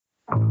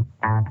Good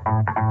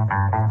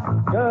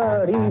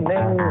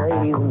evening,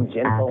 ladies and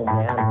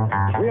gentlemen.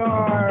 We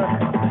are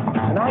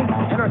tonight's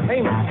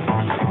entertainment.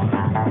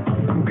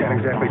 You've got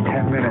exactly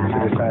 10 minutes to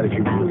decide if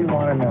you really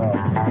want to know.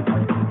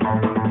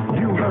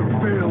 You have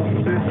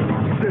failed this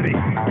city.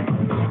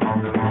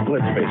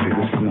 Let's face it,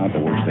 this is not the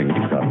worst thing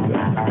you've done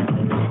today.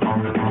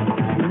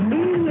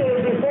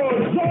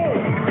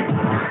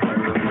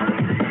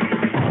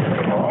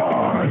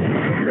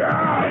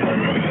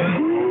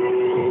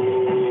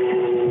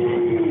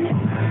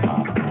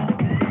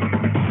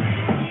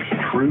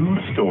 True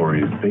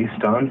stories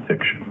based on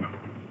fiction.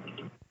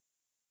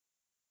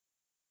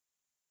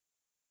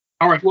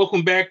 All right,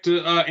 welcome back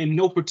to In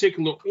No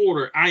Particular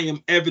Order. I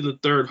am Evan, the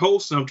third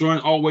host, and I'm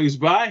joined always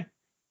by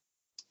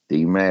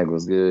D-Mac.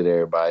 Was good,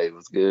 everybody.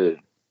 Was good.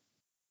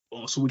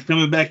 So we're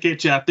coming back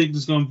at you. I think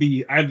this is going to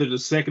be either the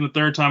second or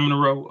third time in a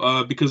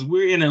row because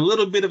we're in a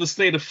little bit of a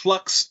state of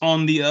flux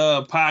on the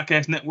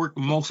podcast network,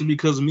 mostly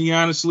because of me,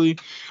 honestly.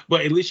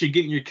 But at least you're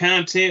getting your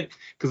content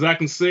because I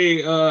can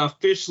say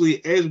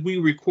officially as we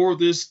record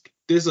this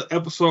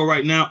episode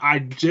right now, I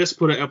just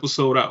put an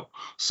episode out.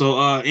 So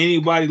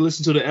anybody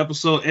listen to the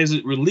episode as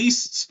it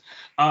releases,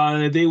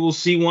 they will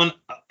see one.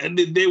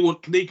 They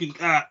can.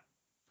 I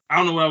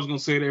don't know what I was going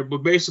to say there,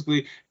 but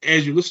basically,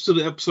 as you listen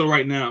to the episode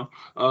right now,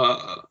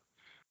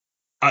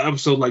 an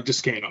episode like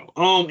just came out.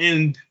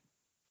 And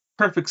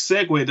perfect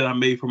segue that I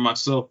made for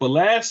myself. But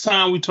last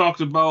time we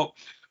talked about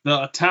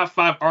the top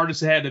 5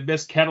 artists that had the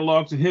best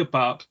catalogs in hip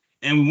hop,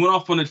 and we went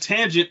off on a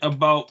tangent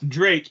about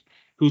Drake,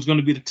 who's going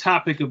to be the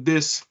topic of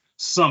this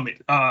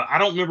summit. I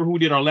don't remember who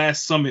did our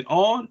last summit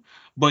on,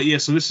 but yeah,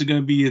 so this is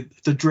going to be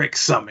the Drake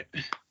summit.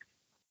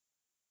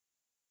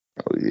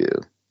 Oh yeah.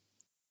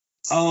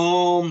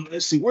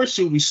 Let's see. Where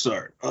should we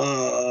start?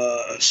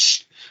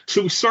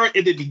 Should we start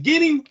at the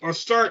beginning or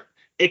start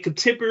at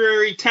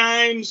contemporary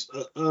times?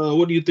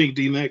 What do you think,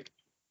 D-Mac?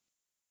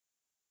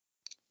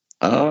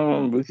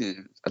 I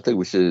think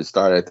we should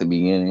start at the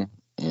beginning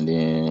and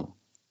then,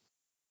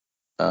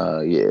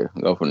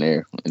 go from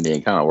there and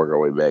then kind of work our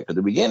way back. Because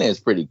the beginning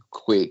is pretty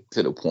quick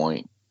to the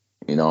point.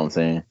 You know what I'm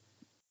saying?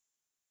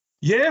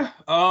 Yeah.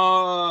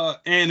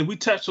 And we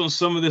touched on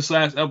some of this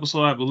last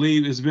episode. I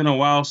believe it's been a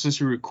while since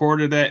we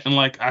recorded that, and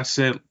like I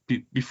said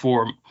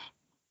before,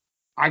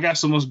 I got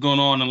so much going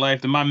on in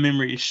life that my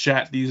memory is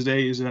shot these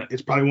days, and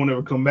it's probably won't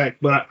ever come back.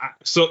 But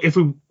so if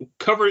we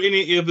covered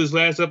any of this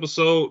last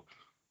episode,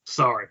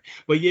 sorry.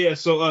 But yeah,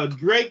 so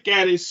Drake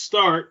got his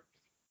start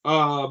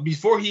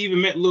before he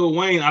even met Lil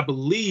Wayne, I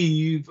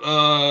believe,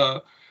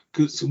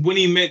 because when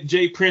he met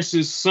Jay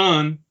Prince's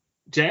son,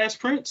 Jazz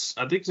Prince,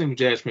 I think his name was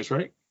Jazz Prince,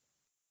 right?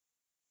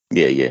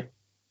 Yeah.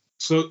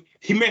 So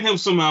he met him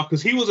somehow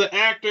because he was an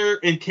actor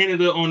in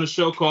Canada on a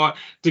show called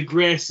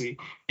Degrassi.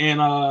 And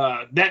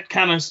that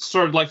kind of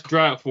started like to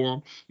dry up for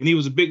him. And he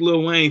was a big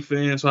Lil Wayne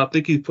fan. So I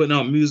think he's putting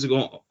out music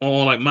on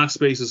like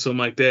MySpace or something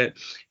like that.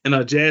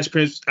 And Jazz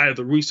Prince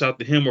either reached out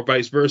to him or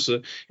vice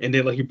versa. And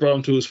then like he brought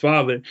him to his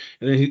father.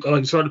 And then he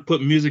started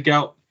putting music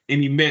out.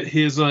 And he met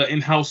his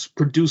in-house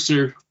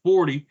producer,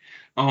 40.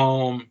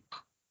 And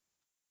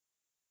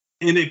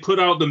they put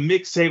out the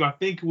mixtape. I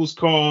think it was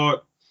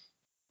called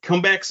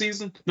Comeback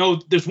Season. No,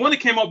 there's one that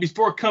came out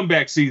before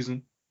Comeback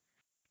Season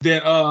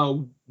that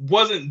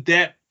wasn't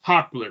that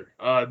popular.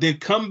 Then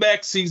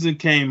Comeback Season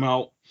came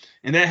out,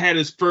 and that had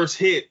his first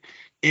hit.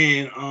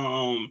 And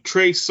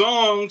Trey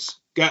Songz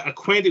got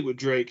acquainted with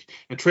Drake,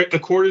 and Trey,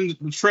 according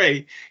to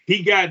Trey,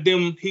 he got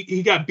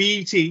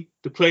BET to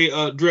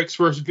play Drake's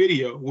first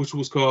video, which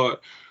was called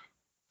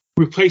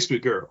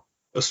Replacement Girl.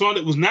 A song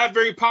that was not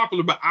very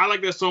popular, but I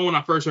like that song when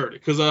I first heard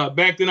it because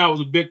back then I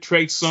was a big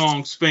Trey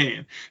Songz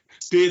fan.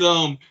 Did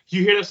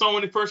you hear that song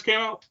when it first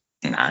came out?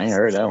 I ain't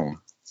heard that one.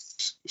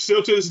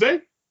 Still to this day?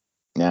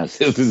 Yeah,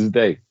 still to this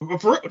day.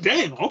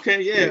 Damn.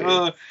 Okay.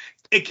 Yeah.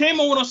 It came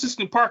on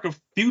System Park a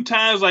few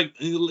times. Like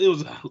it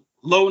was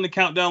low in the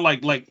countdown,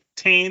 like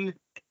 10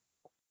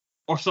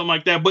 or something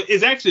like that. But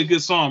it's actually a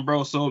good song,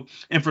 bro. So,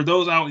 and for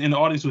those out in the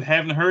audience who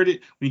haven't heard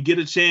it, when you get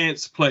a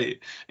chance, play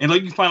it. And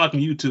like you can find it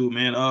on YouTube,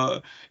 man.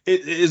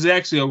 It is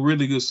actually a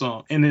really good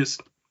song, and it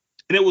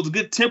was a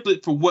good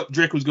template for what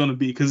Drake was going to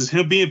be because it's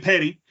him being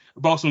petty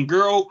about some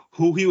girl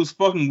who he was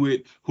fucking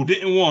with who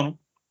didn't want him.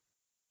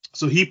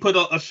 So he put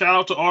a shout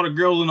out to all the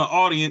girls in the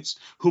audience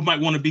who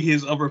might want to be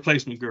his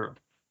replacement girl.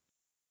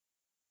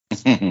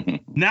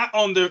 not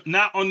on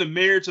the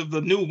marriage of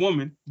the new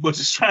woman, but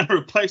just trying to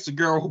replace the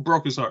girl who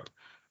broke his heart.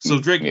 So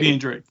Drake being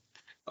Drake.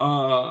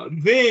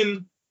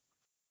 Then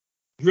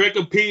Drake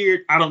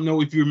appeared, I don't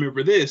know if you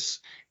remember this,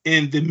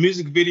 in the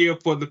music video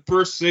for the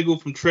first single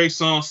from Trey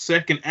Songz's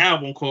second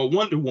album called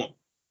Wonder Woman.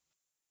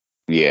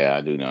 Yeah,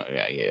 I do know.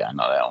 Yeah, I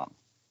know that one.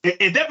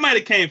 And that might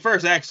have came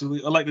first,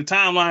 actually. Like the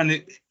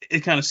timeline, it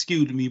kind of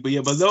skewed to me. But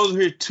yeah, but those are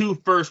his two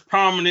first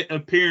prominent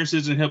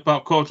appearances in hip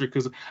hop culture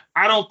because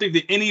I don't think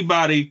that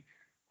anybody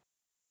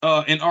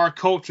in our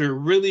culture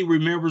really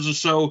remembers the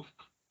show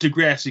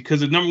Degrassi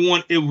because number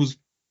one, it was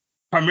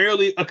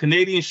primarily a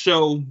Canadian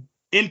show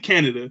in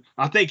Canada.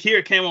 I think here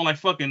it came on like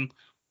fucking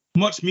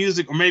Much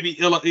Music, or maybe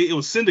it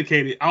was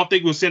syndicated. I don't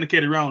think it was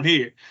syndicated around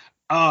here.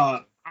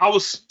 I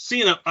was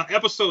seeing an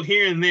episode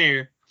here and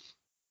there.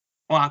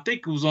 Well, I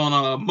think it was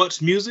on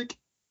Much Music,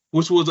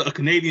 which was a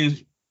Canadian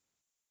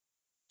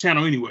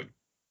channel anyway.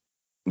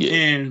 Yeah.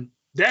 And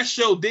that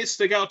show did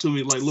stick out to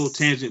me, like a little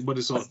tangent, but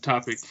it's on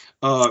topic.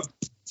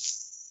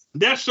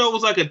 That show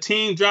was like a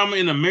teen drama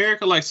in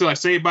America, like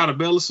Saved by the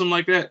Bell or something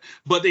like that.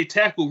 But they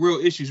tackled real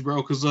issues, bro.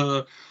 Because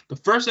the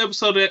first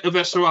episode of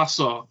that show I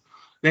saw,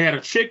 they had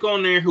a chick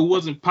on there who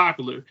wasn't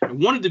popular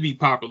and wanted to be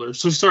popular,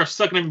 so she started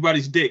sucking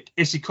everybody's dick,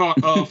 and she caught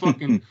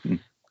chlamydia,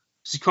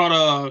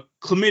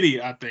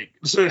 I think.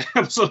 So the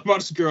episode about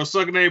this girl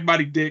sucking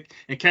everybody's dick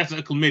and catching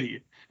a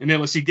chlamydia, and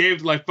then she gave it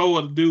to like 4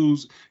 other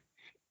dudes.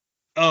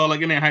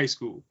 Like in their high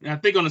school. And I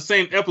think on the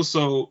same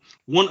episode,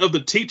 one of the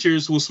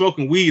teachers was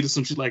smoking weed or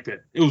some shit like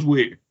that. It was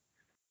weird.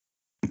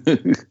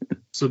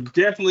 So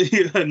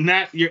definitely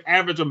not your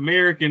average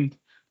American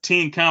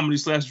teen comedy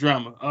 /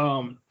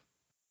 drama.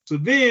 So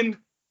then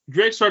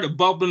Drake started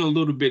bubbling a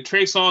little bit.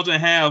 Trey Songz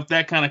didn't have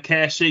that kind of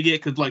cachet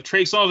yet, because like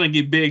Trey Songz didn't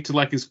get big to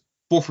like his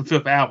 4th or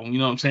 5th album. You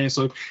know what I'm saying?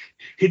 So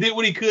he did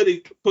what he could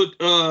to put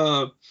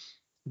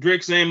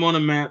Drake's name on the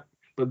map.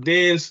 But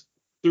then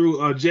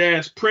through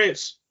Jazz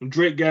Prince,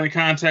 Drake got in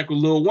contact with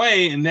Lil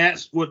Wayne, and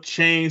that's what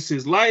changed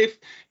his life.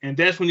 And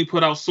that's when he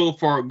put out So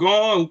Far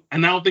Gone.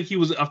 And I don't think he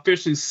was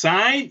officially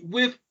signed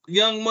with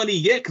Young Money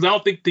yet, because I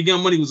don't think the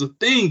Young Money was a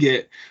thing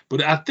yet.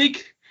 But I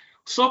think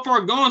So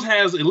Far Gone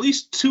has at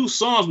least 2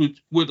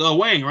 songs with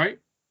Wayne, right?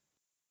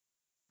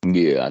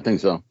 Yeah, I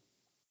think so.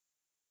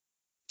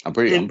 I'm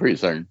pretty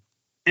certain.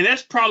 And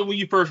that's probably when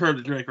you first heard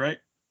of Drake, right?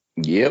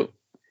 Yep.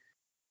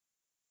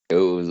 It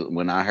was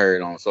when I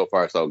heard on So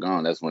Far So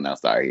Gone. That's when I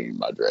started hearing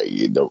about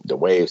Drake. The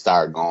wave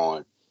started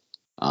going.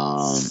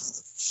 I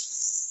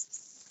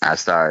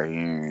started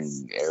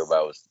hearing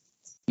everybody was,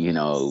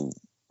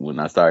 when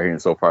I started hearing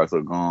So Far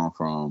So Gone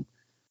from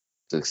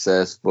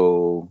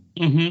Successful,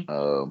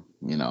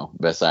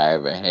 Best I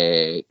Ever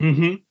Had.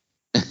 What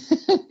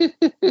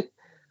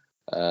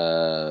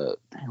was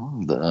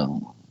the other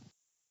one?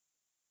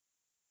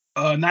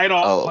 Night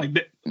Off, like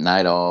that.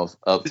 Night Off,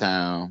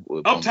 Uptown.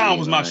 Uptown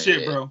was my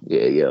shit, bro.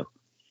 Yeah,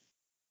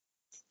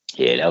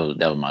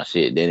 that was my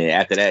shit. Then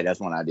after that, that's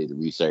when I did the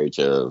research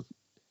of,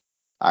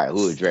 all right,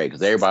 who is Drake?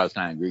 Because everybody was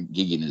kind of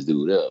gigging this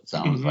dude up. So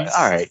I was like,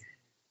 all right,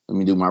 let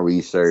me do my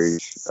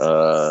research.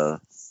 Trying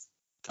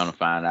to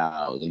find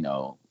out,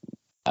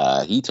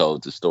 he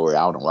told the story.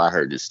 I don't know where I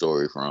heard this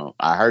story from.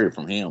 I heard it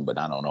from him, but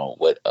I don't know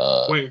what.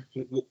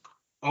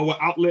 What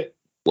outlet?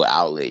 What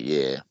outlet?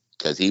 Yeah.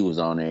 Because he was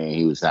on there and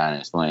he was trying to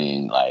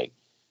explain, like,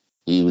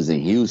 he was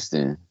in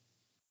Houston,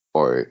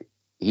 or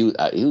he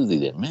was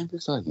either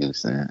Memphis or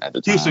Houston at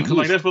the time. Houston,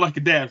 because that's where like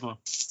your dad from.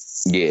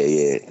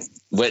 Yeah.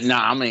 But no,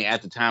 I mean,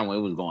 at the time when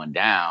it was going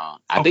down,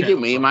 I think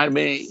he might have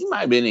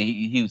been in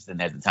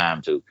Houston at the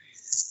time too.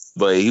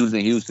 But he was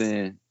in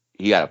Houston.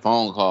 He got a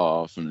phone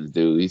call from this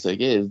dude. He's like,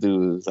 yeah, this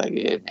dude was like,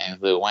 yeah, man,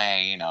 Lil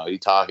Wayne, he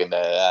talking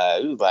to,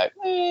 he was like,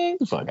 man, get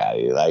the fuck out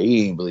of here. Like,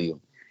 he didn't believe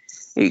him.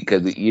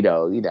 Because you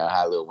know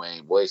how Lil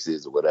Wayne voice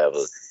is or whatever.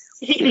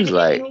 He was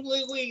like,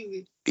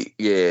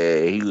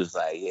 yeah, he was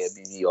like, yeah,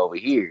 me over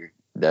here.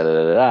 Da da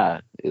da da.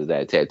 It was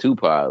that tattoo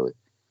parlor.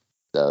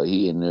 So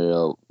he ended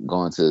up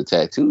going to the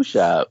tattoo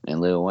shop,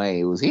 and Lil Wayne,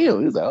 it was him.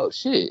 He was like, oh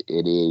shit.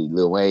 And then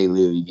Lil Wayne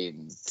literally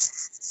getting,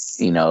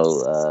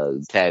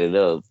 tatted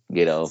up,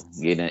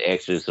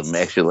 getting some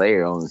extra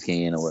layer on his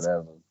skin or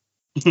whatever.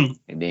 And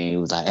then he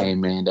was like, hey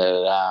man, da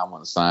da da, I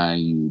want to sign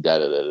you, da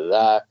da da da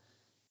da.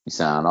 You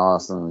sound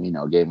awesome,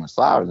 gave him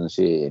flowers and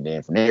shit. And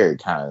then from there,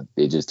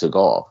 it just took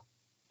off.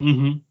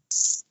 Yeah,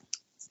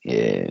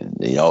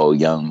 the old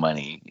Young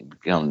Money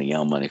become the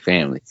Young Money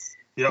family.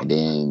 Yep. And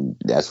then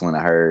that's when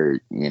I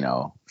heard,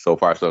 So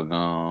Far So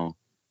Gone.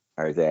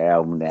 I heard that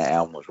album. That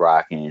album was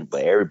rocking,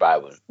 but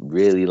everybody was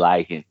really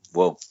liking.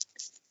 Well,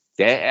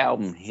 that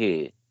album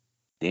hit.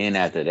 Then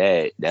after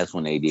that, that's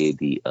when they did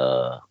the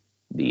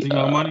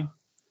Young Money.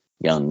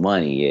 Young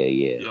Money, yeah.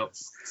 Yep.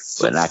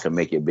 But I Can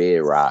Make Your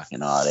Bed Rock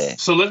and all that.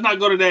 So let's not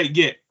go to that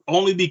yet,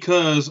 only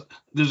because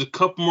there's a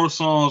couple more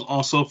songs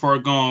on So Far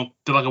Gone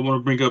that I want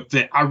to bring up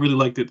that I really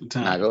liked at the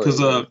time.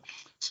 Because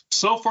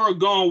So Far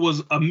Gone was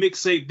a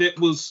mixtape that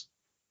was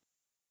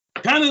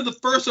kind of the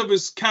first of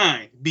its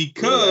kind,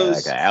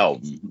 because like an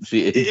album.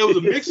 It was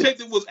a mixtape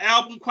that was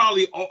album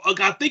quality.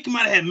 I think it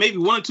might have had maybe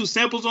 1 or 2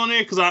 samples on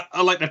there, because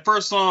I like that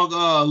first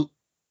song,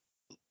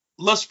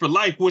 Lust for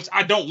Life, which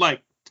I don't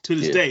like to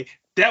this day.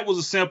 That was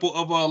a sample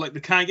of like the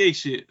Kanye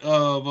shit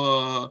of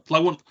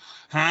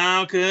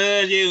how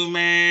could you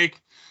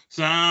make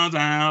sounds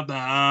out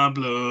the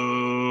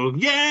blue?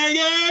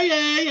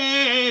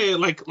 Yeah.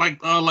 Like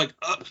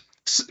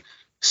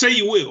Say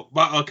You Will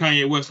by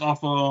Kanye West off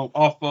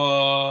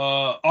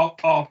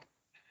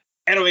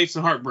 808s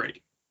and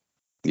Heartbreak.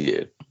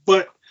 Yeah.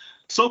 But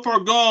So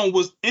Far Gone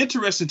was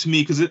interesting to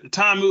me because at the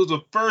time it was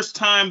the first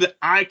time that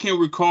I can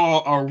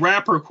recall a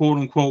rapper, quote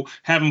unquote,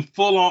 having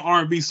full on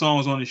R&B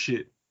songs on his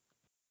shit.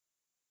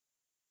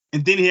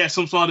 And then he had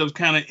some song that was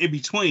kind of in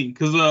between,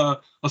 because a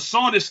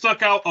song that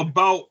stuck out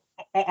about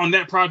on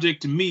that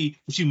project to me,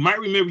 which you might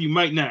remember, you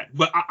might not.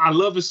 But I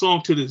love his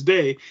song to this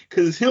day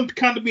because it's him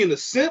kind of being a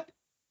simp,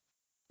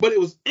 but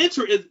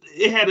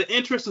it had an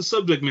interesting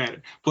subject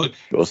matter. But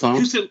What song?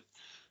 Houston,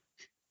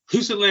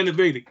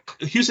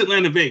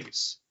 Atlanta,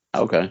 Vegas.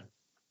 Okay.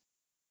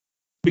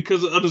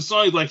 Because of the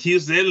song, like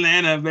Houston,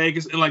 Atlanta,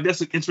 Vegas, and like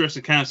that's an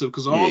interesting concept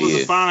because all of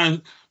the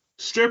fine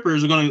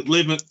strippers are going to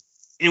live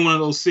in one of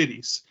those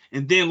cities.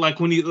 And then like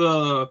when he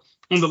on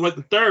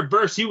the third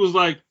verse, he was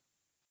like,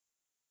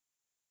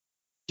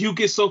 "You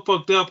get so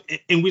fucked up,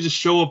 and we just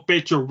show up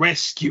at your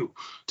rescue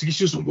to get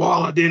you some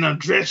water, then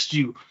undress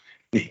you."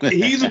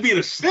 He used to be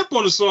a simp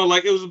on the song.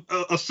 Like it was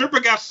a stripper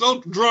got so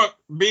drunk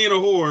being a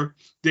whore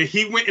that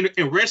he went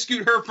and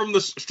rescued her from the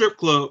strip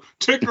club,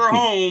 took her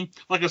home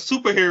like a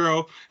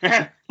superhero,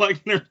 and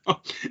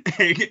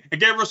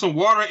gave her some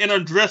water and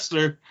undressed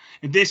her.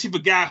 And then she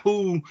forgot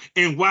who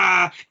and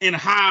why and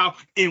how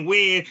and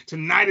when.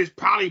 Tonight is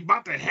probably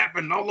about to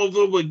happen all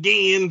over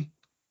again.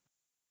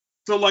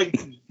 So like.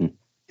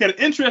 Had an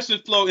interesting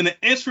flow and an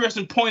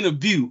interesting point of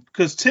view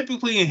because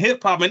typically in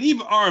hip hop and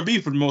even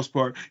R&B for the most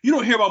part, you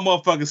don't hear about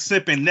motherfuckers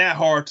simping that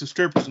hard to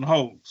strippers and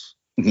hoes.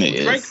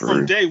 Yeah, Drake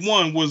from day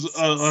one was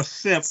a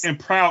simp and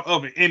proud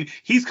of it, and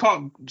he's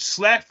caught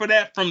slack for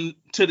that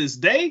to this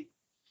day.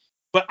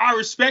 But I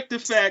respect the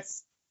fact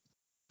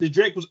that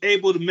Drake was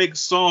able to make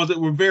songs that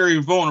were very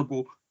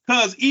vulnerable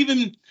because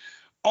even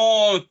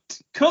on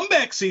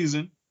Comeback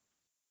Season,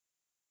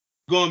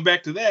 going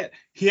back to that,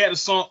 he had a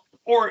song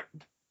or.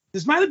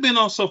 This might have been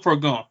on So Far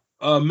Gone.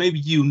 Maybe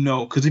you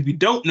know, because if you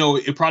don't know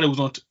it, it probably was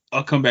on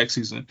a Comeback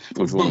Season.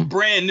 Which one?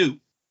 Brand New.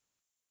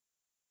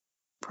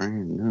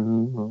 Brand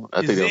New.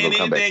 I think that was on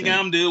Comeback Season.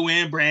 I'm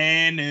doing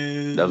brand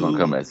new. That was on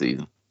Comeback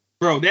Season.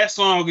 Bro, that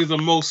song is the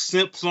most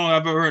simp song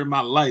I've ever heard in my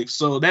life.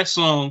 So that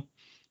song,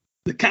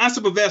 the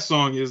concept of that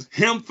song is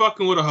him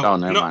fucking with a hoe. Oh,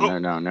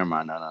 never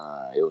mind.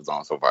 No. It was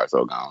on So Far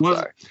So Gone.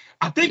 Sorry.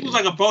 I think it was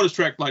like a bonus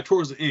track, like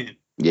towards the end.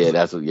 Yeah,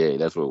 that's what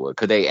it was.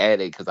 Because they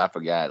added, because I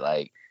forgot,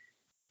 like,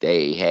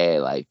 they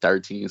had like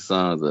 13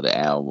 songs of the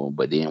album,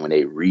 but then when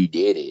they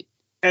redid it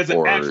as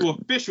an actual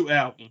official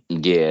album, they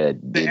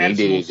did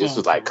it. This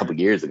was like a couple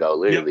years ago,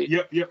 literally.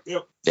 Yep.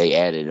 They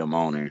added them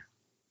on there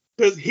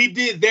because he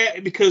did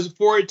that because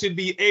for it to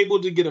be able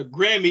to get a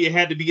Grammy, it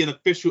had to be an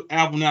official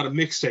album, not a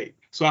mixtape.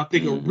 So I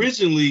think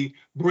originally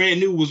Brand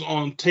New was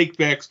on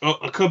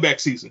a Comeback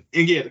Season,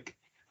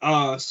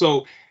 and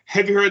so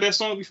have you heard that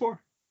song before?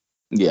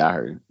 Yeah, I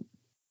heard it.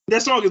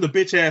 That song is a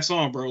bitch ass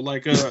song, bro.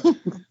 Like,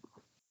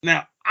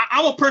 now.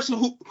 I'm a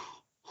person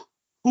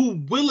who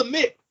will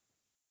admit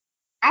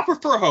I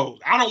prefer hoes.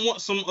 I don't want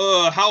some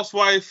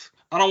housewife.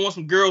 I don't want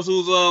some girls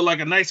who's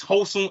like a nice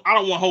wholesome. I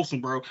don't want wholesome,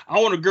 bro.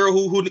 I want a girl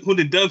who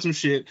done some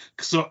shit.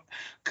 So,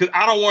 cause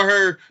I don't want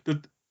her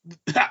to.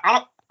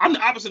 I'm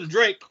the opposite of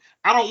Drake.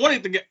 I don't want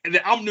anything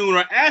that I'm doing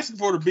or asking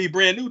for to be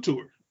brand new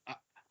to her.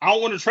 I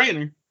don't want to train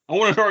her. I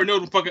want her to know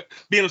the fuck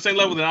be on the same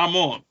level that I'm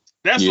on.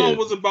 That song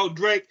was about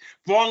Drake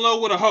falling in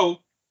love with a hoe.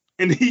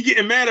 And he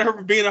getting mad at her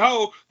for being a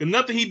hoe, and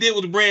nothing he did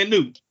was brand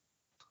new.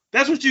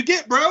 That's what you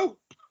get, bro.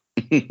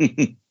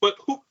 But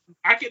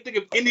I can't think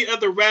of any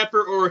other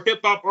rapper or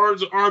hip hop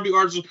artist or R&B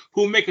artist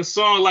who make a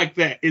song like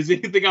that. Is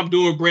anything I'm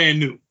doing brand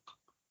new?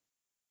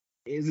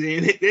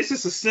 It's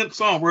just a simp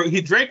song, bro.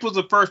 Drake was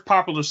the first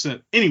popular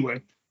simp.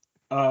 Anyway,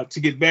 to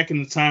get back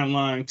in the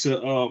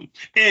timeline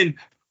and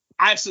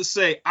I should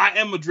say I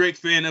am a Drake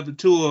fan. Of the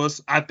two of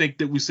us, I think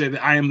that we said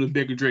that I am the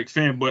bigger Drake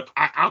fan, but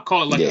I'll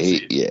call it like I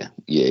said. Yeah,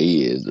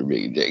 he is the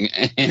bigger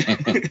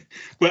Drake.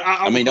 But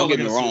I mean, don't get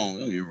me wrong.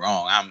 Don't get me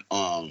wrong.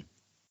 I'm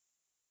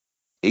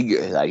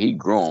he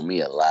grew on me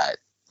a lot.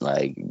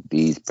 Like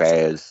these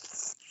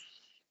past,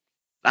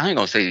 I ain't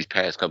gonna say these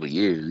past couple of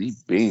years. He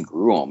been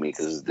grew on me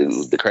because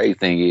the crazy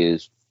thing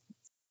is,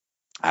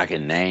 I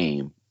can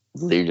name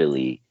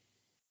literally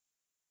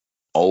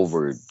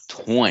over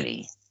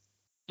 20.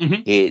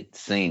 Hit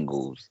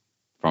singles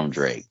from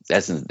Drake.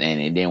 That's insane.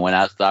 And then when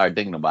I started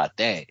thinking about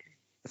that,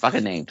 if I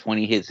could name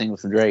 20 hit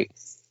singles from Drake,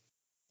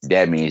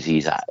 that means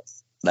he's hot.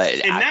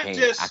 Like I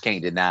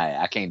can't deny it.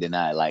 I can't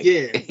deny it. Like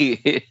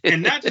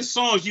and not just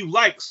songs you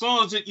like,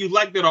 songs that you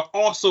like that are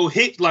also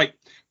hits, like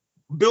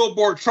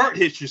Billboard chart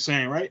hits. You're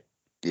saying, right?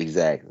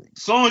 Exactly.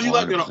 Songs you 100%.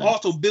 Like that are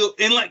also built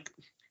and like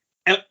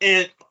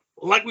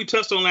we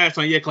touched on last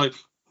time. Yeah, like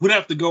we'd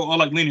have to go all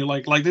like linear.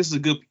 Like this is a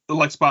good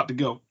spot to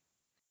go.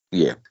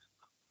 Yeah.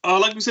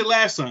 Like we said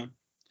last time,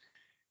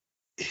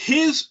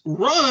 his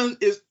run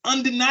is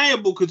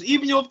undeniable because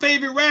even your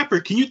favorite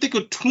rapper, can you think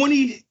of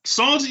 20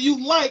 songs that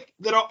you like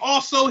that are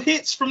also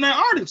hits from that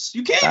artist?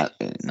 You can't.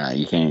 No,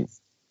 you can't.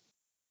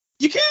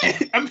 You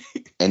can't. I mean,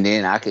 and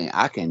then I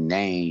can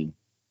name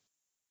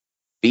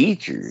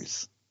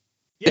features.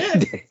 Yeah.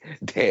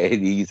 that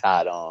he's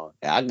hot on.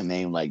 I can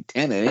name like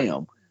 10 of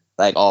them,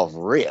 like off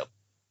rip.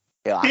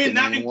 And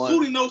not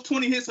including those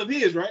 20 hits of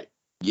his, right?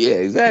 Yeah,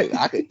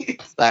 exactly.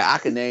 I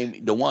could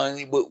name the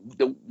one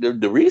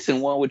the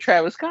recent one with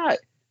Travis Scott.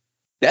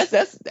 That's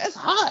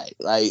hot.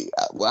 Like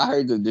I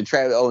heard the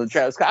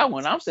Travis Scott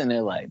one, I'm sitting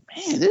there like,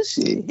 man, this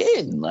shit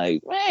hitting.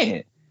 Like,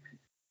 man,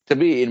 to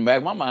me, in the back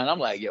of my mind, I'm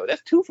like, yo,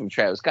 that's 2 from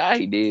Travis Scott.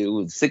 He did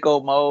with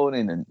Sicko Mode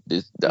and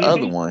the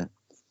other one.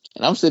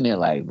 And I'm sitting there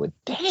like, but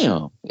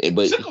damn.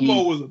 But Sicko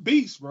Mode was a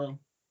beast, bro.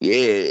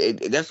 Yeah,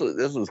 that's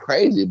what's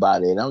crazy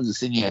about it. And I was just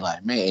sitting here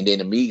like, man. And then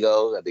the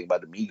Migos, I think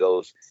about the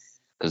Migos,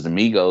 because the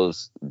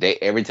Migos, they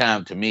every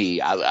time to me,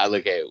 I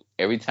look at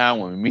every time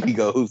when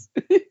Migos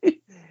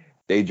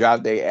they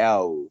drop their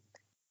album,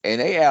 and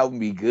their album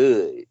be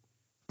good,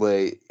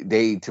 but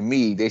they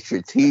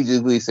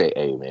strategically say,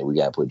 hey man, we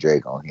gotta put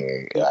Drake on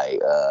here,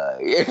 like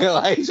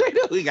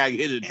we gotta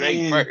get a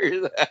Drake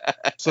first.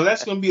 So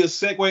that's gonna be a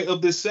segue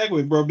of this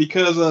segue, bro,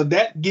 because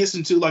that gets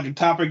into like a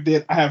topic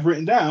that I have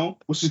written down,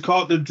 which is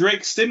called the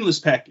Drake stimulus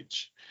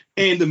package.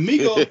 And the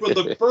Migos were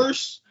the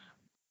first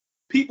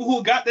people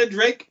who got that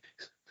Drake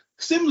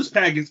stimulus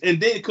package, and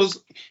then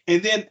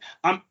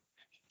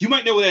you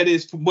might know what that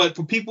is, but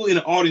for people in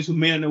the audience who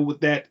may not know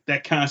what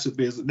that concept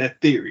is, that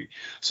theory.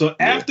 So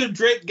after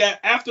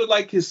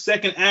like his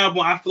second album,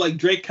 I feel like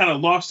Drake kind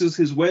of lost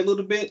his way a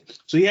little bit.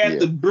 So he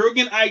had the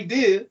brilliant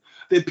idea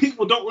that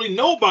people don't really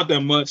know about that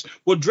much.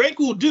 What Drake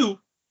will do,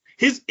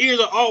 his ears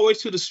are always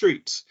to the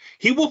streets.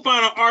 He will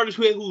find an artist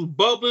who's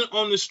bubbling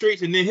on the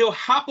streets, and then he'll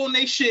hop on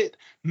their shit,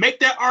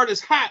 make that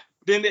artist hot.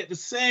 Then at the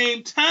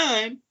same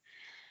time,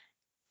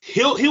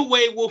 his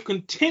wave will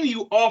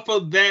continue off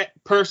of that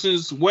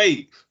person's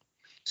wave.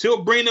 So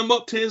he'll bring them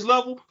up to his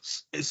level.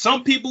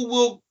 Some people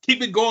will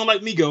keep it going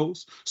like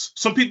Migos.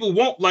 Some people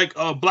won't, like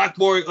Black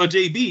Boy or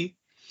JB.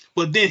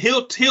 But then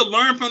he'll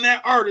learn from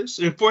that artist,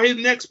 and for his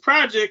next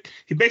project,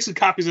 he basically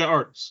copies that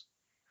artist.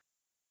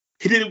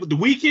 He did it with The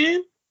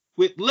Weeknd,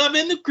 with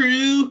 "Loving the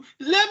Crew,"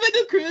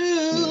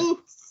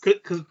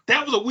 because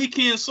that was a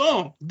Weeknd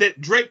song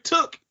that Drake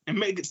took and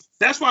made it.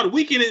 That's why The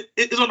Weeknd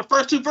is on the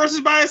first 2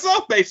 verses by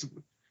itself,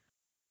 basically.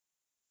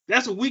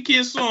 That's a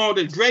Weeknd song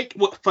that Drake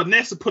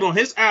finesse put on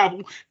his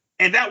album,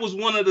 and that was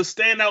one of the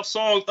standout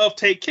songs of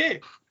Take Care.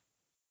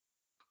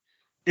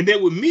 And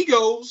then with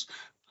Migos,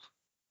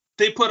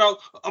 they put out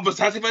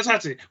Versace.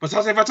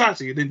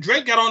 And then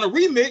Drake got on a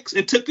remix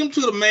and took them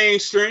to the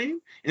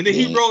mainstream, and then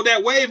he rode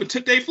that wave and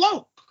took their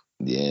flow.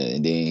 Yeah,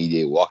 and then he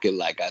did Walk It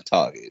Like I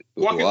Talk It.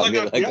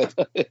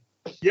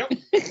 Yep.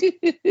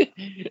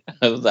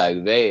 I was like,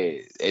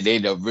 man. And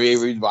then the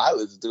real reason why I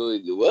listened to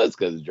it was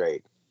because of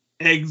Drake.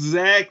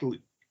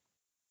 Exactly.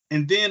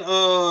 And then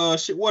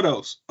what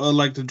else?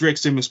 Like the Drake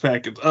stimulus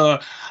package. I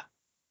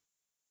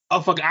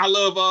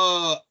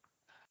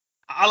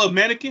love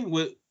Mannequin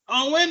with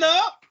 "I Went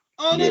Up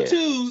on a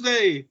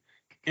Tuesday."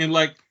 And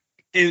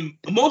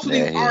most of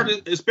these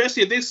artists,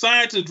 especially if they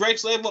sign to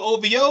Drake's label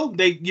OVO,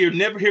 you'll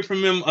never hear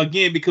from him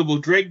again, because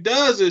what Drake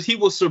does is he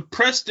will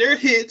suppress their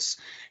hits,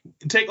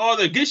 take all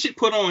the good shit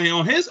put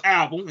on his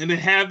album, and then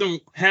have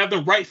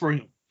them write for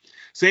him.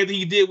 Same thing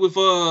he did with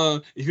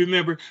if you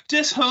remember,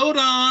 "Just Hold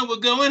On, We're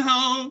Going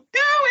Home."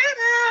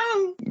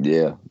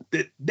 Yeah.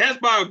 That's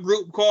by a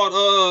group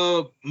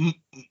called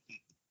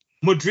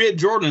Madrid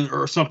Jordan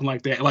or something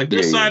like that. Like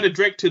they're signed to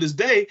Drake to this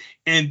day,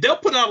 and they'll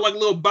put out like a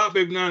little bop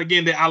every now and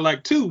again that I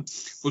like too.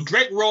 But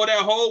Drake rolled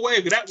that whole way,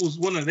 because that was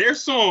one of their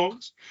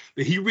songs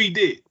that he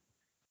redid.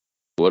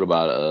 What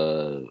about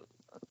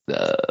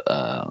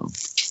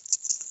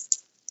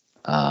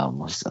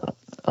what's the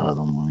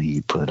other one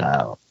he put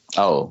out?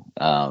 Oh,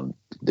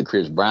 the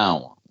Chris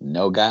Brown one,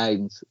 "No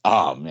Guidance."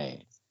 Oh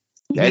man,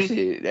 that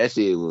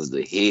shit was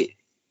a hit.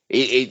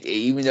 It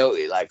even though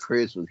like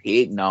Chris was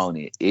hitting on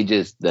it, it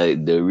just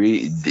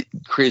the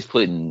Chris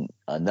putting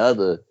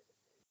another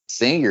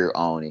singer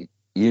on it.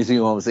 You see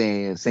what I'm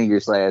saying?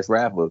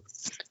 Singer/rapper,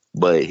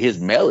 but his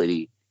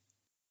melody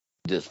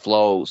just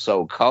flowed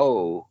so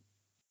cold,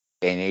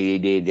 and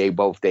they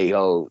both they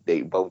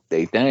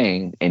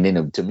thing. And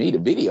then to me, the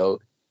video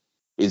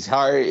is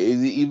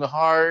even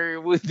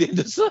hard within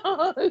the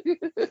song.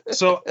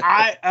 So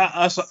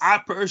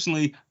I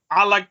personally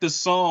like the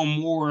song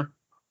more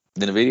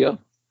than the video.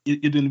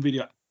 You're doing the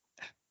video.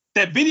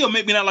 That video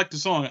made me not like the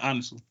song,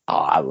 honestly. Oh,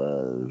 I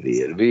love the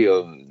video. The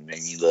video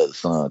made me love the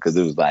song because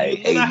it was like,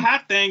 "Hey, a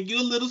hot thing, you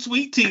a little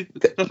sweet tea."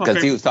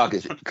 Because he was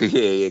talking, because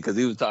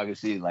he was talking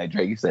shit like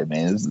Drake. He said,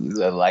 "Man, this is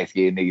a light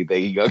skinned nigga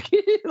thing he go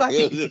get." Like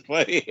it was just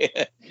funny.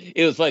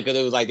 It was funny because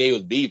it was like they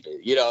was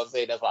beefing. You know what I'm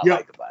saying? That's what I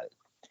liked about it.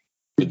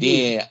 But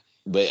then,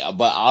 but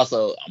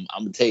also, I'm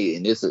gonna tell you,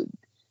 and this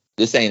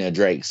ain't a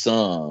Drake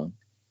song.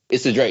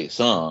 It's a Drake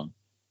song,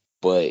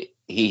 but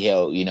he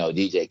held,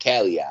 DJ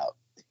Khaled out.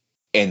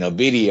 And the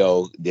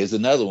video, there's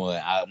another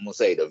one. I'm gonna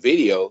say the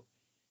video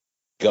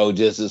go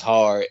just as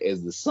hard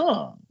as the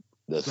song.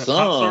 The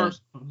song,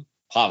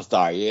 Pop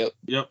Star. Yep.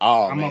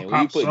 Oh I'm man, a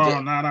pop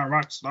star, not a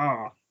rock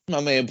star.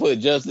 My man put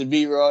Justin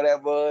Bieber on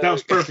that bud. That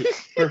was perfect.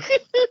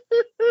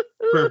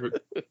 Perfect.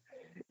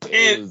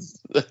 And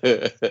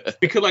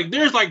because like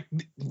there's like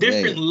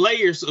different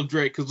layers of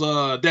Drake, because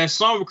that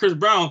song with Chris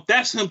Brown,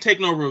 that's him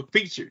taking over a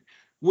feature,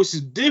 which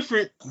is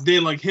different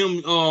than like him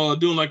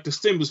doing like the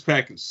stimulus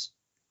package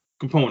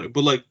component.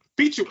 But like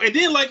feature, and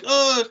then like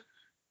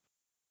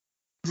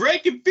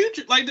Drake and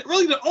Future, like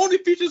really the only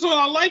feature song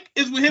I like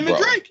is with him and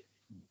Drake.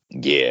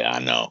 Yeah, I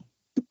know.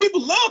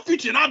 People love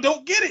Future, and I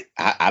don't get it.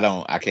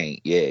 I can't.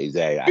 Yeah,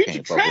 exactly. I Future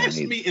can't fuck with trashed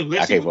him. me I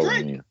unless he can't was fuck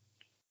with Drake. him.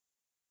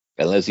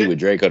 Unless he with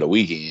Drake or The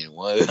Weeknd.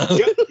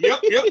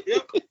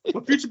 Yep.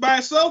 But Future by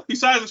himself,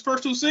 besides his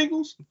first two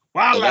singles,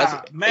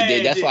 voila,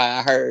 man. That's why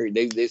I heard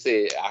they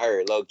said, I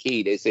heard low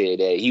key they said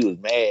that he was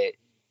mad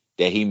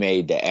that he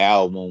made the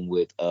album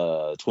with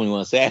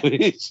 21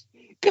 Savage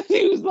because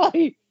he was mad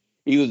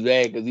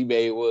because he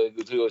made one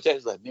with 21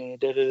 Savage, like, man,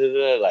 da da da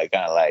da, like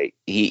kind of like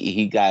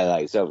he got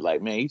like something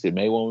like, man, he should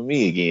make one with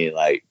me again.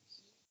 Like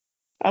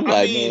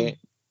man,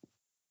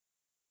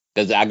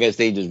 because I guess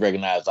they just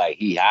recognize like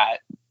he hot,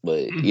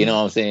 but you know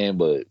what I'm saying.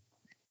 But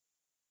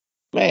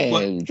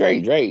man,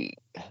 Drake,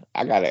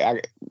 I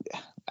gotta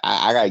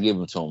give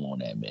him to him on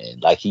that, man.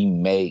 Like he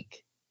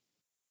make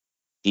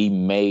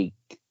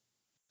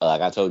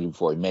like I told you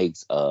before, he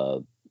makes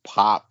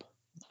pop.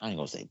 I ain't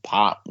gonna say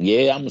pop.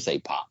 Yeah, I'm gonna say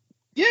pop.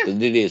 Yeah,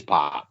 it is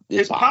pop.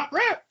 It's pop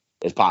rap.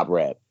 It's pop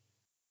rap,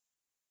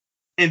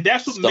 and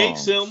that's what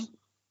makes him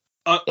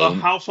a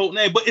household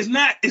name. But it's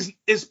not.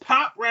 It's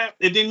pop rap,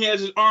 and then he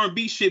has his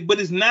R&B shit. But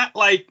it's not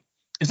like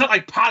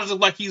positive.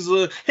 Like he's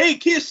hey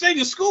kids, sing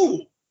in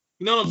school.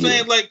 You know what I'm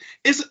saying? Like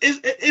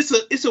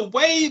it's a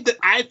wave that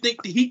I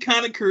think that he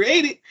kind of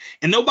created,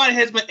 and nobody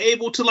has been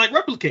able to like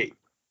replicate.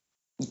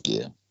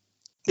 Yeah,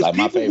 like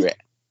my favorite.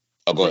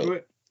 Go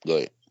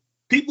ahead.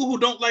 People who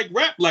don't like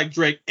rap like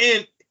Drake,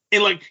 and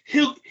like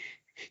he'll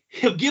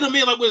get them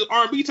in like with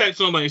R&B type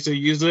song, like say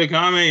 "You say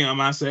comment on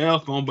my cell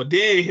phone," but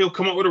then he'll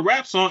come up with a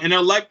rap song, and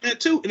they'll like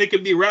that too. And it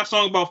could be a rap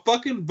song about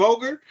fucking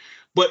vulgar,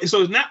 but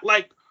so it's not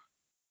like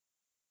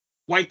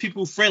white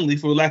people friendly,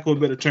 for lack of a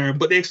better term,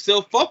 but they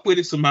still fuck with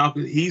it somehow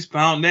because he's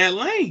found that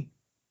lane.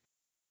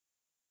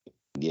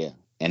 Yeah,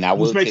 and I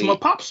will which makes him a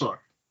pop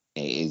star.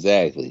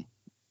 Exactly,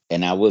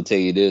 and I will tell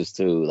you this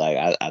too. Like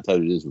I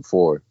told you this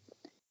before,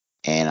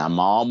 and I'm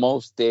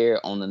almost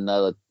there on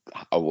another.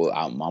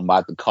 I'm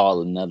about to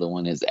call another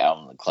one his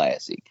album a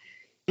classic.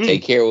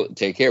 Take Care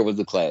was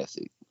a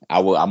classic.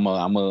 I'm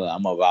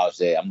about to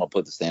say I'm gonna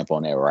put the stamp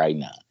on that right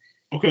now.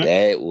 Okay.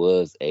 That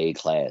was a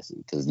classic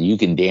because you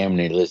can damn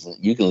near listen.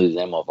 You can listen to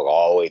that motherfucker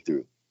all the way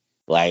through.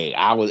 Like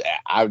I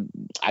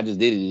just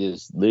did it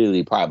just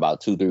literally probably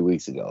about 2-3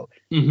 weeks ago.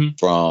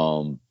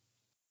 From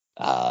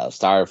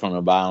started from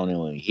the bottom and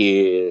went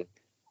here.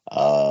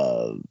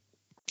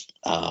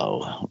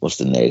 What's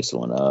the next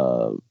one?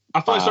 I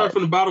thought Started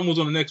from the Bottom was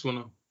on the next one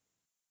though.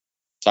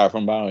 Started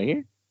from the Bottom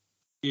here?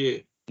 Yeah.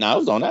 No, it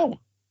was on that one.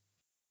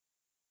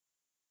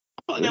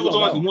 I thought that was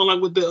on like the one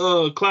like with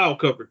the cloud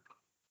cover.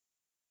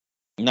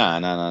 Nah.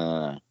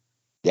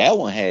 That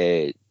one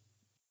had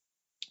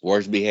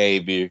Worst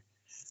Behavior,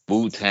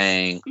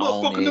 Wu-Tang.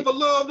 Motherfucker never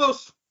loved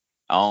us.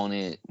 On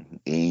it.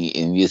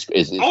 And it's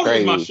crazy.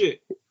 My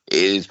shit.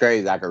 It's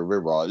crazy. I can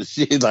remember all this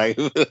shit. Like,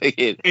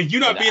 and you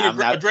not being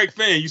a Drake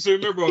fan, you still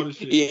remember all this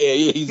shit. Yeah.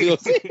 You see what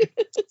I'm saying?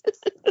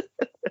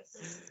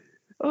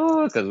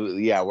 Oh, because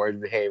Worst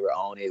Behavior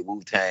on it,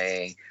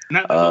 Wu-Tang.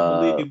 Not that I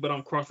believe it, but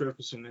I'm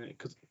cross-referencing that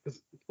because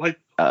like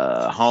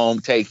Home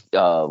Take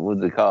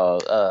what's it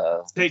called?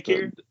 Take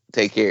Care.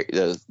 Take Care.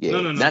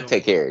 No.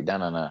 Take Care.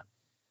 No.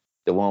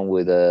 The one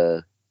with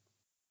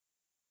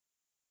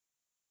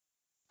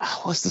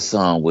what's the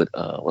song with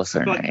what's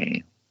her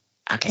name?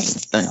 I can't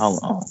think. Hold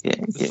on.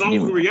 The song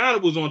with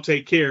Rihanna was on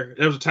Take Care.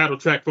 That was a title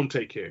track from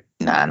Take Care.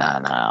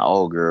 Nah.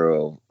 Old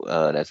girl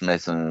that's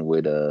messing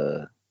with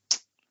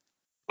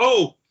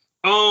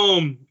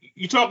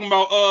you talking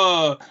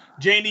about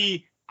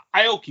Janie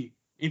Aoki.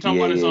 You talking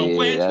about this song?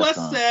 What's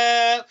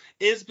up?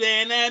 It's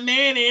been a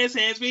minute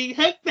since we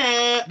hooked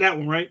up. That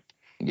one, right?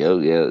 Yo,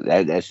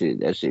 that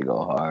shit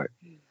go hard.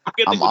 I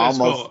can't think what that's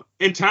called.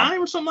 In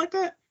Time or something like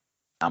that?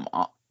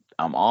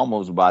 I'm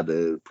almost about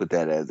to put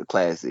that as a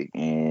classic.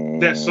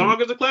 And that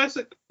song is a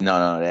classic?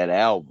 No, that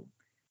album.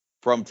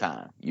 From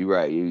Time. You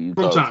right. You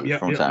From Time, yeah.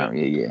 From Time,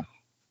 yeah.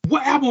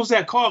 What album was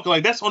that called?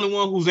 Like that's the only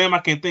one whose name I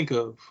can think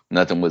of.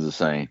 Nothing Was the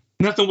Same.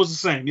 Nothing Was the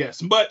Same,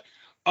 yes. But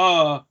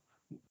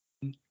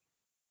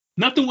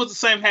Nothing Was the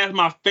Same has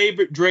my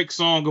favorite Drake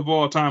song of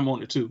all time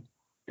on it too.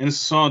 And it's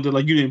a song that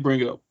like you didn't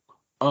bring up.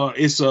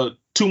 It's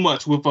Too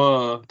Much with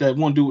that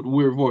one dude with the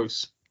weird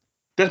voice.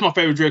 That's my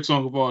favorite Drake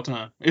song of all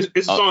time. It's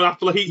a song I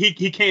feel like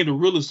he came to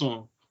realest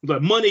song.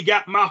 Like money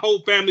got my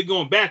whole family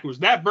going backwards.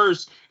 That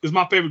verse is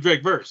my favorite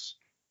Drake verse.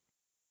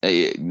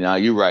 Hey, now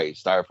you're right.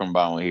 Start from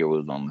bottom here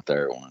was on the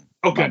third one.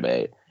 Okay. My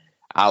bad.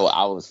 I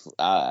was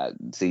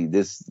see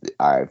this.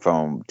 All right,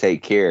 from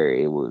Take Care,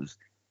 it was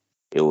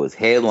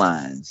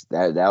Headlines.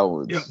 That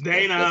was. Yep,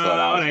 they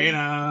know.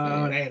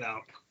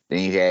 Then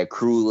you had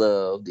Crew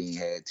Love. Then you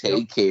had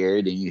Take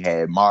Care. Then you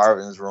had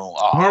Marvin's Room.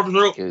 Oh, Marvin's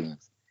Room.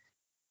 Goodness.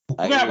 We're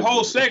gonna have a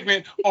whole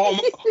segment on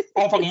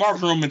fucking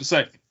Marvin's Room in a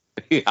second.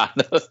 Yeah, I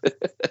know.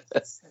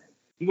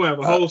 We're gonna have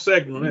a whole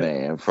segment on that.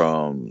 Man,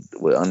 from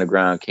with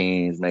Underground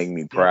Kings, Make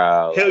Me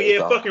Proud. Hell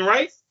yeah, fucking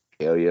right.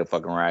 Hell yeah,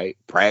 fucking right.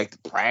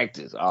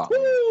 Practice. Oh.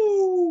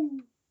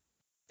 Woo!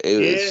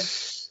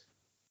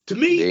 To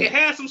me, it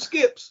has some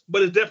skips,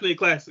 but it's definitely a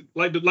classic.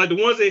 Like the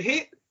ones that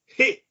hit.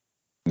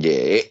 Yeah,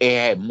 it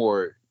had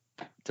more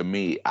to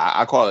me,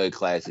 I call it a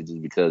classic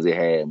just because it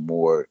had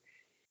more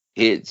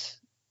hits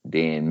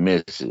than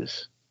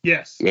misses.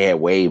 Yes, it had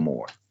way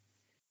more.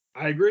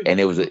 I agree. And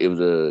it was a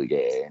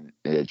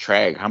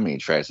track. How many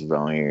tracks was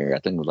on here? I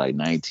think it was like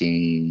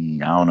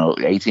 19. I don't know,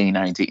 18,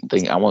 19.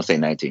 I won't say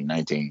 19.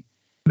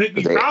 Make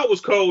Me Proud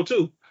was cold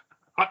too.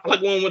 I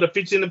like one with a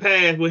feature in the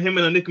past with him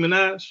and Nicki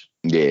Minaj.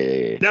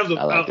 Yeah,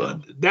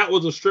 that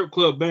was a strip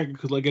club banger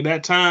because like at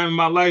that time in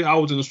my life, I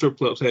was in the strip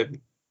clubs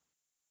heavy.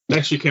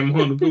 That shit came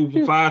on the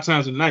booth 5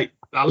 times a night.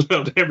 I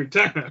loved it every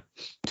time.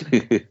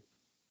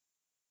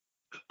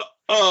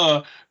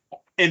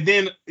 And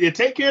then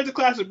Take Care of the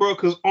classic, bro.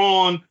 Because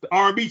on the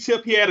R&B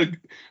tip, he had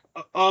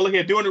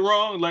like Doing It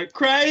Wrong, like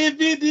cry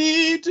if you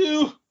need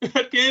to.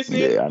 I can't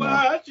say it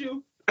about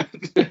you.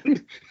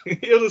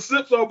 It was a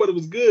slip song, but it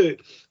was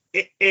good.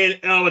 And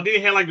then he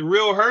had like The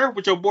Real Her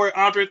with your boy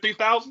Andre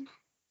 3000.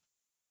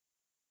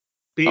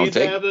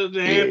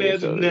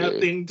 There's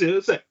nothing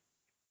to say.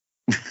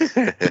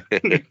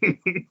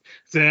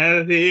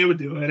 Saturday we're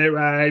doing it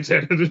right.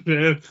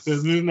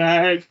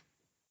 Night.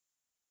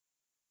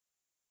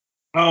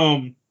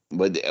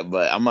 But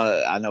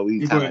I know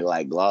we kind of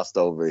like glossed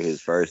over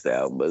his first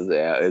album, but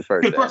his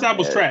first album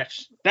was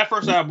trash. That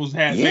first album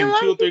had maybe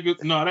 2 or 3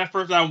 good. No, that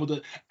first album was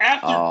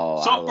after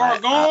So Far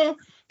Gone.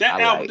 That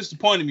album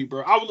disappointed me,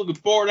 bro. I was looking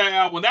forward to that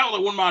album. That was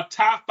like one of my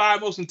top 5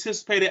 most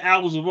anticipated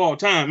albums of all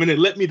time, and it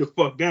let me the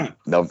fuck down.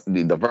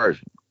 The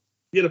first.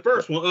 Yeah, the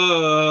first one.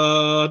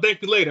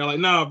 Thank You Later. Like,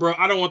 nah, bro,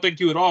 I don't want to thank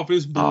you at all for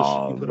this bullshit.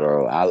 Oh,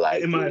 bro, I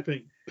liked it. In my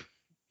opinion.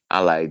 I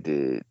liked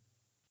it.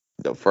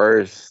 The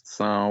first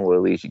song with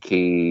Alicia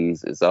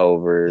Keys, It's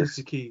Over.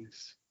 Alicia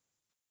Keys.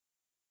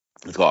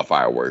 It's called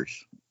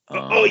Fireworks.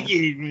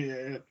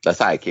 Yeah. That's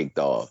how it kicked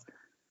off.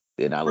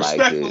 Then I liked it.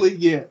 Respectfully,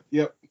 yeah.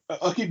 Yep.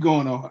 I'll keep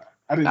going on.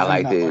 I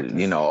liked it.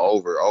 You know,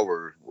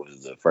 Over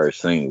was the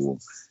first single.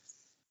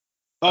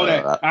 Who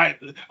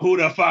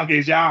the fuck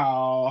is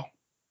y'all?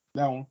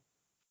 That one.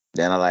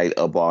 Then I liked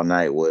Up All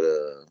Night with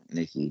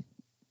Nicki.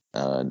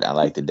 I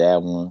liked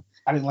that one.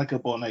 I didn't like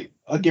Up All Night.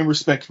 Again,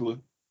 respectfully.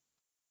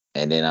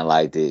 And then I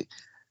liked it.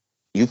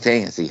 You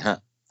fancy, huh?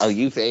 Oh,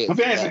 you fancy. I'm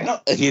fancy. No.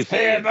 You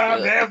fancy.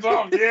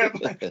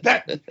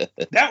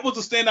 That was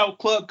a standout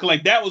club. Cause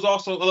like that was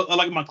also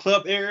like my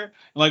club era.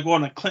 Like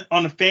on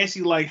the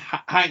fancy like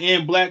high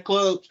end black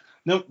clubs.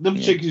 Them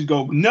chicks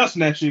go nuts when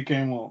that shit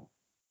came on.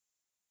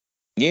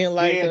 You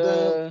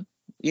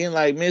didn't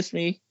like Miss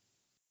Me?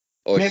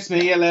 Or Miss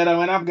Me a little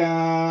when I'm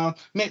gone.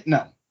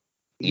 No.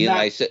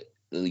 You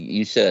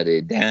shut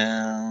it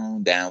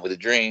down with a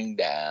dream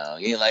down.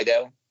 You didn't like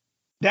that one?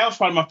 That was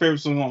probably my favorite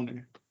song on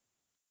there.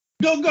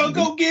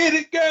 Go get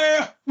it,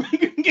 girl.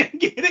 Get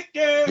it,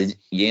 girl.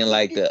 You didn't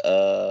like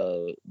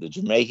the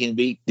Jamaican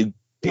beat?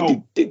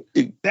 No.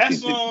 That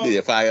song.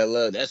 The Fire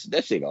Love.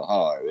 That shit go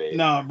hard, man.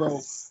 Nah, bro.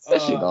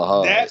 That shit go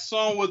hard. That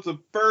song was the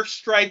first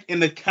strike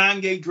in the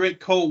Kanye Drake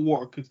Cold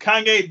War. Cause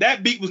Kanye,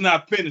 that beat was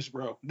not finished,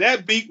 bro.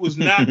 That beat was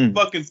not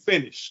fucking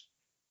finished.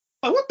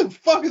 Like, what the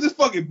fuck is this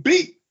fucking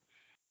beat?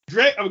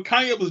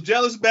 Kanye was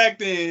jealous back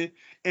then.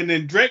 And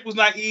then Drake was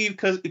naive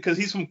because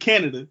he's from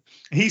Canada.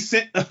 He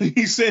sent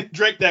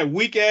Drake that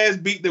weak ass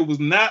beat that was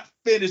not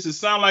finished. It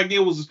sounded like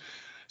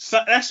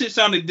that shit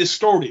sounded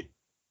distorted.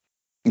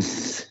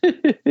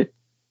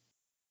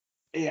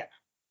 Yeah,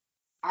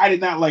 I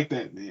did not like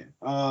that, man.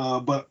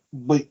 But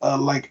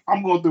like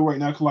I'm going through right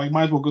now because like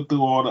might as well go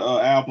through all the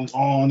albums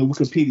on the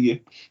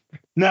Wikipedia.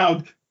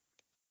 Now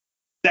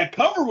that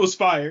cover was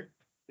fire.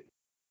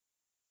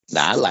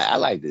 Nah, I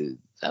like the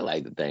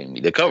thing.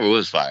 The cover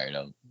was fire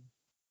though.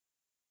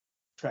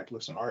 Track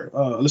listen. All right.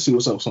 Let's see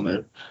what's else on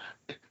there.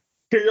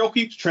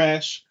 Karaoke's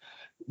trash.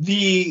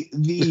 The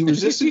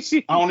Resistance.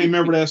 I don't even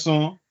remember that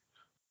song.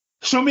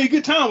 Show Me a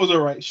Good Time was all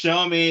right.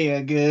 Show Me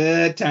a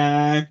Good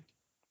Time.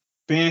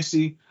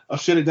 Fancy.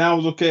 Shut It Down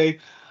was okay.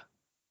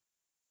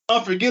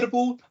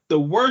 Unforgettable. The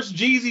worst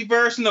Jeezy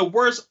verse and the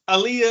worst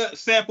Aaliyah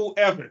sample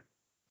ever.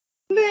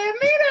 Let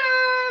me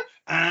know.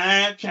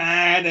 I'm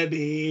trying to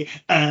be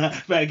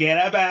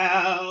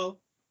unforgettable.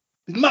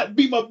 It might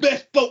be my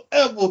best vote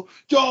ever.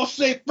 Y'all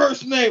say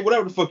first name,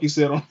 whatever the fuck he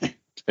said on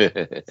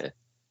it.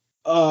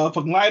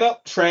 Fucking Light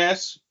Up,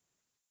 trash.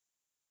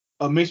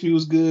 Makes Me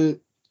was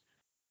good.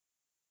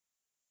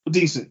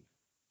 Decent.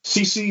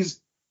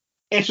 CC's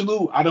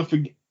Interlude, I don't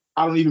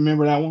even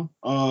remember that one.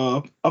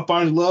 Up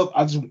on Love,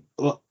 I just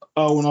went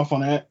off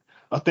on that.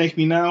 Thank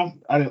Me Now,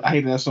 I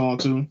hated that song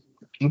too.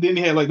 And then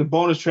he had like the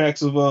bonus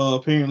tracks of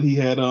apparently he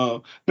had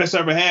Best I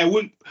Ever Had.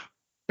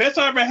 Best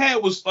I Ever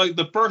Had was like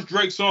the first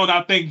Drake song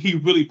I think he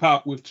really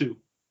popped with too.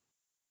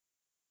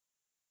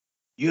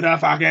 You the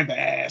fucking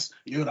best.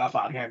 You the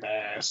fucking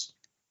best.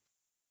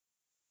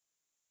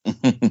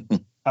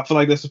 I feel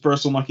like that's the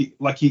first one he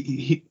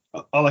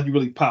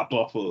really popped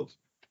off of.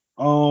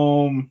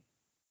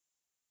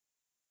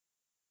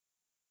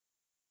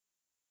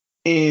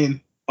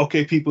 And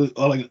okay, people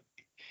like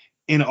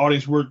in the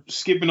audience, we're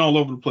skipping all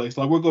over the place.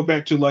 Like we'll go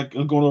back to like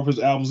going over his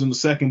albums in a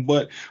second,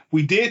 but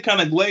we did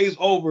kind of glaze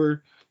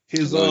over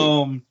his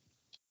Young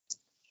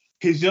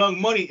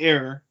Money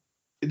era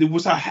it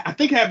was I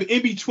think happened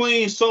in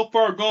between So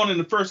Far Gone and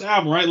the first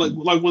album, right?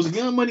 Like was the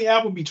Young Money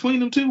album between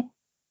them two?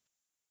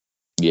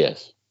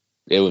 Yes,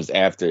 it was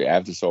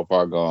after So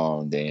Far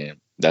Gone. Then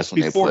that's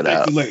when Before they put Thank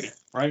out. You Later,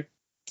 right?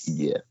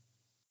 Yeah,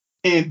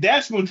 and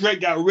that's when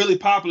Drake got really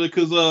popular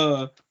because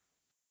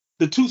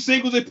the two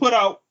singles they put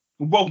out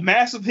were both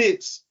massive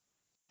hits,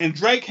 and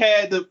Drake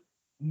had the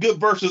good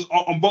verses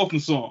on both the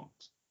songs.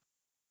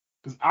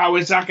 Because I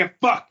wish I could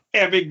fuck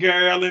every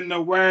girl in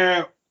the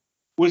world.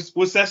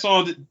 What's that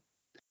song that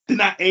did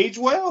not age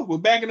well? But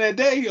back in that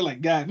day, you're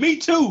like, God, me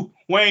too,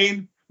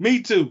 Wayne,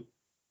 me too.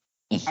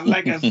 I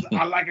like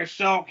a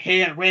short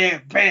head,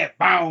 red bad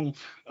bone.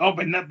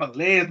 Open up a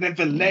leg and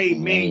fillet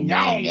me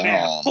on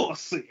that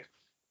pussy.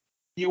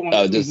 You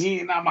want to be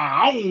in?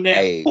 I'ma own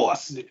that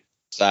pussy.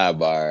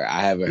 Sidebar: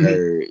 I haven't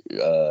heard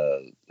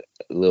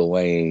Lil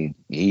Wayne.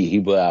 He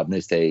put out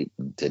mixtape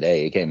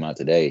today. It came out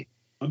today.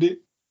 I did.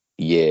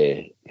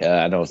 Yeah,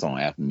 I know it's on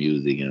Apple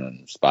Music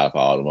and Spotify,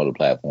 all the other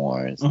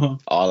platforms. Uh-huh.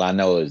 All I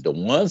know is the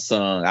one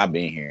song I've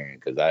been hearing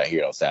because I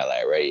hear it on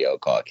satellite radio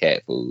called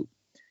 "Cat Food,"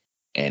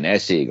 and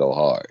that shit go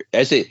hard.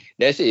 That shit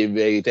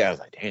made me. I was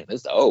like, damn,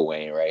 this the old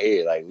Wayne right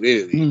here. Like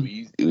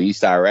literally, when you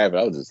start rapping,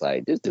 I was just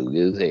like, this dude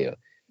good as hell.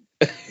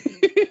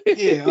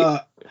 Yeah.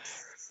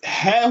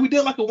 Have we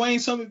did like a Wayne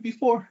Summit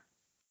before?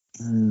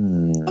 I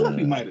think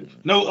we might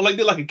have. No, like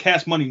did like a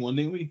Cash Money one,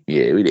 didn't we?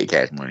 Yeah, we did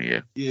Cash Money.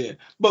 Yeah. Yeah,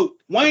 but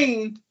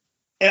Wayne,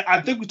 and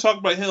I think we talked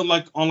about him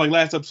like on like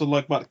last episode,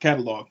 like about the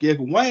catalog. Yeah,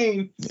 but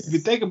Wayne, if you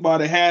think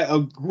about it, had a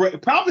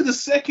great, probably the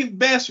second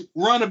best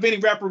run of any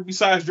rapper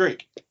besides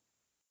Drake.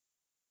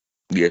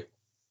 Yeah.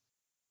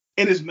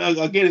 And it's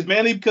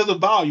mainly because of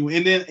volume.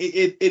 And then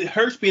it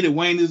hurts me that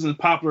Wayne isn't as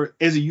popular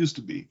as he used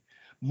to be.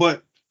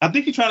 But I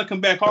think he's trying to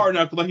come back hard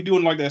now because like he's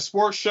doing like that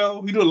sports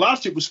show. He doing a lot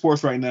of shit with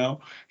sports right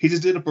now. He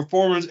just did a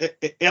performance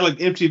at like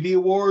MTV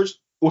Awards,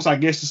 which I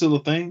guess is still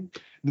a thing.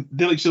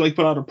 Then like should like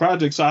put out a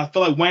project. So I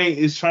feel like Wayne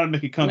is trying to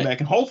make a comeback,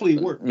 and hopefully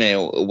it works.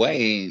 Man,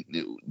 Wayne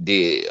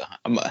did.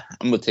 I'm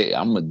gonna tell you.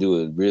 I'm gonna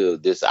do a real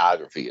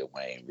discography of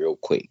Wayne real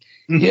quick.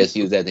 Mm-hmm. Yes,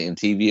 he was at the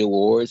MTV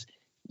Awards.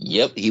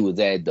 Yep, he was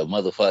at the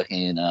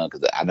motherfucking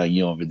because I know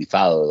you don't really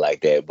follow it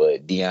like that,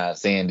 but Deion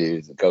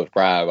Sanders and Coach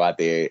Prime out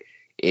there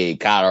in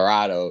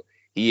Colorado,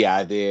 he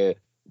out there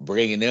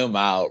bringing them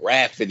out,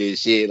 rapping and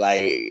shit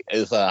like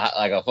it's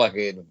like a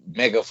fucking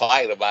mega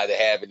fight about to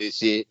happen this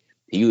shit.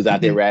 He was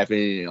out there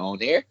rapping on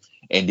there,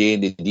 and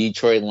then the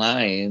Detroit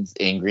Lions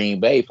in Green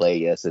Bay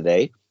played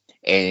yesterday,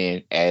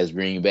 and as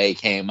Green Bay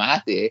came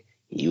out there,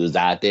 he was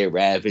out there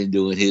rapping,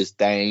 doing his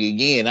thing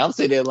again. I'm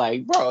sitting there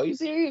like, bro, you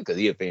serious? Because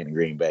he a fan of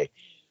Green Bay.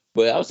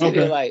 But I was sitting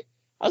there like,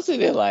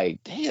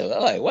 damn,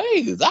 I'm like,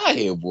 Wayne is out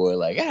here, boy.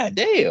 Like, god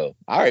damn.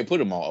 I already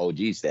put him on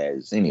OG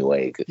status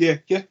anyway. Yeah.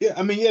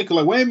 I mean, yeah, because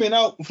like Wayne been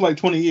out for like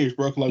 20 years,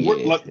 bro.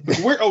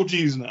 We're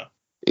OGs now.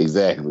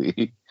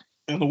 Exactly.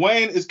 And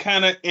Wayne is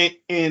kind of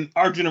in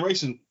our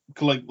generation.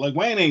 Like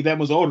Wayne ain't that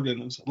much older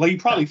than us. Like he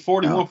probably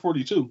 41,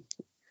 42.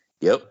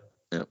 Yep.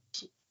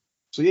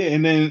 So yeah,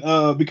 and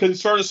then because he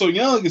started so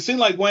young, it seemed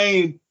like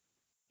Wayne's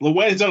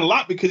done a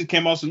lot because he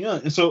came out so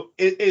young. And so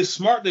it's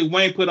smart that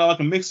Wayne put out like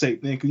a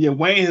mixtape thing. Because yeah,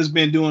 Wayne has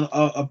been doing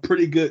a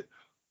pretty good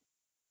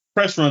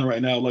press run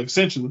right now, like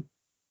essentially.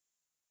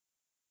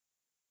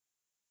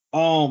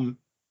 But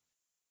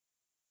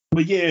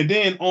yeah, and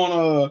then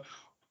on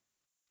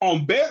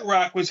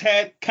Bedrock, which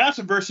had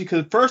controversy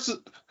because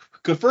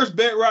first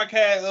Bedrock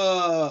had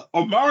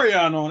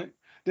Omarion on it.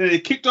 Then they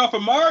kicked off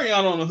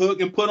Omarion on the hook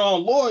and put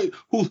on Lloyd,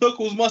 whose hook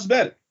was much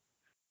better.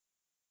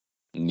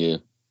 Yeah.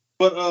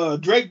 But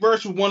Drake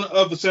verse was one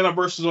of the standout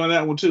verses on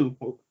that one too.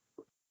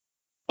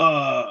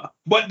 But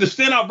the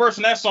standout verse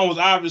in that song was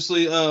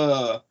obviously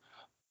from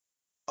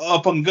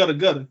Gutter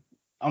Gutter.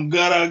 I'm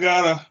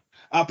gutter,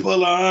 I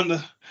pull her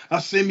under, I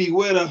see me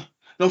with her.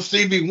 No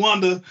Stevie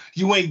Wonder,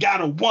 you ain't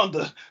gotta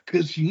wonder,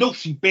 cause you know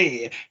she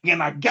bad,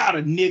 and I got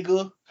a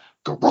nigga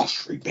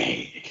grocery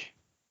bag.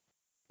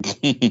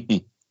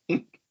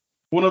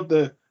 One of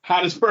the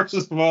hottest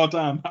verses of all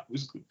time.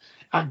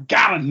 I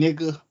got a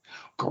nigga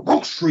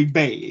grocery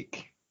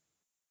bag.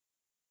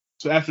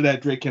 So after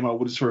that, Drake came out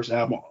with his first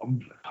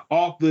album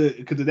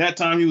because at that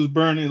time he was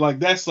burning like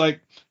that's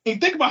like. And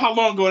think about how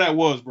long ago that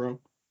was, bro.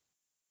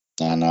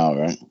 I know,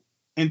 right?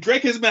 And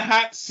Drake has been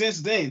hot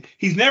since then.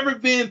 He's never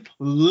been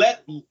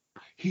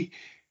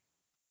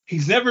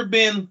he's never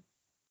been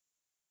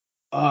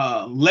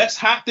less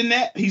hot than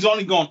that. He's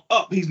only gone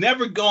up. He's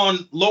never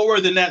gone lower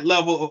than that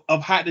level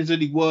of hotness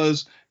that he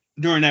was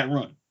during that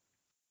run.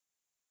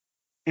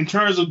 In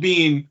terms of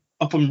being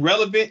from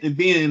relevant and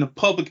being in the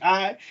public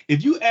eye,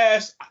 if you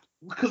ask,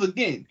 because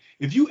again,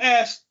 if you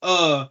ask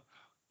a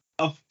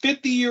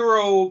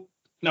 50-year-old,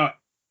 now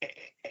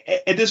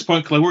at this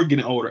point, because we're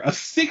getting older, a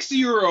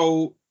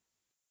 60-year-old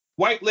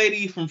white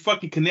lady from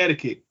fucking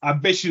Connecticut, I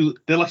bet you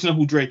they'd like to know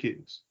who Drake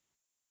is.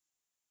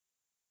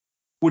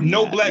 With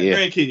no black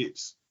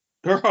grandkids.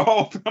 Her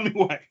whole family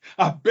white.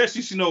 I bet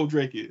you she know who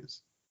Drake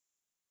is.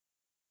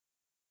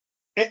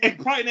 And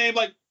probably name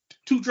like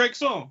 2 Drake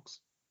songs.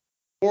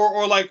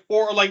 Or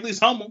at least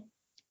hum them.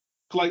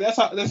 Like that's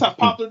how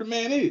popular the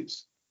man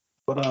is.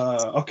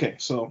 But okay,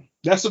 so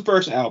that's the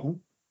first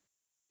album.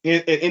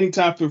 At any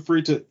time, feel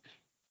free to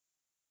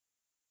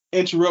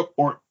interrupt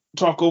or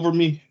talk over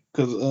me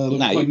because you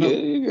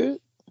good. You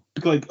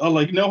good.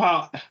 Like know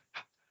how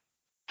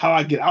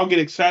I get. I'll get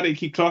excited,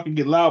 keep talking,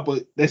 get loud,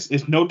 but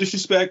it's no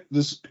disrespect.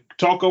 Just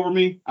talk over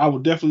me. I will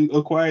definitely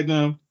acquire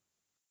them.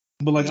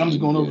 But like I'm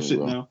just going over shit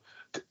now.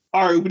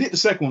 All right, we did the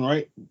second one,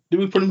 right? Did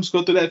we pretty much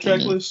go through that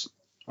track list?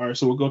 All right,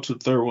 so we'll go to the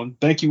third one.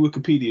 Thank you,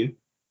 Wikipedia.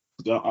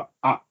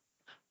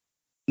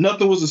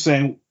 Nothing was the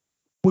same,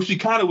 which we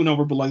kind of went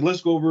over, but like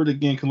let's go over it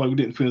again because like we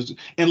didn't finish it.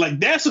 And like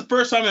that's the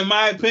first time, in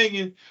my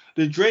opinion,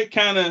 that Drake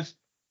kind of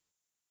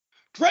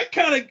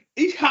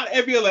he caught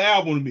every other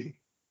album to me.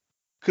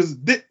 Because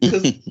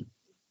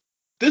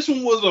this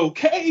one was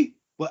okay,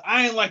 but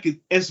I ain't like it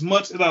as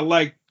much as I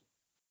like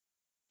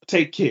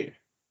Take Care.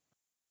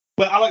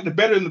 But I like it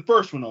better than the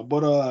first one though.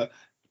 But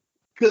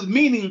because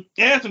meaning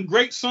it had some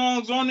great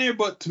songs on there,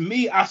 but to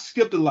me I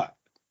skipped a lot.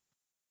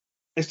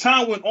 As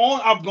time went on,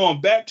 I've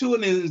gone back to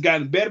it and it's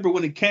gotten better. But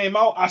when it came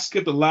out, I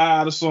skipped a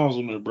lot of songs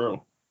on there,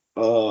 bro.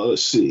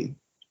 Let's see.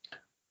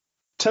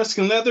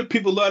 Tuscan Leather,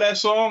 people love that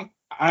song.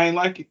 I ain't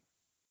like it.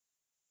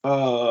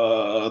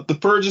 The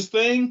Furthest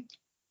Thing,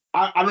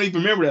 I don't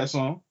even remember that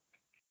song.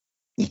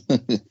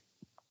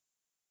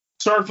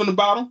 Started from the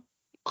Bottom,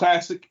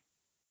 classic.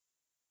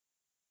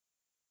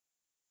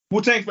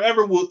 Wu-Tang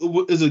Forever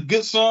is a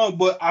good song,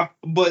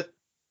 but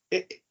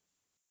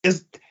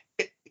it's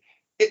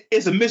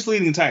a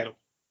misleading title.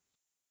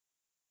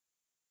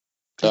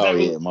 Oh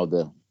yeah,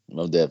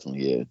 most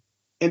definitely, yeah.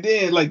 And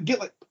then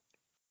get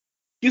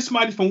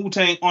somebody from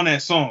Wu-Tang on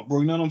that song,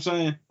 bro. You know what I'm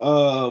saying?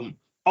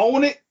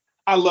 Own It,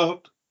 I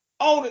loved.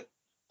 Own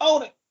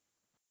It.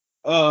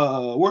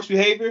 Worst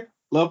Behavior,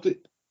 loved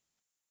it.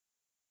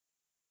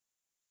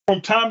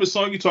 From Time, the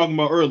song you talking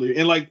about earlier,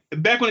 and like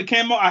back when it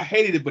came out, I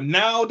hated it, but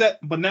now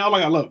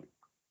like I love it.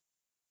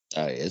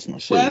 Oh yeah, it's my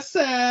shit. What's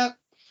up?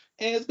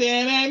 It's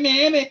been a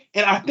minute,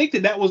 and I think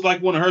that was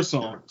like one of her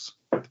songs.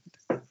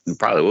 It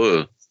probably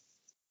was.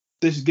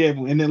 This is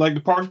Gabriel, and then like the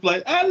part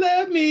like, I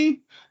love me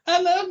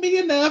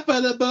enough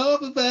for the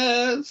both of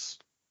us.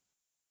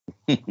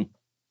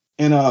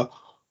 And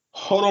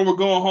hold on, we're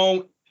going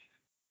home.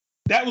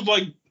 That was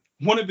like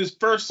one of his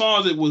first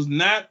songs. It was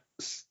not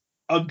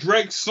a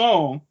Drake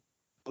song,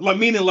 like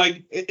meaning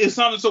like it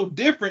sounded so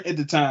different at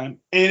the time,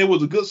 and it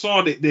was a good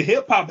song that the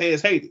hip hop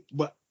heads hated,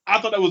 but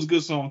I thought that was a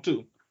good song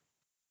too.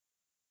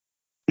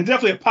 It's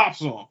definitely a pop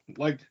song.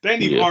 Like they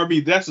ain't even R&B.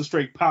 That's a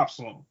straight pop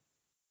song.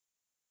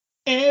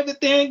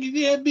 Everything you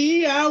can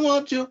be, I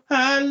want your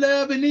high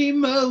love and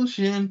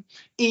emotion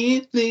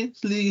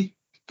intensely,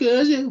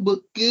 cause you're a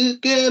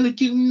good girl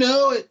and you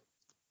know it.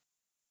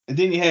 And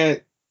then you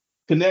had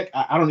Connect.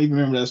 I don't even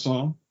remember that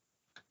song.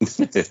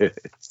 The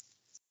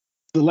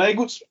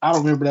Language, I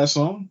don't remember that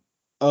song.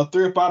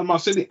 305 in My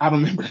City, I don't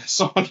remember that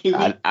song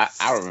either.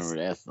 I remember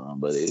that song,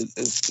 but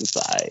it's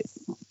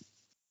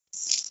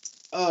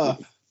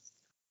alright.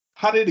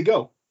 How did it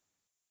go?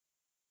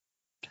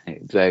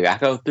 It's like I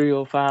go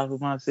 305 with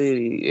my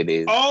city. It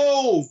is.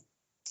 Oh,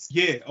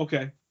 yeah.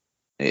 Okay.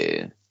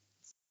 Yeah.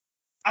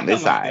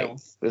 It's alright.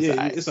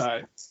 It's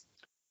alright.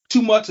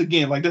 Too Much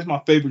Again. Like that's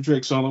my favorite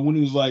Drake song. Like when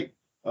he was like,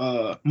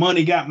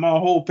 "Money got my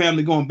whole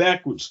family going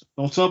backwards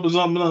on something,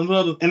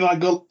 and like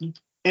go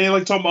and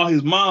like talking about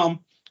his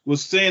mom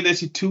was saying that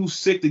she's too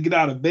sick to get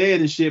out of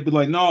bed and shit, but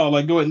like no,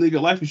 like go ahead and live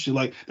your life and shit.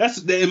 Like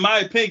that's in my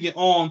opinion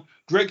on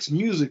Drake's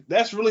music.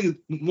 That's really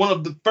one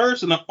of the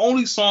first and the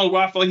only songs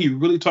where I feel like he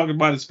really talking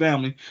about his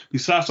family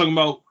besides talking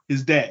about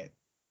his dad.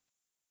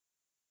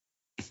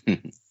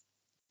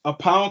 A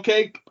Pound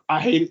Cake, I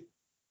hate it.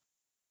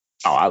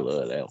 Oh, I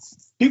love that one.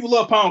 People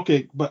love Pound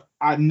Cake, but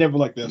I never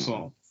liked that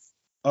song.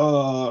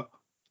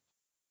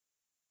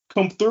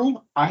 Come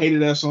Through, I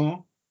hated that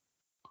song.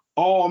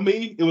 All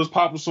Me, it was a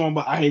popular song,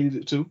 but I hated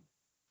it too.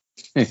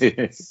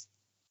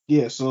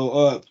 Yeah,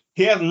 so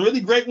he has some really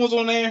great ones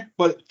on there,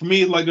 but for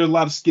me, like there's a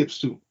lot of skips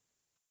too.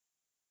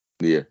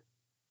 Yeah.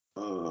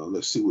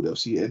 Let's see what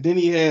else he had. Then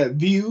he had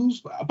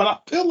Views, but I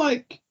feel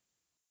like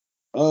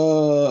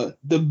the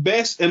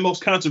best and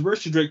most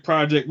controversial Drake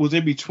project was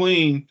in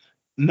between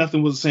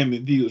Nothing Was the Same as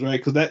Views,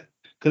 right? Because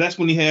that's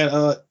when he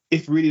had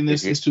If Reading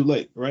This Is Too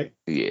Late, right?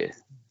 Yeah.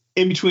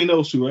 In between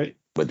those two, right?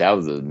 But that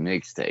was a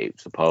mixtape,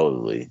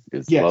 supposedly.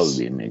 It's supposed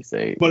to be a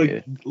mixtape.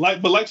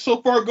 But like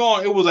So Far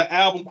Gone, it was an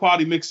album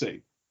quality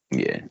mixtape.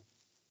 Yeah.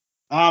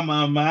 I'm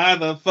a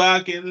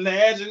motherfucking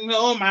legend.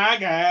 Oh my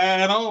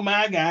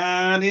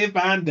God. If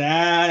I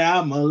die,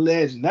 I'm a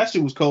legend. That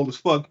shit was cold as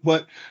fuck.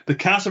 But the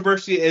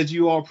controversy, as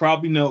you all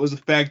probably know, is the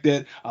fact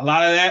that a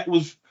lot of that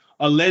was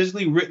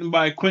allegedly written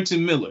by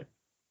Quentin Miller.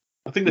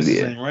 I think that's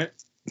his name, right?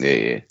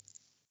 Yeah.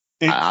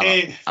 And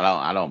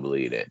I don't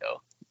believe that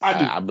though.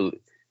 I do.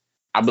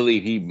 I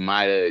believe he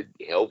might have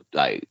helped,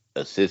 like,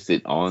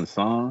 assisted on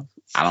songs.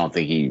 I don't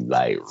think he,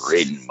 like,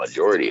 written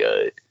majority of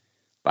it.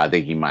 But I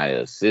think he might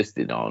have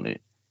assisted on it.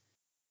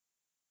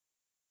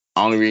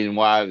 Only reason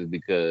why is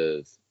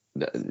because...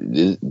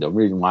 The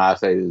reason why I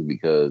say this is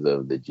because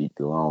of the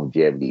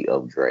longevity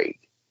of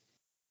Drake.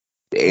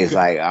 It's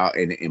like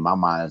in my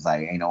mind, it's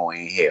like ain't no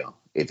way in hell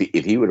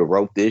if he would have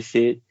wrote this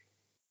shit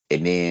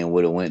and then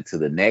would have went to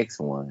the next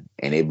one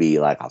and it'd be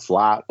like a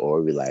flop or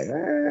it'd be like,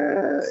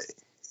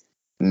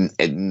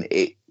 and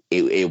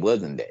it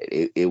wasn't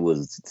that. It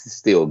was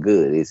still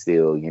good. It's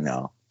still,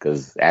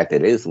 because after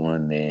this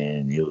one,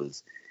 then it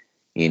was,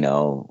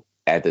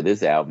 after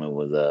this album, it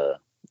was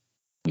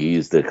you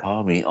used to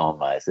call me on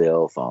my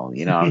cell phone.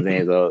 You know what I'm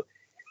saying? So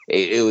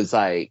it was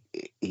like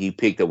he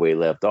picked up where he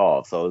left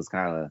off. So it's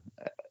kind of,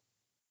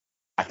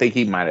 I think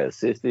he might have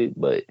assisted,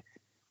 but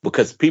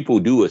because people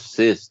do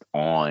assist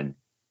on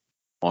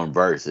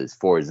verses.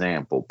 For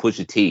example,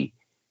 Pusha T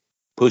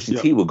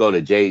would go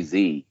to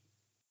Jay-Z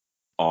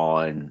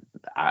on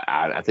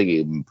I think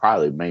it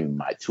probably maybe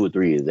like 2 or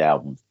 3 of his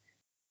albums,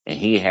 and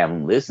he'd have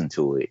him listen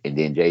to it, and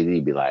then Jay-Z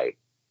be like,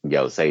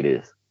 "Yo, say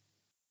this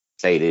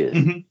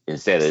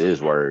instead of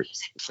this word.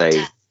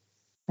 Say,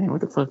 man,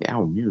 what the fuck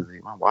album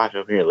music? My watch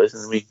up here,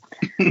 listen to me."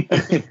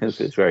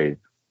 It's crazy.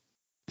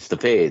 It's the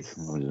feds.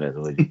 I'm just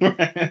messing with you.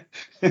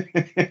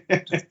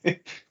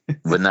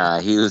 But nah,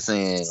 he was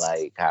saying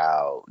like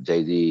how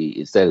Jay-Z,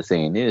 instead of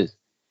saying this,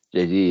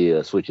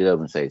 Jay-Z switch it up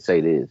and say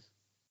this.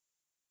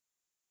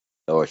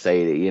 Or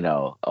say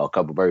that, a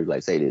couple words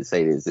like say this,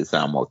 it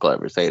sound more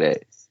clever. Say that.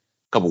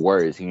 A couple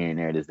words here and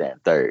there, this, that,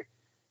 and third.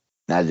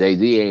 Now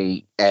Jay-Z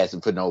ain't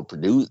asking for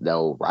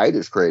no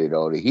writer's credit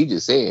on it. He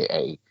just said,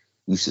 hey,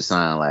 you should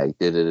sound like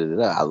da da da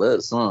da. I love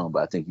the song,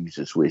 but I think you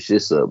should switch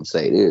this up and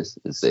say this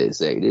instead of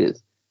say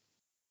this.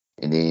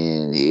 And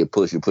then he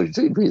push it to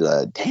he's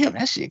like, damn,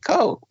 that shit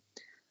cold.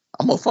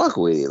 I'm gonna fuck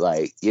with it.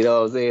 Like, you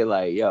know what I'm saying?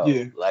 Like,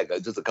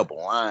 like just a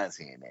couple lines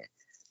here and there.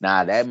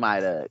 Now that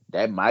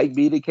might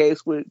be the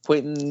case with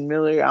Quentin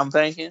Miller, I'm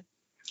thinking.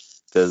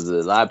 Because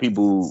a lot of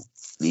people,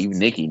 even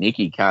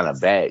Nicki kind of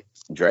backed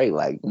Drake,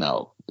 like,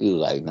 no. He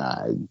was like,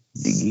 nah,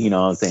 you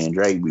know what I'm saying?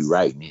 Drake be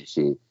writing this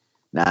shit.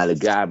 Now the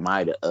guy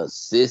might have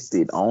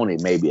assisted on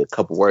it, maybe a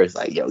couple words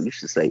like, yo, you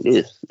should say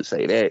this,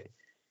 say that.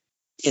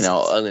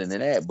 Other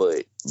than that,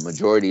 but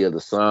majority of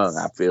the song,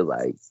 I feel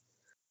like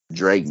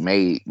Drake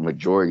made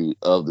majority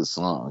of the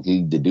song.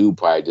 The dude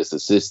probably just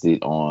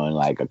assisted on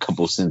like a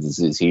couple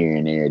sentences here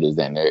and there, this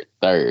and that,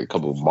 third,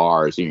 couple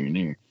bars here and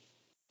there.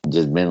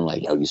 Just been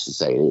like, yo, you should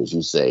say this,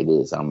 you say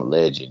this, I'm a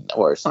legend,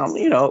 or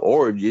something,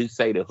 or just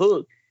say the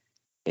hook,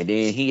 and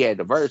then he had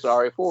the verse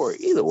already for it.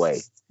 Either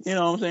way, you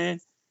know what I'm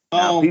saying?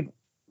 Now,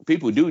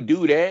 people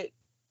do that,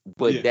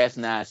 but that's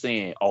not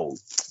saying, oh,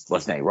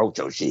 what's name wrote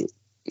your shit.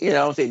 You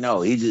know what I'm saying?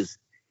 No, he just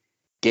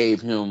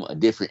gave him a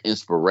different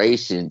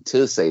inspiration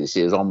to say the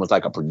shit. It's almost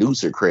like a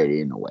producer credit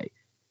in a way.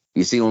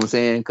 You see what I'm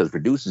saying? Because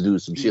producers do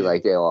some shit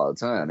like that all the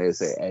time. They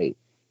say, hey,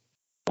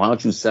 why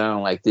don't you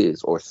sound like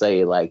this or say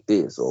it like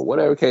this or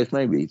whatever case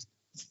may be.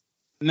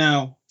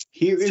 Now,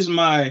 here is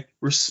my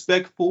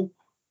respectful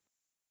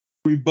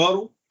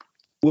rebuttal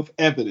with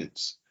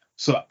evidence.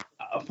 So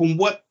from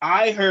what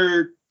I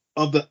heard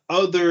of the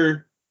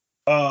other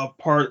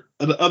part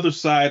of the other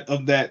side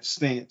of that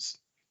stance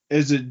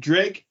is that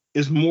Drake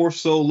is more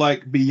so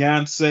like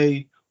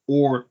Beyonce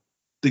or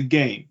The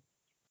Game.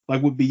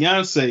 Like with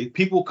Beyonce,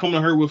 people come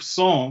to her with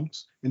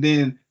songs and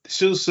then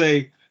she'll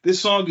say, this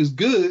song is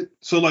good.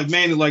 So like,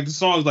 man, like the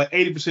song is like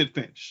 80%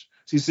 finished.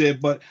 She said,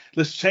 but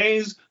let's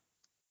change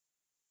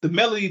the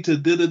melody to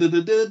da da da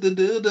da da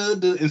da da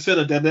da instead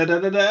of da da da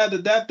da da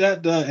da da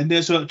da, and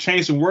then she'll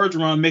change some words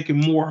around, make it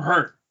more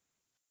her.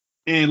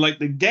 And like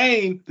the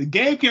game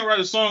can't write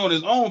a song on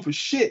his own for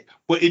shit.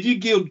 But if you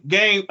give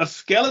Game a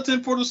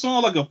skeleton for the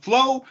song, like a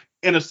flow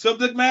and a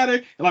subject matter,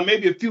 and like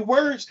maybe a few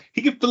words,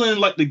 he can fill in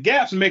like the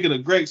gaps and make it a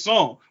great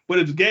song. But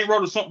if the Game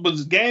wrote a song, but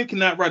the Game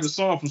cannot write a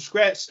song from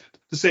scratch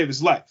to save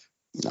his life.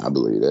 I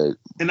believe that.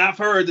 And I've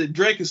heard that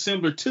Drake is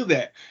similar to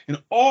that.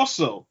 And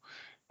also,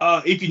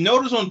 if you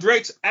notice on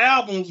Drake's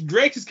albums,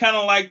 Drake is kind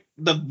of like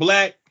the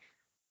black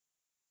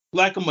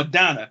of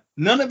Madonna.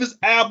 None of his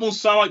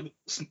albums sound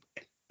like,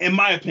 in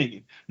my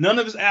opinion, none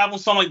of his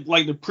albums sound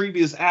like the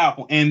previous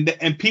album.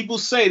 And people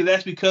say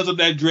that's because of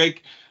that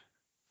Drake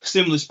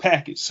stimulus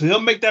package. So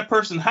he'll make that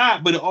person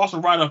hot, but he'll also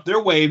ride off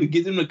their wave and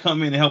get them to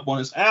come in and help on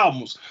his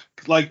albums.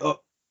 Like,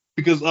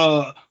 because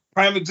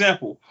prime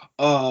example,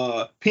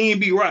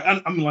 PNB Rock.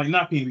 I mean, like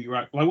not PNB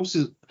Rock. Like,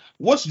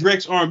 what's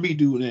Drake's R&B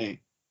dude name?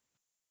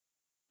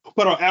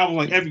 Put out albums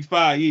like every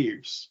 5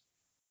 years.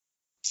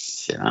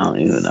 Shit, I don't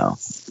even know.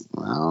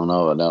 I don't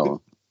know.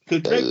 No.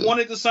 Because Drake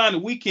wanted to sign The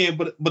Weeknd,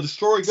 but the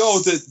story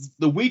goes that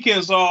The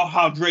Weeknd saw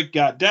how Drake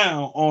got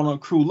down on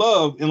Crew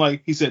Love, and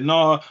like he said,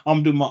 "Nah, I'm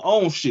gonna do my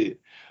own shit."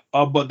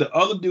 But the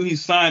other dude he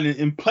signed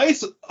in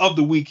place of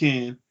The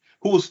Weeknd,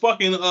 who was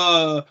fucking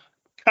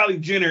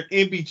Kylie Jenner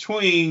in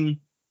between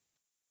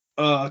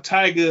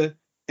Tyga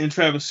and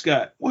Travis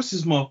Scott. What's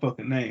his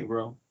motherfucking name,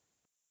 bro?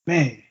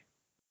 Man,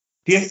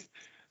 he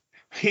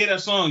had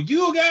that song.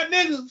 You got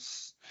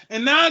niggas,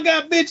 and now I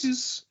got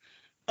bitches.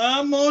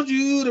 I want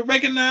you to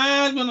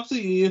recognize when I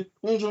see you.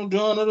 And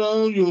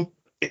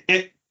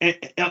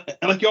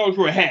like you always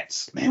wear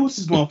hats. Man, what's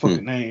his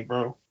motherfucking name,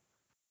 bro?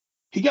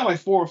 He got like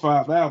 4 or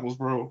 5 albums,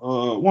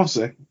 bro. 1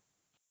 second.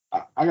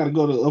 I gotta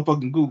go to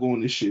fucking Google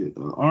on this shit.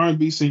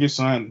 R&B singer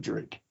signed to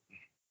Drake.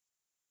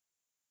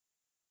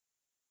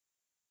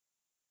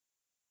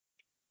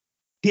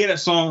 Hear that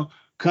song?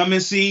 Come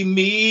and see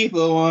me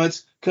for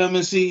once. Come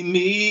and see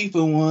me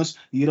for once.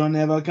 You don't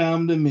ever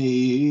come to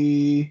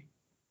me.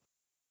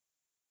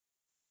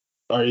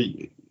 Are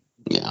you?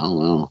 Yeah, I don't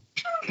know.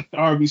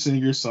 R&B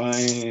singer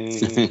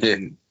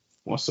signed.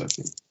 1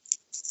 second.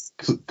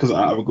 Because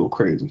I would go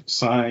crazy.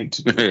 Signed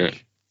to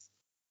Drake.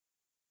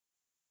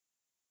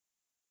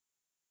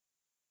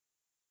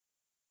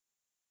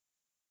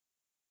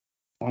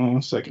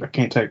 1 second. I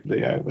can't type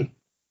the either.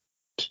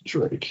 To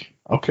Drake.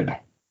 Okay.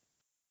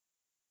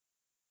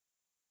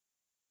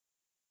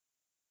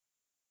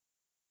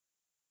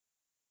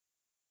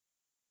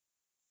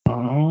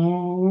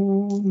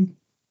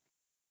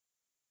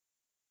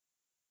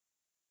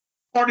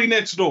 Party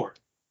Next Door.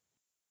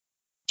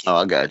 Oh,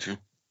 I got you.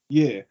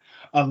 Yeah.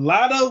 A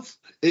lot of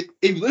if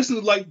you listen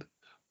to like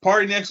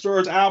Party Next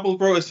Door's album,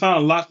 bro, it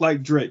sounds a lot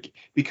like Drake.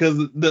 Because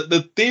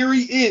the theory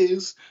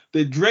is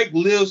that Drake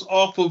lives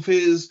off of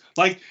his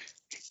like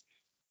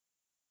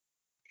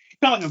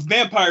kind of like a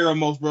vampire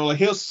almost, bro. Like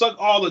he'll suck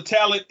all the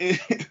talent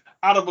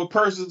out of a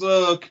person's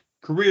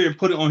career and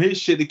put it on his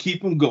shit to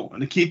keep him going,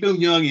 to keep him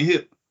young and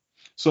hip.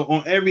 So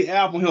on every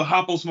album, he'll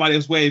hop on somebody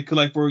else's wave. Cause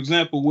like for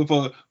example, with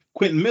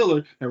Quentin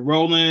Miller and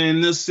Rolling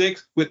in the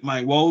Six with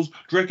My Woes,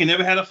 Drake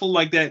never had a fool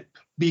like that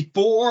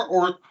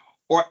before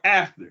or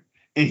after.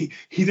 And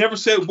he never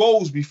said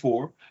woes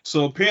before.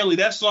 So apparently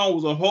that song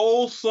was a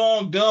whole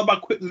song done by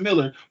Quentin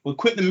Miller. But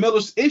Quentin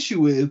Miller's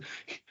issue is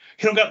he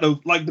don't got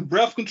the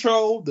breath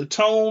control, the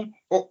tone,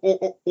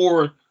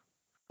 or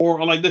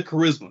like the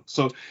charisma.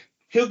 So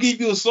he'll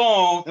give you a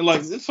song and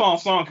like this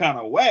song kind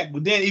of whack,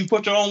 but then you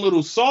put your own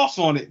little sauce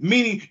on it,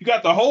 meaning you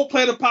got the whole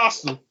plate of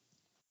pasta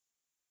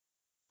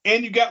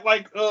and you got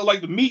like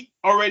the meat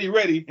already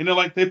ready, and then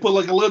like they put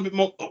like a little bit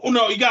more. Oh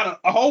no, you got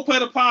a whole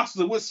plate of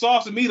pasta with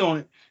sauce and meat on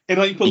it, and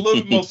like you put a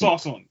little bit more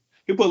sauce on it.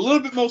 You put a little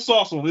bit more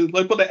sauce on it,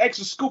 like put an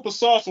extra scoop of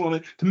sauce on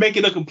it to make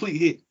it a complete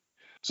hit.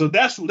 So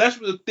that's what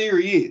the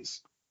theory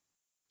is.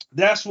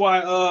 That's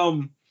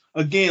why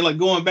again, like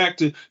going back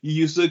to you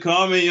used to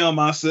call me on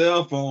my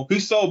cell phone. He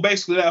stole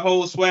basically that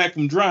whole swag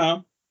from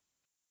Drown.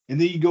 And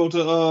then you go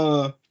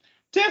to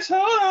just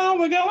hold on,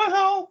 we're going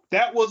home.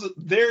 That was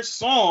their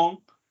song,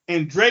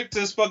 and Drake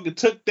just fucking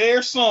took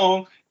their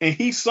song and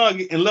he sung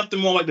it and left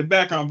them on like the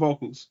background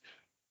vocals.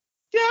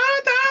 You're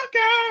the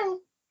girl,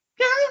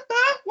 you're the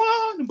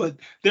one. But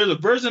there's a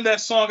version of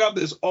that song out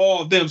that's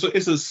all of them. So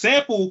it's a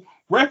sample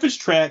reference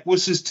track,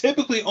 which is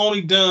typically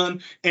only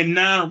done in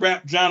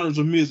non-rap genres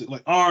of music,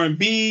 like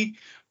R&B,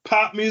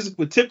 pop music,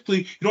 but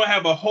typically you don't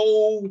have a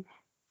whole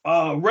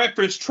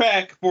reference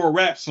track for a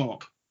rap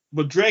song.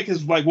 But Drake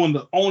is like one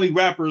of the only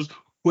rappers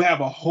who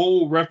have a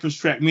whole reference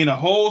track, meaning a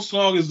whole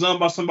song is done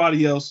by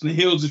somebody else and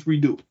he'll just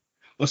redo it.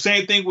 The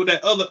same thing with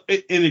that other,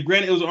 and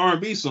granted it was an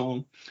R&B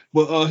song,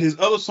 but his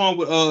other song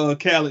with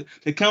Khaled,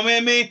 they come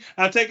at me,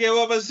 I take it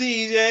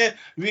overseas, yeah.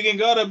 We can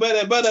go to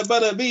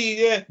butter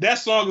be, yeah. That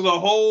song is a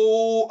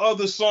whole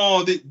other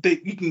song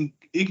that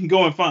you can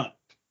go and find.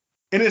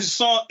 And that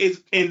song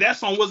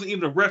wasn't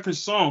even a reference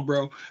song,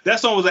 bro.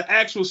 That song was an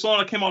actual song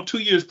that came out 2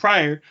 years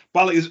prior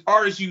by like this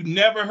artist you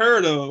never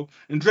heard of,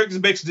 and Drake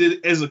just basically did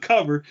it as a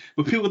cover,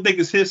 but people think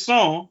it's his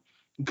song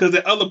because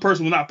that other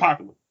person was not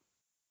popular.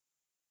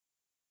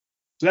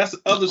 So that's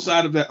the other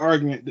side of that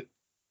argument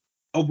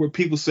of where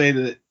people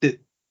say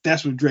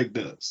that's what Drake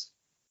does.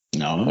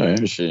 No,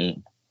 that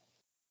shit.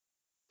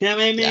 Yeah,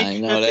 man, I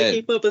know that.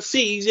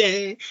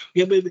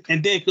 Yeah, baby.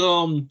 And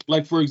then,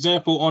 like for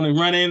example, on the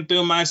Running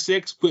Through My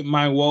Six with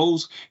My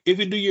Woes, if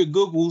you do your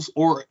Googles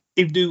or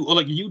if you do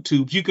like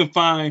YouTube, you can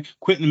find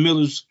Quentin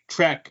Miller's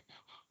track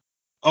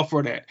up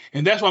for that.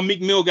 And that's why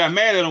Meek Mill got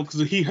mad at him,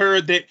 because he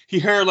heard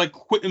like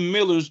Quentin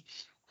Miller's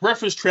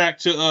reference track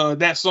to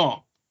that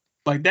song.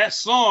 Like that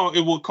song,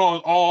 it would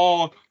cause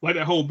all like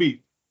that whole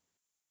beat.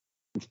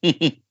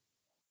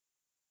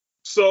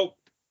 So,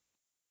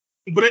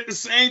 but at the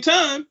same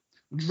time,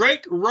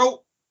 Drake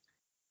wrote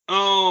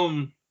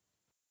that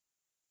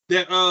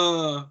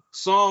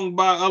song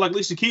by like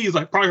Alicia Keys,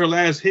 like probably her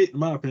last hit in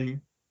my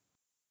opinion.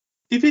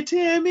 If you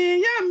tell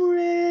me I'm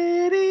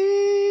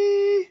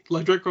ready,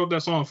 like Drake wrote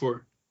that song for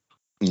her.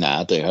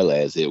 Nah, I think her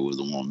last hit was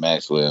the one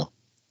Maxwell.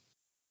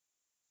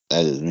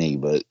 That is me,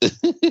 but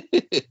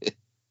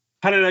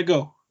how did that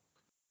go?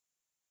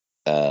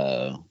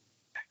 Maxwell.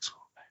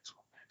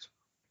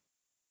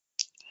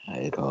 How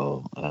you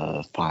go?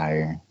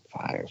 Fire.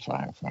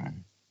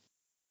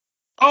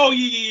 Oh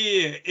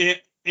yeah.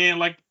 And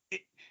like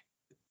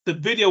the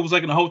video was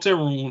like in a hotel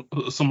room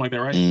or something like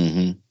that, right?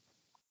 Mm-hmm.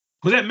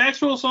 Was that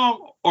Maxwell's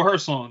song or her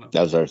song?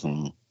 That was her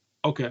song.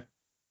 Okay.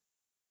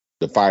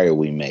 The Fire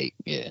We Make,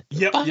 yeah.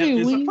 Yep.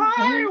 It's the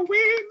fire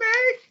we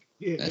make.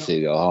 Yeah. That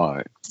shit go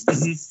hard.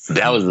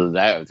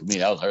 That to me,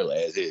 that was her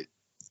last hit.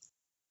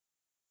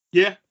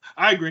 Yeah,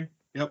 I agree.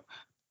 Yep,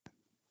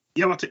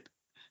 I'll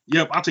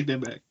take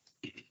that back.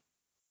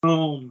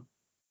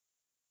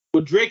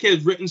 But Drake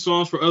has written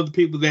songs for other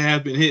people that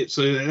have been hit,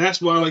 so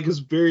that's why like it's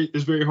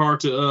very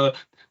hard to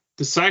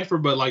decipher.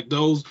 But like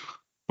those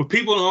for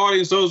people in the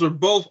audience, those are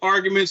both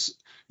arguments.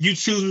 You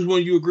choose which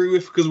one you agree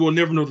with because we'll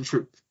never know the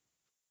truth.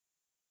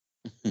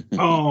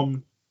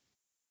 But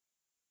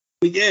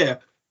yeah,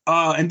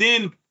 and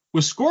then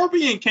when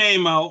Scorpion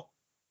came out,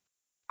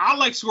 I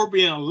like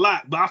Scorpion a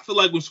lot, but I feel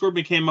like when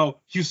Scorpion came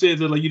out, you said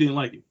that like you didn't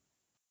like it.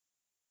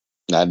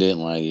 I didn't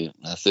like it.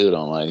 I still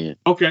don't like it.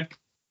 Okay.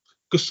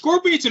 Because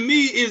Scorpion to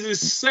me is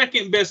his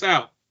second best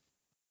album.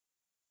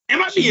 It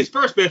might be his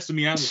first best to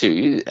me,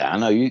 honestly. Shoot, I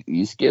know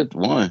you skipped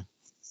one.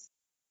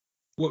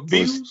 What,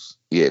 Views?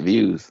 Yeah,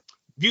 Views.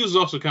 Views is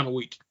also kind of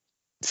weak.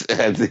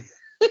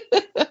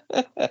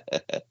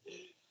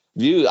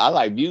 Views, I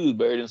like Views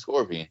better than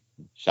Scorpion.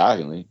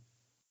 Shockingly.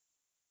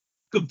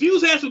 Because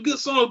Views had some good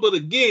songs, but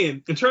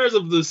again, in terms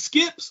of the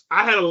skips,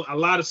 I had a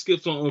lot of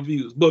skips on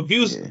Views. But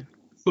Views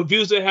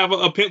that have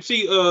a Pimp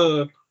C,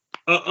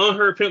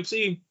 unheard Pimp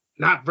C,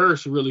 not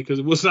verse really, because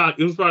it was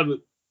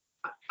probably,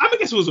 I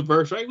guess it was a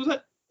verse, right? Was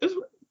that?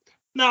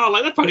 No,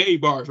 like that's probably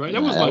 8 bars, right?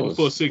 That was like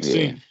before 16.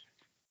 Yeah.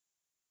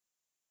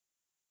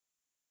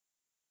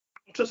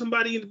 Trust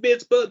somebody in the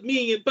beds but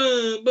me and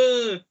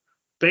bun.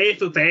 Fast,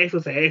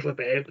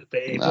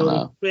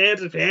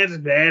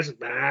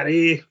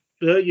 body.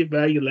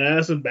 You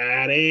love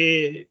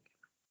somebody.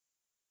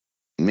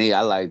 Me,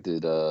 I liked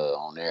it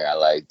on there. I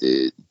liked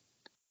it.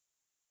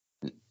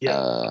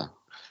 Yeah.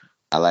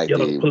 I liked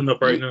it. Pulling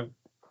up right now.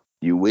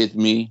 You With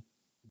Me?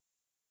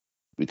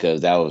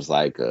 Because that was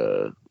like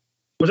was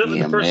that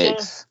like the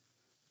first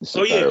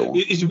song? Oh yeah,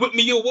 is You With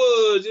Me? You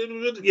was.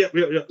 Yeah.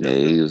 Yeah,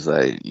 he was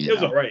like, it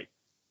was all right.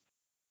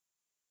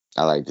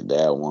 I liked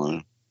that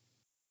one.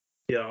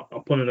 Yeah,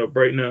 I'm pulling it up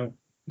right now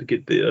to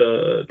get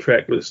the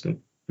track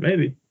listing.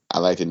 Maybe. I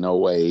liked it No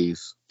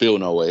Ways. Feel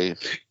No Ways.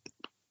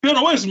 Feel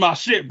No Ways is my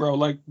shit, bro.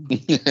 Like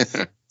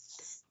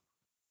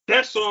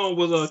that song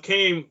was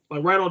came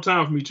like right on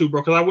time for me too,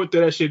 bro. Because I went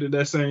through that shit at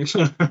that same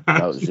time.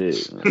 Oh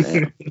shit,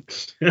 man.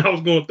 And I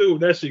was going through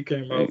when that shit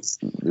came out.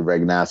 You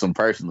recognize some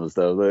personal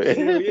stuff.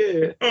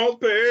 Yeah, on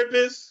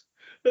purpose.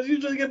 Cause you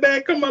just get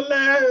back on my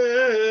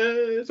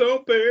life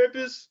on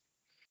purpose.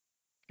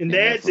 And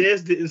that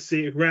just didn't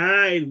sit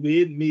right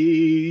with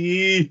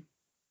me.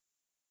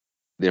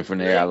 Then from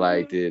there, I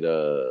liked it.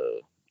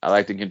 I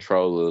liked the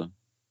Controller.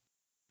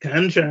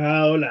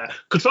 Controller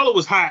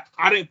was hot.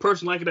 I didn't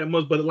personally like it that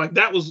much, but like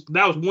that was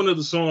one of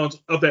the songs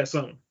of that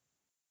song.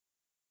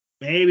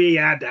 Maybe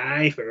I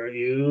die for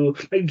you,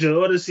 like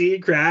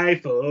Jodeci cry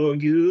for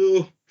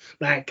you,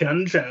 like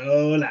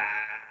Controller.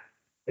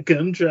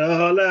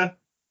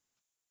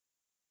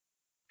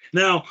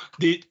 Now,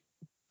 did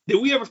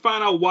we ever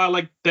find out why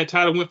like that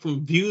title went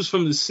from Views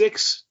from the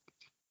 6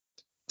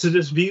 to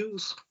just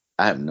Views?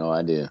 I have no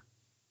idea.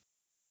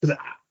 Because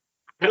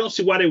I don't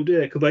see why they would do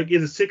that. Because like,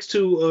 is it 6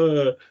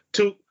 to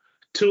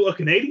a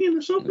Canadian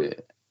or something? Yeah,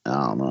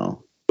 I don't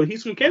know. But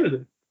he's from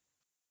Canada.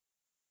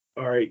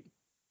 All right.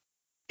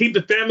 Keep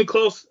the Family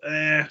Close.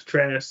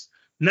 Trash.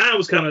 9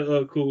 was kind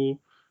of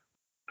cool.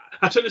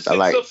 I turned the 6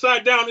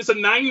 upside down. It's a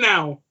 9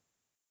 now.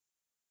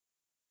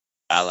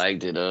 I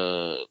liked it.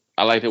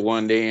 I liked it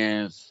One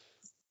Dance.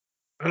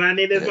 All I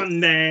need is one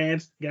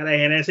dance. Gotta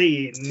have that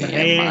seed in my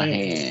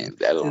hand.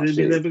 I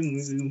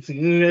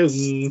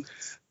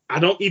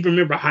don't even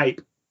remember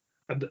Hype.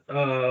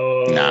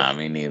 Nah,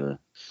 me neither.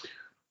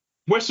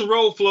 Western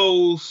Road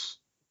Flows.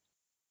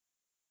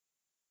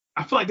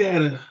 I feel like they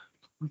had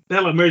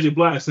like Mary J.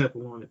 Blige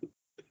sample on it.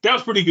 That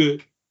was pretty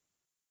good.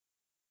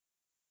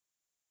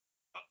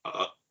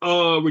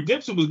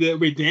 Redemption was good.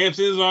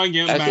 Redemption's on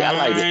your mind.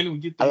 I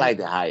like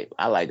the Hype.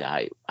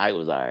 Hype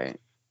was alright.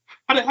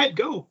 How did Hype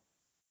go?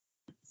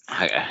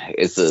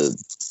 I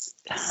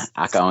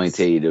can only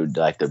tell you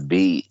the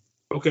beat.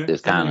 Okay.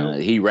 It's kind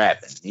of he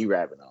rapping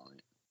on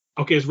it.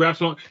 Okay, it's rap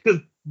song because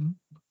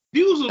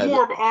Views was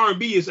more of an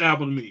R&B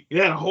album to me.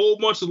 It had a whole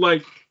bunch of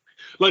like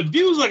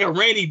Views like a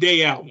rainy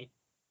day album.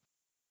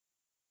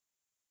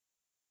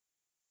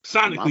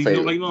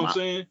 Sonically, you know what I'm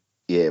saying?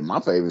 Yeah, my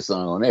favorite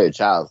song on there,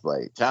 Child's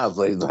Play. Child's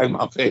Play is like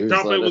my favorite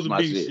song. Play was a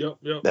beast.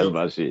 Yep. That's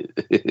my shit.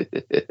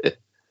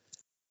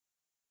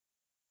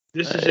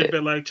 This is shit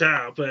been like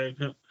Child Play.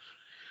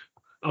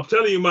 I'm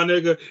telling you, my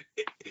nigga,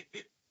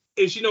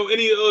 if you know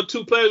any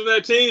two players on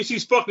that team,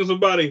 she's fucking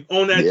somebody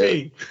on that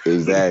team.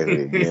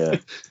 Exactly. Yeah.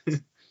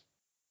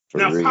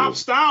 Now, real. Pop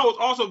Style was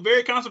also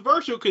very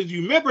controversial because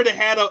you remember they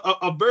had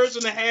a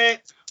version that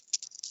had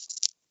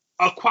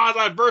a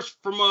quasi verse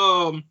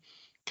from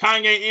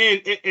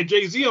Kanye and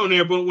Jay-Z on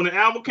there, but when the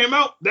album came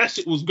out, that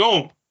shit was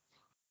gone.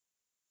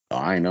 Oh,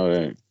 I ain't know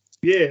that.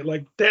 Yeah,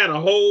 like they had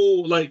a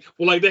whole they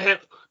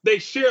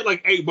shared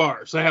like 8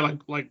 bars. They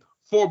had like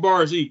 4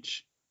 bars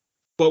each.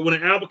 But when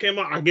the album came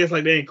out, I guess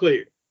like they ain't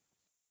cleared.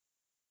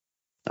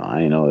 Oh,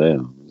 I ain't know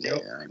that.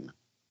 Yep. Yeah, I know.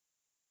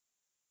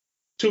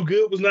 Too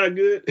Good was not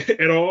good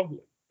at all.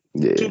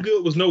 Yeah. Too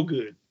Good was no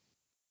good.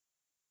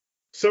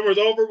 Summer's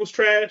Over was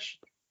trash.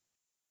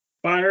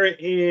 Fire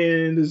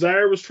and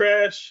Desire was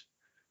trash.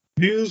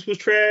 Views was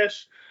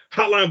trash.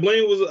 Hotline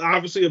Bling was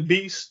obviously a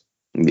beast.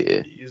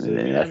 Yeah, And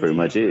then that's pretty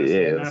much it.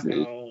 Yeah, that's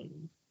it.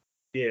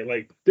 Yeah,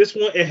 like this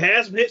one, it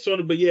has some hits on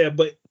it,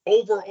 but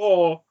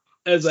overall,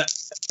 as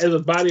a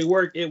body of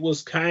work, it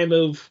was kind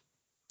of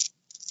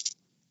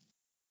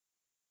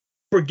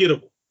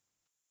forgettable.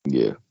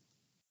 Yeah.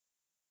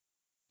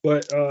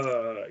 But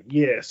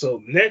yeah.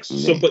 So next,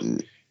 but you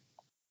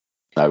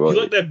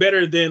like that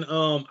better than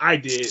I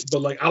did,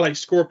 but like I like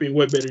Scorpion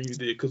way better than you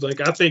did, because like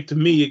I think to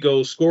me it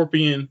goes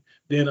Scorpion,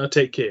 then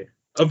Take Care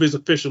of his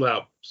official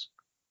albums.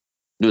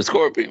 The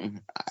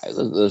Scorpion. All right,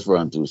 let's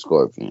run through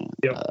Scorpion.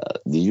 Yep.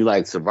 Do you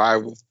like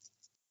Survival?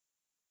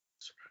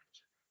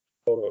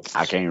 Hold up.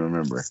 I can't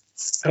remember.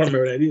 I don't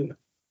remember that either.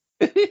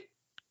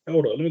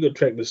 Hold on, let me go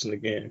track this in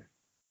again.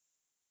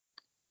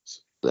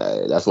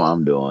 That's what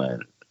I'm doing.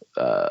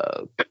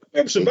 I don't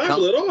remember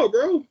Survival at all,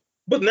 bro.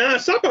 But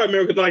Non-Stop, I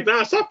remember, like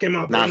Non-Stop came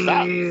out.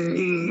 Non-Stop,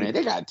 man,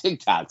 they got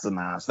TikToks of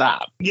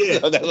Non-Stop. Yeah,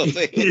 so that's what I'm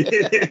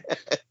saying.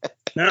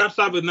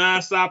 Non-Stop is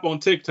Non-Stop on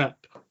TikTok.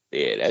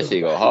 Yeah, that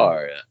shit go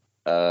hard.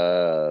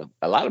 A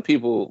lot of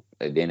people,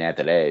 and then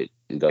after that,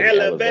 you go to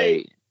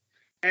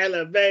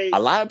Elevate. A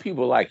lot of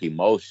people like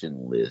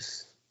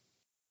Emotionless.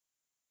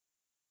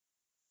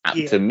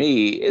 Yeah. To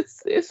me,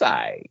 it's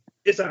alright.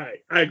 It's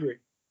alright. I agree.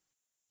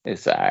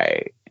 It's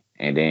alright.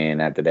 And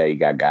then after that, you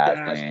got God's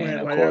Plan.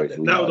 Of course, that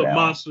was a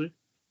monster.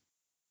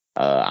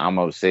 I'm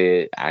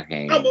Upset. I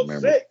can't I'm remember.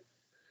 Upset.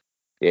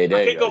 Yeah,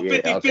 there I can't go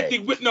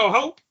 50-50 with no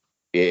hope.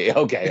 Yeah,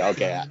 okay.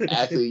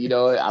 Actually, you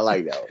know what? I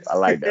like that.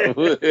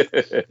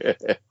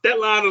 That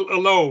line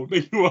alone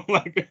makes you want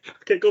like,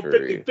 I can't go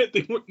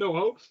 50-50 with no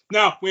hope.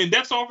 Now, when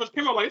that song first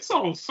came out, like, it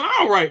don't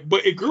sound right,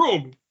 but it grew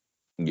on me.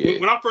 Yeah.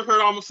 When I first heard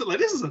it, I almost said, like,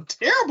 this is a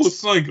terrible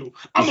single.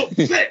 I'm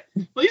upset.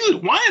 Like, you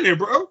just whining,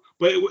 bro.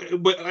 But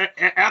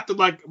after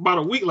like about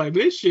a week, like,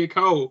 this shit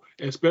cold,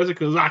 especially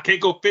because I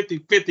can't go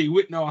 50-50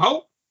 with no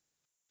hope.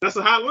 That's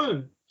a high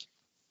line.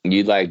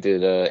 You liked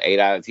it 8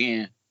 out of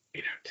 10? 8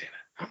 out of 10.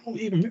 I don't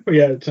even remember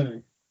 8 out of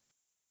 10.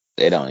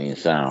 They don't even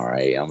sound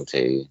right. I'm gonna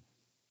tell you.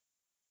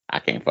 I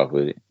can't fuck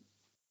with it.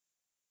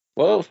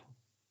 Well,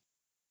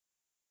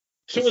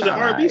 so was it an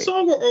R&B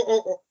song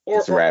or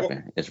it's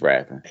rapping? It's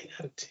rapping. 8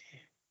 out of 10.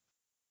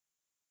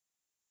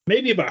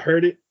 Maybe if I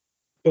heard it,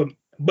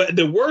 but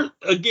the word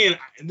again.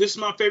 This is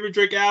my favorite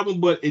Drake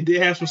album, but it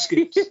did have some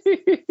skips.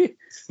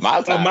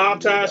 Mob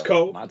Ties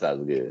cold. Mob Ties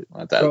was good.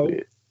 Mob Ties was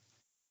good.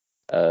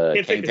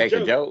 Can't take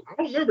a joke. I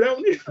don't remember that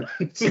one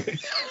either.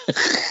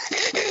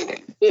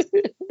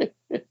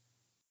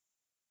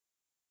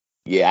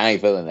 Yeah, I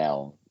ain't feeling that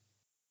one.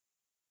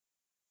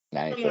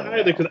 I don't know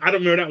either because I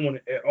don't remember that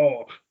one at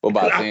all. What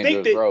about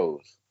Sandra's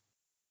Rose?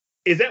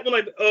 Is that one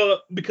like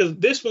because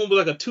this one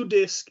was like a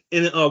 2-disc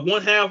and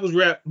one half was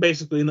rap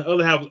basically and the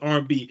other half was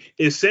R&B.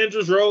 Is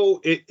Sandra's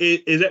Rose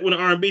is that when the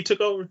R&B took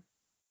over?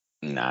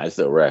 Nah, it's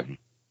still rapping.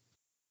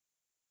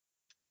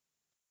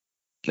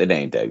 It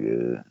ain't that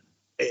good.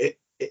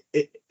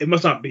 It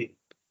must not be.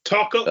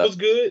 Talk Up was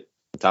good.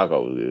 Talk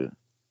Up was good.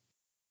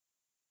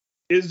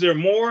 Is there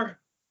more?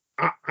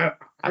 I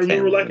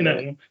remember liking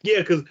that one. Yeah,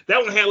 because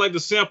that one had like the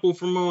sample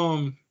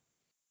from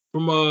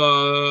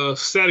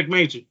Static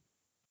Major.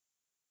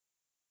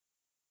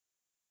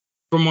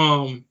 From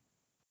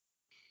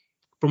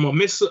a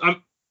Miss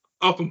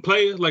Up and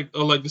Player, like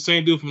the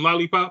same dude from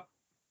Lollipop.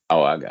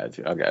 Oh, I got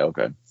you.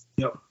 Okay.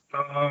 Yep.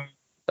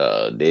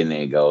 Then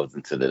it goes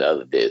into the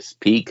other disc,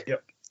 Peak.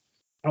 Yep.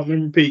 I don't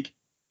remember Peak.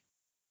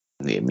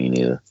 Yeah, me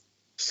neither.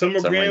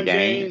 Summer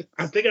Game.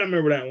 I think I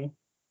remember that one.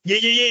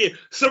 Yeah.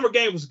 Summer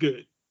Game was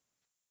good.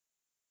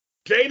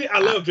 Jaded, I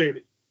love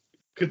Jaded.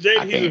 Because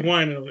Jaded, he was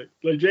whining on it.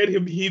 Like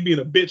Jaded, he being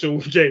a bitch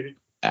over Jaded.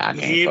 I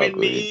can't fuck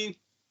with it.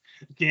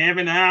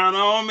 Giving out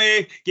on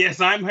me.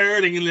 Yes, I'm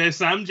hurting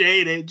unless I'm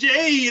jaded.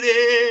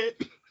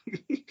 Jaded.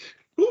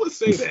 Who would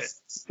say that?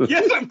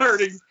 Yes, I'm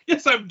hurting.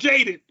 Yes, I'm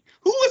jaded.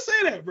 Who would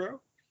say that, bro?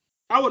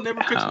 I would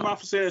never picture my mouth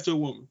to say that to a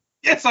woman.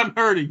 Yes, I'm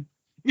hurting.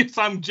 Yes,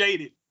 I'm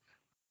jaded.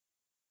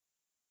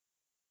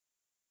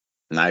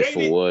 Nice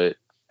jaded. For what?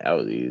 That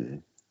was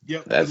easy.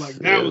 Yep. That was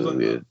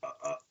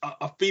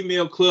a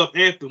female club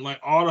anthem. Like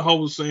all the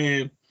hoes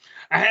saying,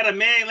 I had a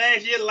man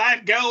last year,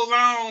 life goes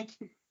on.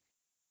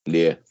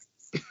 Yeah.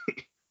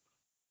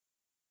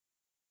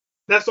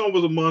 That song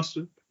was a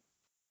monster.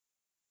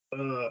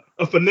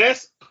 A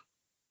Finesse.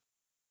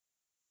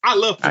 I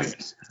love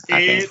Finesse.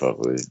 I can't fuck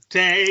with it.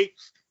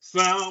 Takes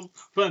some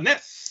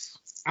finesse.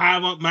 I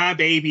want my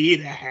baby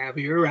to have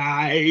your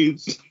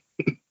eyes.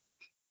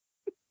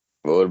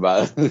 What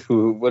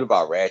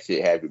about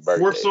Ratchet Happy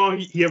Birthday? Worst song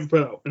he ever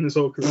put out in his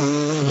whole career.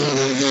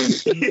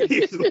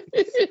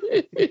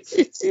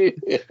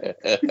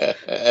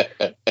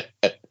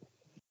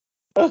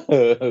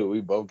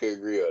 We both can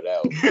agree on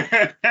that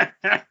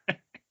one.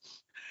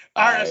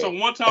 All right, so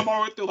one time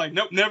I went through like,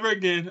 nope, never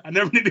again. I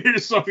never need to hear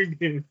this song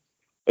again.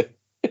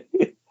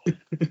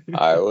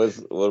 All right,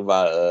 what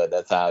about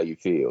That's How You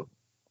Feel?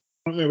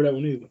 I don't remember that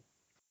one either.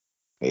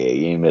 Yeah,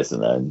 you ain't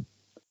missing nothing.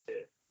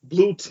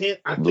 Blue Tint.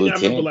 I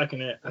remember liking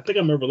that.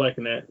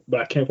 But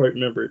I can't quite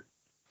remember it.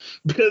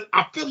 Because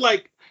I feel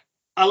like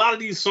a lot of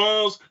these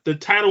songs, the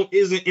title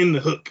isn't in the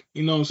hook.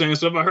 You know what I'm saying?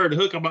 So if I heard the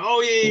hook, I'm like,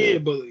 oh yeah.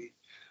 But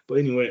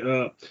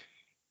anyway,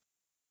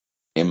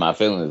 In My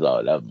Feelings,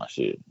 that was my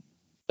shit.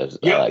 I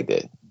like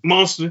that.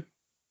 Monster.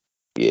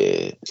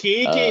 Yeah.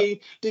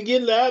 Kiki, to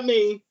get love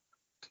me.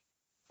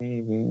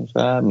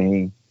 Inside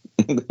me.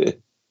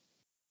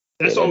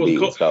 That's all.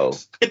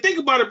 And think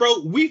about it,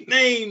 bro. We've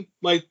named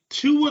like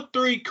 2 or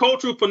 3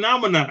 cultural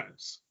phenomena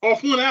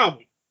off one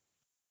album.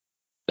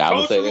 I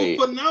would say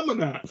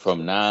phenomena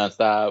from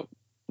Nonstop,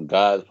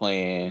 God's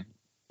Plan,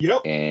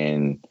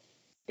 and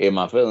In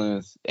My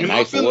Feelings, and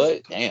Nice for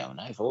What? Damn,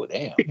 Nice for What?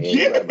 Damn.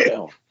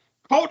 Yeah.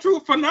 Cultural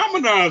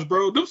phenomena,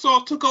 bro. Them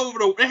songs took over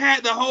it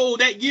had the whole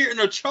that year in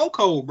a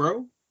chokehold,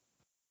 bro.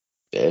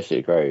 That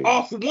shit crazy.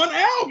 Off one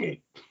album.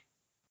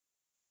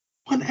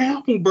 One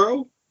album,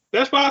 bro.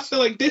 That's why I said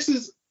like this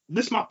is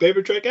my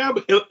favorite Drake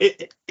album. And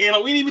we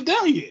ain't even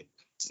done yet.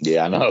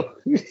 Yeah, I know.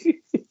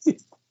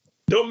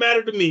 Don't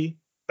Matter to Me.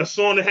 A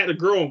song that had a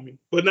girl on me.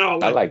 But now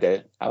I like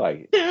that. I like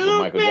it.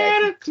 Don't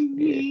matter to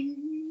me.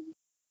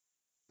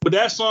 But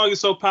that song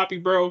is so poppy,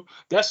 bro.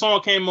 That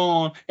song came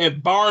on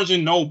at Barnes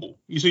and Noble.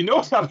 You know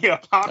it's gotta be a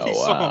poppy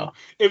song.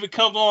 If it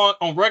comes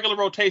on regular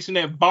rotation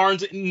at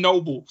Barnes and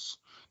Nobles.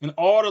 And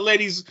all the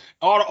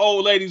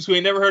old ladies who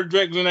ain't never heard of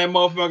Drake was in that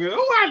motherfucker.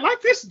 Oh, I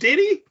like this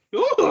ditty.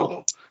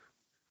 Oh.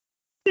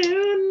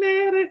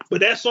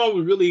 But that song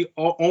was really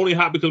only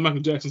hot because of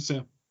Michael Jackson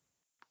sample.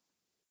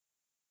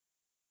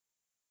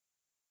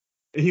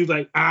 And he was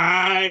like,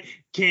 I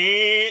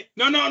can't.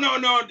 No.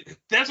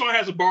 That song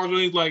has a bar where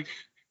he's like,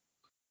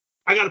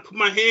 I got to put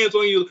my hands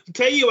on you to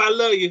tell you I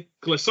love you.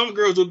 Because some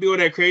girls will be all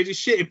that crazy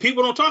shit. And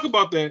people don't talk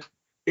about that.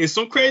 There's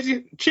some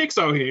crazy chicks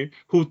out here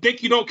who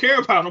think you don't care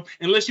about them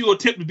unless you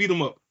attempt to beat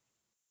them up.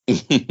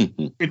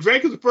 And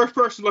Drake is the first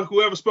person like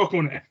whoever spoke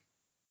on that.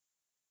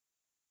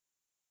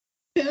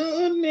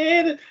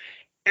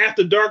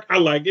 After Dark, I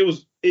like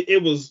it. He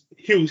was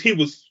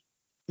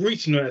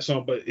reaching to that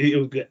song, but it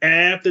was good.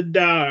 After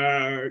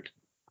Dark.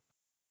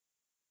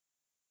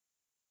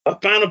 A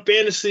Final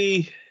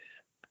Fantasy.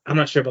 I'm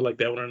not sure if I like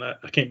that one or not.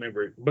 I can't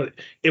remember it, but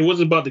it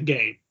wasn't about the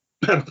game.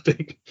 I don't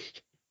think.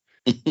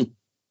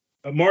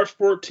 March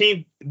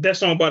 14th, that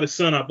song about his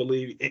son, I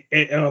believe.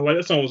 And like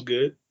that song was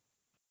good.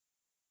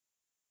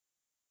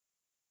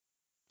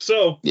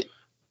 So, yeah.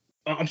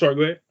 I'm sorry,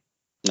 go ahead.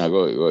 No,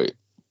 go ahead.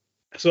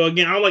 So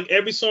again, I like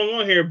every song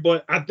on here,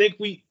 but I think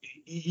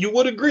you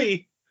would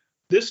agree,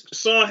 this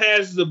song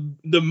has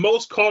the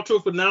most cultural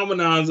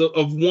phenomenons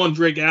of one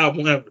Drake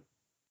album ever.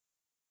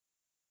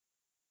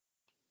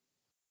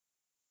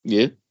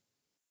 Yeah.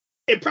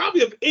 And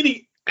probably of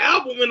any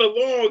album in a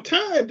long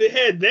time that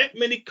had that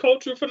many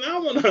cultural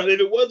phenomena. If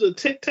it was a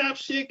TikTok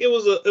shit, it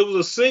was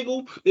a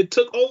single that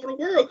took over the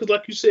world. Because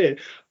like you said,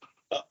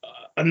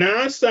 a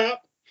Nonstop,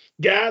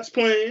 God's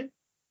Plan,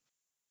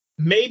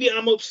 Maybe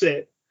I'm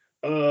Upset,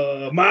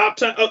 Mob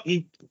Time.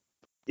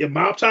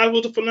 Mob Time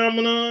was a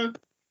phenomenon.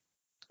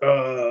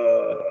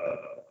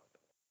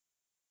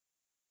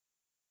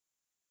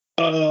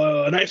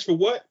 Nice for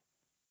What?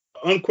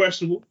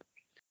 Unquestionable.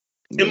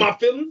 In My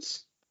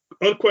Feelings?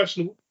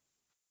 Unquestionable.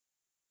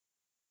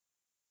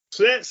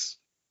 So that's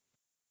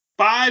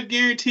 5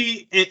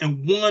 guaranteed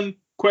and 1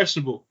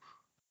 questionable.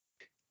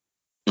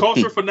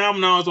 Cultural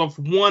phenomenons off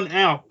one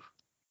album.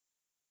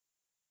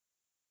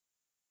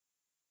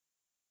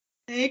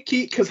 Hey,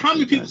 Key, because how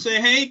many people say,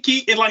 hey,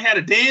 Key, and like had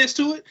a dance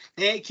to it?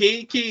 Hey,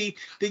 Key,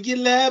 did you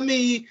love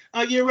me?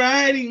 Are you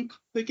riding?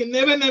 We can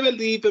never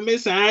leave from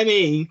beside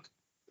me.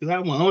 Because I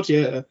want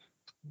you.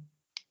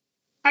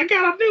 I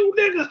got a new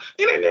nigga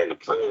in a nigga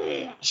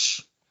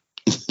trash.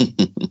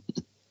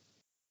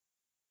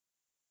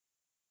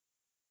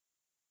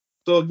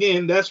 So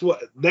again, that's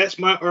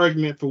my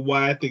argument for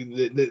why I think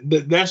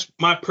that's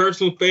my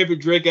personal favorite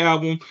Drake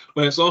album,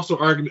 but it's also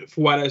an argument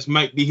for why that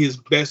might be his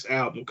best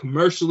album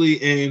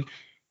commercially and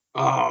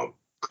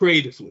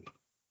creatively.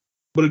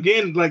 But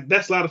again, like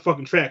that's a lot of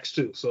fucking tracks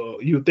too. So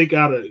you would think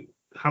out of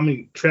how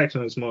many tracks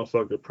on this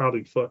motherfucker,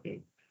 probably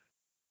fucking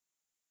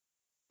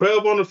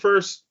 12 on the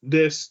first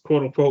disc,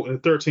 quote unquote,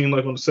 and 13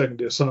 like on the second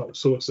disc. So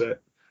what's that?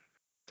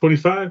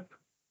 25?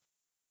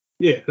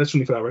 Yeah, that's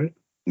 25, right?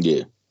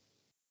 Yeah.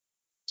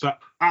 So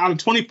out of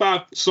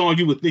 25 songs,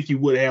 you would think you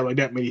would have like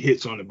that many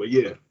hits on it, but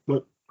yeah.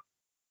 But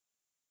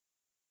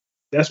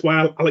that's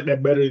why I like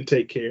that better than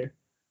Take Care.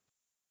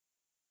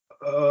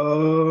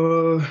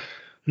 Now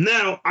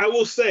I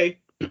will say,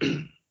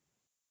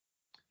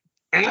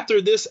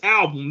 after this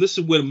album, this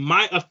is when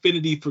my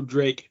affinity for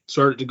Drake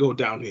started to go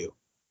downhill.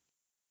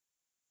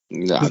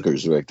 No, I can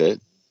respect that.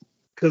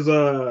 Because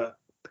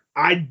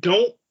I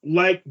don't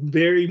like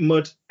very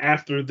much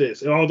after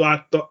this. And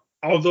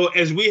although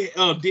as we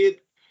did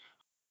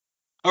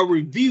a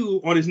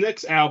review on his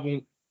next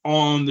album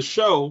on the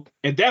show,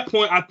 at that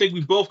point I think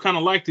we both kind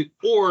of liked it.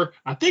 Or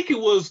I think it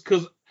was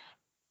because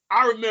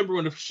I remember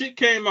when the shit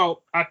came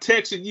out, I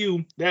texted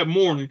you that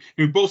morning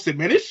and we both said,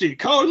 man, this shit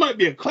cold. It might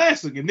be a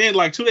classic. And then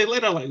like 2 days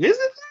later, I'm like, is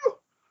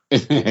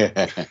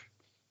it now?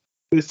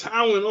 As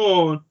time went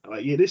on, I'm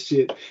like, yeah, this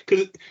shit.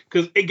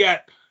 Because it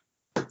got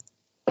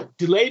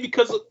delayed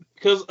because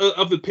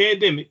of the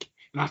pandemic,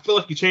 and I feel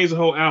like he changed the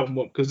whole album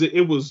up because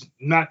it was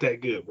not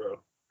that good, bro.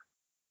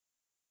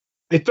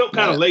 It felt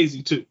kind of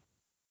lazy too.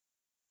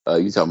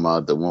 You talking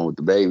about the one with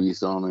the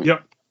babies on it?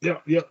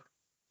 Yep.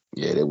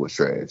 Yeah, that was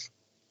trash.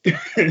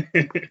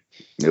 It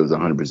was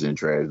 100%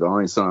 trash. The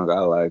only song I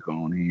like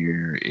on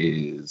here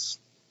is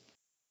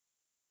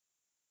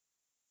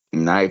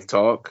Knife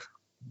Talk.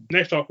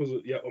 Knife Talk was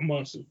a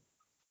monster.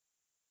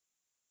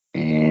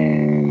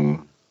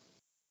 And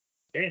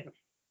damn,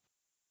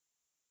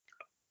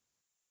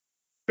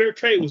 Fair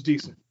Trade was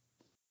decent.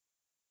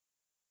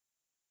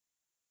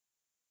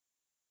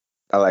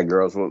 I like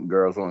Girls Want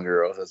Girls.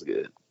 That's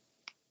good.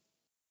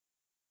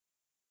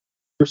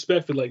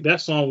 Respectfully, like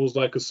that song was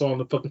like a song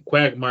the fucking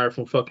Quagmire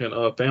from fucking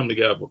Family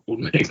Guy would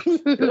make.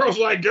 Girls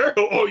like girls.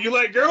 Oh, you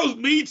like girls?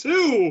 Me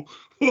too.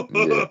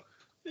 Yeah.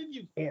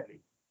 You corny.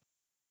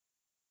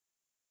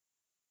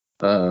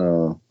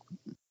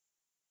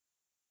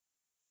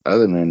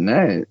 Other than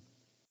that,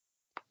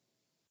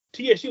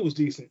 TSU was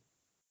decent.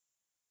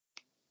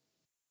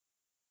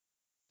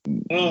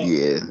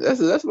 yeah,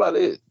 that's about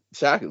it.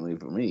 Shockingly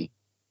for me.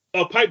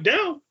 Pipe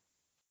Down.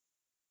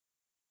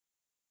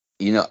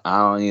 You know, I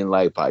don't even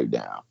like Pipe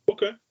Down.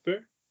 Okay,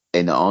 fair.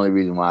 And the only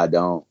reason why I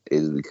don't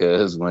is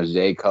because when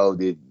J. Cole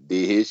did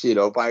his shit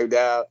on Pipe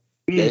Down,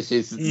 that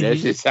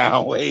shit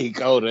sound way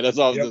colder. That's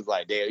all I'm just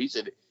like, damn, he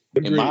should.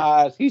 In my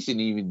eyes, he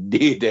shouldn't even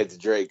did that to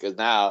Drake. Because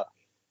now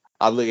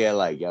I look at it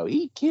like, yo,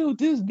 he killed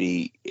this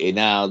beat. And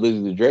now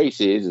looking to Drake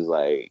shit, it's just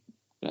like,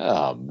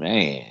 oh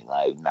man,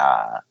 like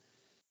nah.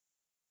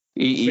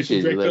 He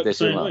should let that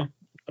shit alone.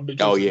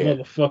 Oh yeah,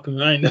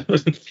 motherfucking I ain't never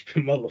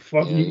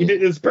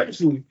motherfucking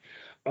especially.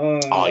 You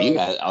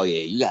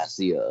gotta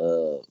see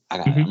I'm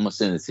gonna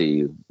send it to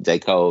you. J.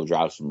 Cole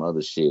dropped some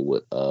other shit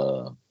with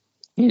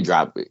he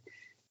dropped it.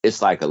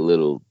 It's like a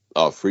little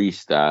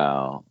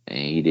freestyle, and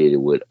he did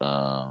it with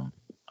I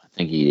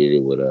think he did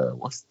it with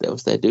what's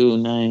that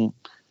dude's name?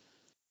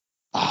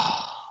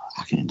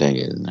 I can't think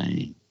of his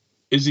name.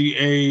 Is he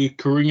a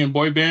Korean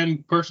boy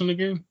band person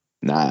again?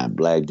 Nah,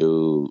 black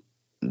dude,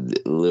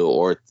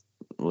 little.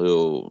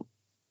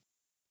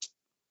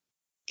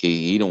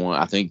 He don't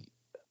want. I think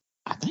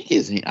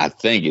it's him. I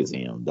think it's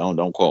him.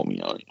 Don't quote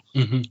me on it.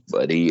 Mm-hmm.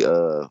 But he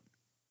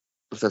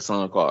what's that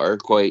song called?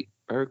 Earthquake.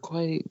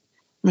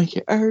 Make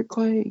it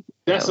earthquake.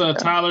 That's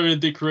Tyler,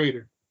 the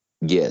Creator.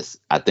 Yes,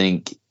 I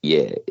think.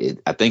 Yeah,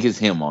 I think it's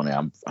him on it.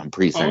 I'm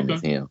pretty certain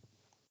it's him.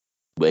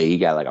 But he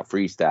got like a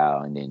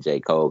freestyle, and then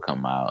J. Cole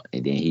come out,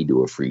 and then he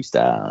do a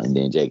freestyle, and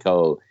then J.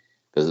 Cole,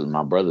 because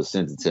my brother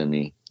sent it to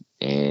me,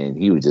 and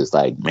he was just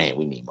like, "Man,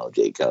 we need more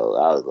J. Cole."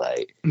 I was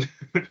like,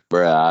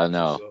 "Bruh, I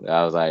know."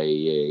 I was like,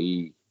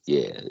 he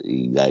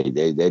like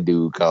that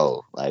dude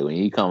Cole. Like when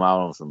he come out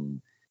on some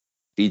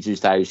features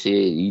type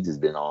shit, he just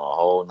been on a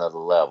whole nother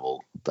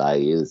level.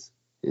 Like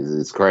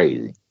it's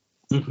crazy.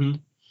 Mm-hmm.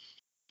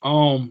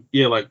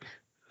 Yeah, like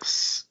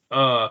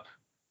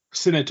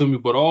send that to me,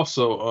 but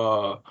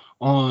also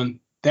on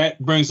that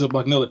brings up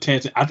like another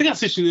tangent. I think I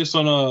sent you this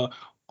on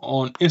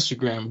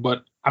Instagram,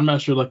 but I'm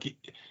not sure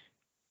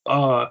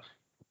I'm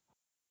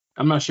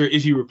not sure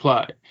if you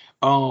replied.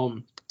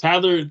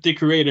 Tyler, the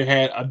Creator,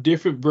 had a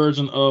different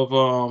version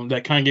of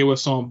that Kanye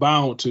West song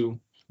 "Bound to"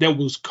 that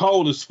was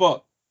cold as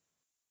fuck.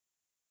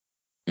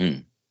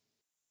 Mm.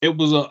 It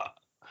was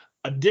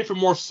a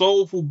different, more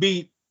soulful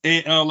beat,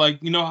 and like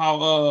you know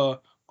how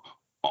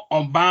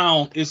on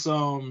 "Bound" it's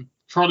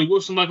Charlie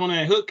Wilson like on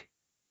that hook.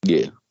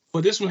 Yeah.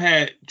 But this one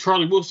had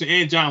Charlie Wilson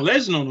and John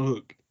Legend on the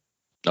hook.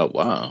 Oh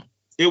wow.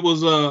 It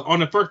was on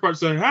the first part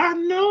saying, "I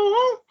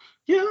know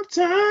you're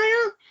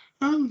tired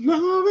of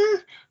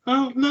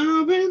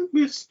loving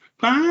this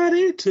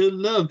body to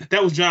love."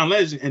 That was John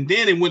Legend. And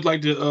then it went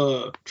like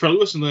to Charlie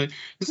Wilson, like,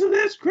 "So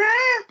let's grab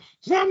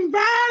some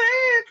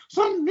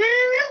in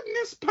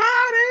this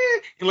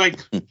party." And like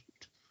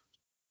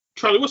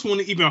Charlie Wilson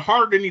went even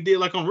harder than he did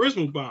like on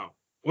original Bound.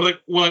 Or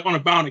like on a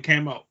Bound that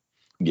came out.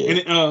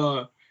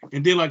 Yeah.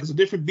 And then like it's a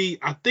different beat.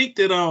 I think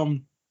that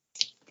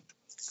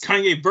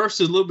Kanye verse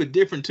is a little bit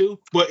different too,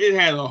 but it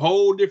had a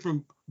whole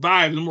different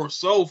vibe and more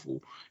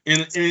soulful.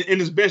 And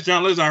it's best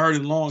John Legend I heard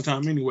in a long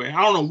time anyway.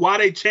 I don't know why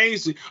they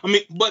changed it. I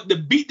mean, but the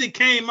beat that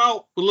came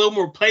out was a little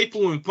more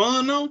playful and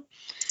fun though.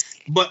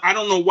 But I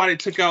don't know why they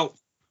took out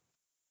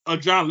a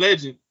John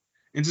Legend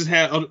and just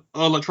had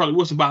like Charlie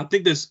Wilson. But I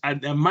think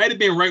that might have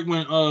been right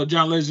when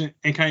John Legend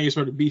and Kanye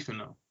started beefing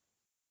though.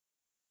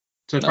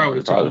 So that's probably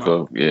what they're talking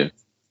about. Yeah.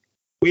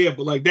 Yeah,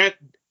 but like that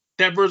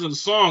version of the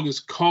song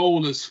is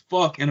cold as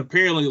fuck, and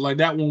apparently like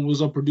that one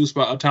was produced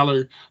by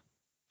Tyler,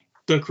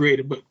 the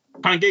Creator. But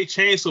Kanye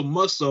changed so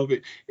much of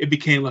it, it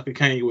became like a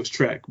Kanye West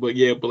track. But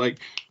yeah, but like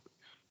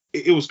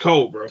it was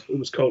cold, bro. It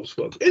was cold as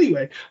fuck.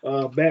 Anyway,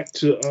 back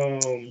to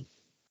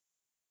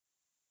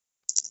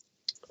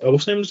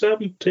what's the name of this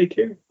album? Take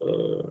Care.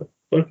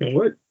 Fucking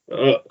what?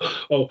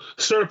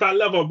 Certified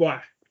Lover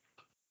Boy.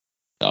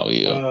 Oh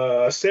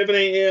yeah. 7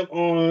 a.m.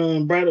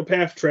 on Bridal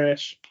Path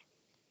Trash.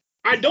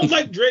 I don't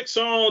like Drake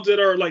songs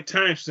that are like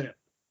timestamp.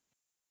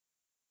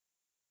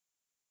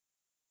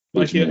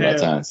 What you mean by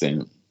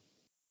timestamp?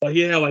 Like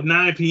he had like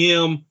 9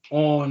 p.m.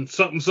 on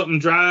something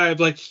drive.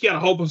 Like he got a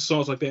whole bunch of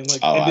songs like that.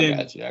 Like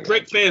and then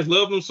Drake fans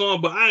love them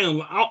songs, but I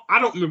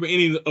don't remember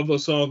any of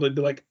those songs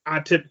like I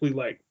typically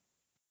like.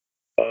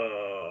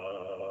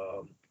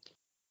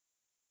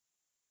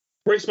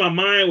 Breaks My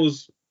Mind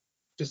was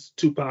just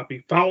too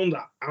poppy. Found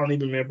I don't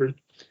even remember.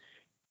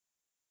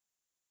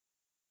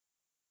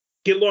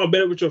 Get Along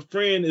Better With Your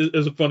Friend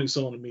is a funny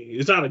song to me.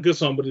 It's not a good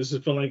song, but it's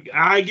just feel like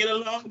I get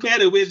along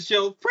better with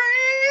your friend.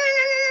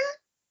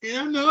 And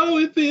I know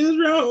it feels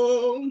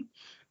wrong.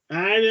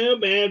 I know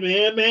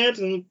bad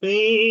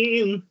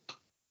something.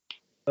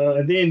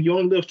 And then You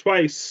Only Live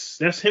Twice.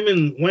 That's him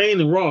and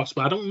Wayne and Ross,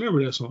 but I don't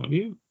remember that song.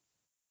 You?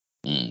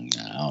 I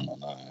don't know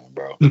nothing,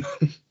 bro.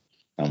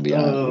 I'm be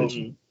honest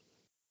with you.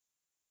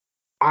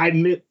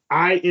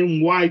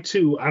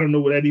 IMY2. I don't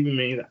know what that even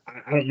means.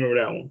 I don't remember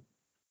that one.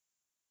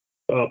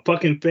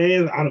 Fucking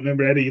Fans. I don't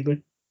remember that either.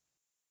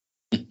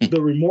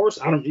 The Remorse.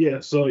 I don't.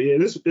 Yeah. So yeah,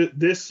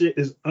 this shit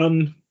is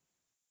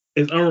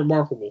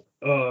unremarkable.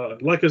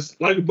 Like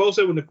we both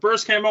said when it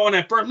first came out on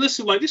that first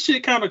listen, like this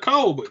shit kind of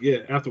cold, but yeah,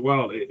 after a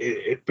while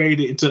it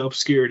faded into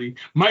obscurity.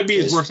 Might be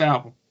his worst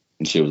album.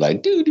 And she was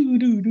like do do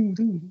do do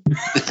do.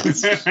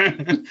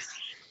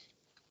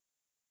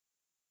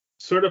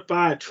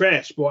 Certified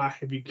Trash, boy.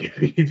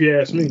 If you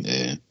ask me,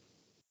 yeah.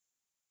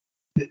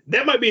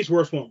 That might be his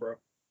worst one, bro.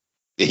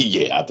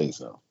 Yeah, I think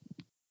so.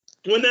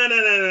 Well, no,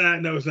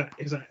 it's not.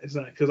 Because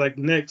like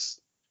the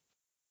next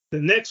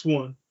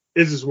one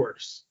is his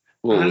worst.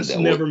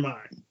 Honestly, never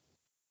mind.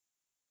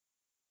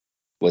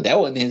 Well, that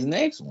wasn't his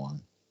next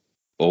one.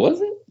 What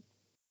was it?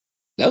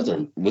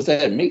 Was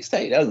that a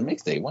mixtape? That was a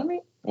mixtape, wasn't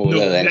it? Or was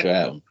that an actual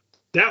album?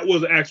 That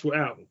was an actual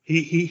album.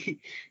 He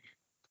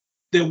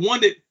the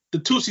one that the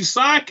Tootsie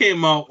Side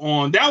came out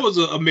on, that was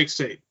a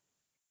mixtape.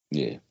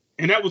 Yeah.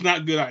 And that was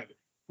not good either.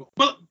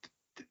 But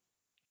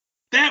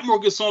they had more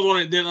good songs on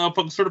it than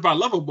fucking Certified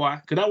Lover Boy.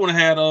 Because that one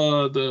had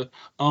the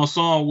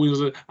song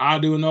was I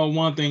Do Know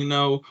One Thing,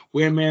 No.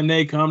 Where Man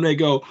They Come, They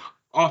Go.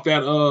 Off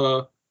that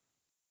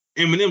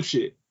Eminem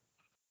shit.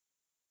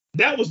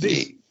 That was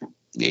decent.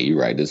 Yeah, you're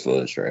right. This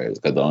was trash.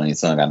 Because the only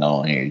song I know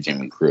on here is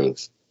Jimmy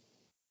Crooks.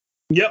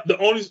 Yep, the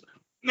only.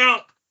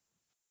 Now,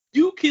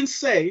 you can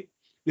say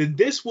that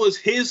this was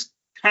his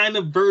kind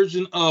of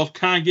version of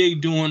Kanye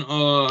doing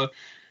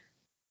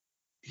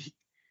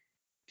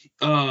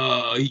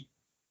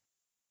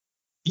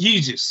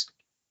Yeezus.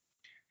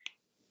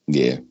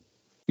 Yeah.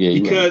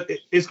 Because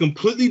it's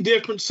completely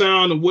different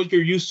sound of what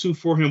you're used to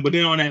for him. But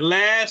then on that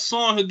last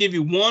song, he'll give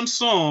you one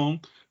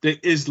song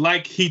that is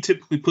like he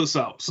typically puts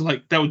out. So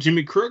like that was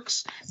Jimmy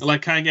Crooks, and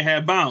like Kanye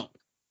had Bound.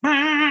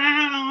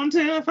 Bound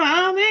to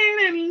falling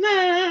in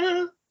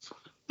love.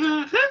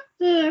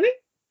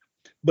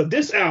 But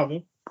this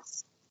album,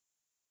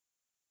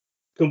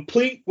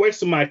 complete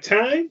waste of my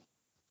time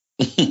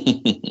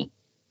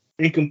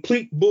and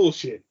complete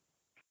bullshit.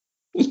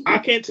 I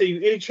can't tell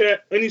you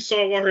any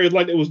song on here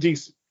like it was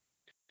decent.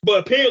 But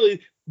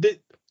apparently,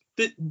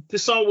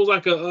 this song was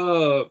like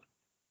a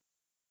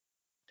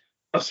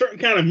certain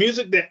kind of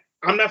music that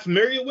I'm not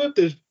familiar with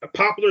that's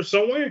popular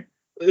somewhere.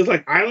 It's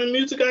like island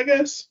music, I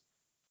guess.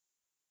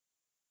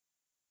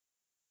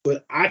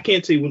 But I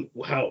can't tell you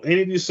how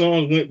any of these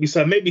songs went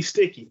besides maybe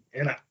Sticky,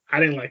 and I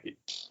didn't like it.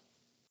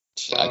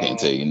 I can't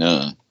tell you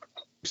none.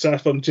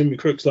 Besides from Jimmy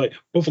Crooks, but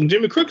from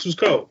Jimmy Crooks was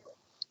cold.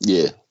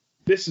 Yeah.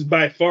 This is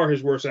by far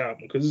his worst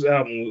album because this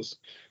album was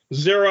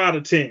 0 out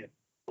of 10.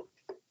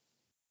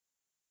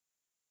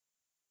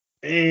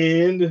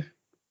 And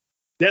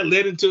that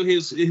led into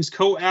his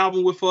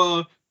co-album with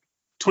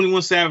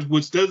 21 Savage,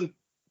 which doesn't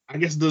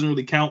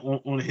really count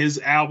on his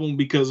album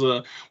because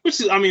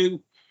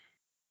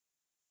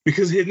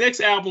because his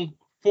next album,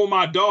 For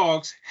My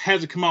Dogs,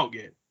 hasn't come out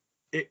yet.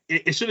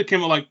 It should have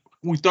come out like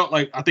we thought,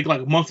 I think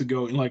a month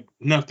ago, and like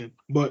nothing.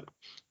 But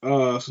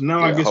so now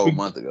I guess a whole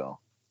month ago.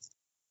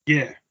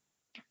 Yeah.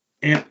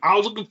 And I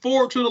was looking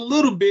forward to it a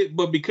little bit,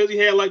 but because he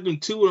had like them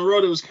 2 in a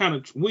row that was kind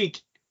of weak,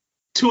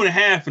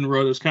 2.5 in a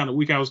row that was kind of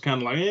weak, I was kind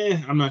of like,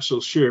 I'm not so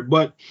sure.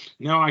 But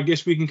now I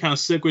guess we can kind of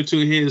segue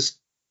to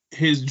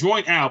his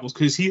joint albums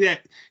because he's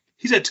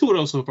had 2 of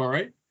those so far,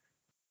 right?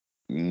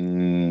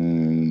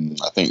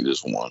 I think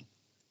just one.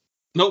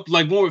 Nope,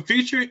 like one with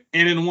Future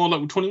and then one like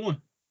with 21.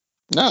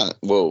 No.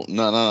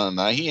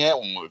 He had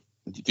one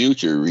with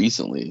Future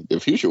recently.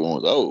 The Future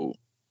one was old.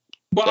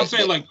 But I'm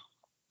saying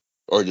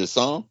or just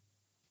some.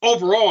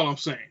 Overall, I'm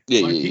saying.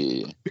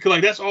 Yeah.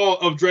 Because that's all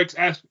of Drake's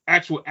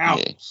actual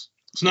albums.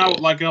 Yeah. So now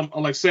I'm like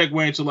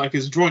segueing to like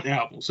his joint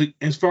albums. So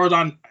as far as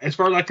I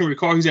can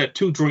recall, he's had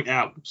 2 joint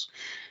albums.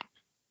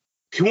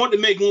 He wanted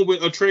to make one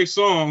with Trey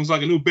Songz,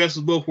 like a new Best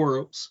of Both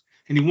Worlds.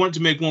 And he wanted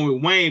to make one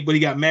with Wayne, but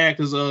he got mad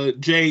because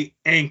Jay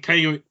and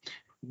Kanye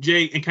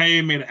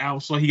made an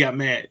album, so he got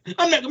mad.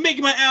 I'm not gonna make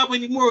my album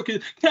anymore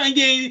because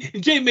Kanye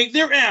and Jay make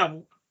their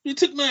album. They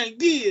took my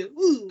idea.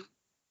 Ooh.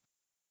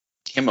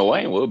 Him and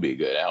Wayne would be a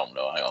good album,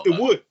 though.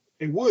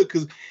 It would,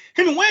 because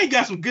him and Wayne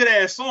got some good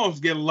ass songs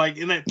together, like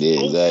in that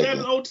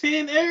 07,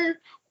 010 era.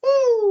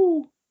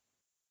 Woo!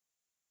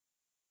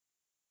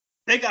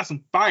 They got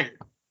some fire.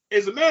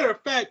 as a matter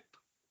of fact,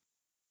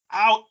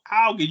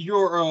 I'll get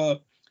your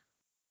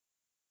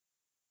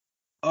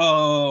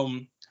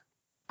I'll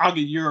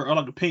get your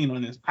opinion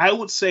on this. I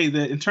would say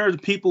that in terms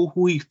of people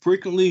who he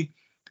frequently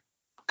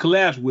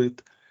collabs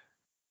with,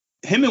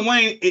 him and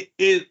Wayne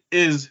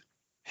is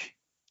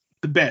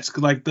the best.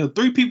 Because like the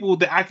three people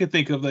that I can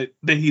think of that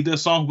he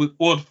does songs with,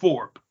 or the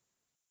four,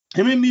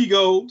 him and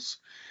Migos,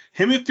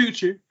 him and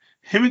Future,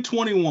 him and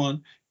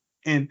 21,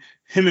 and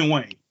him and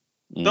Wayne.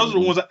 Those are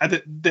the ones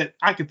that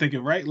I can think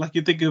of, right? Like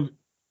you think of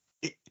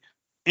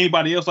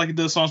anybody else like he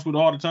does songs with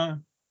all the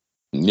time.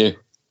 Yeah.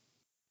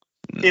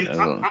 And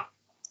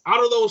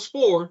out of those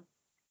four,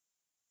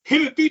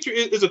 him and Future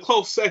is a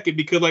close second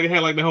because like it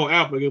had like the whole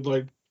album. It was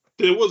like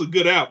it was a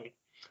good album,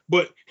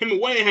 but him and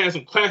Wayne had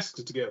some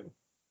classics together.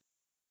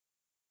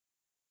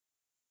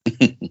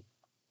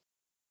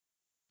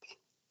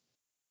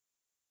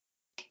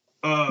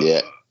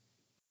 Yeah.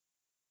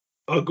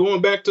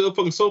 Going back to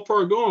fucking So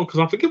Far Gone, because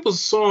I forget what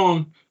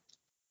song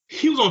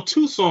he was on.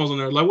 2 songs on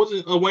there. Like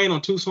wasn't Wayne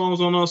on 2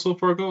 songs on So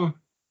Far Gone?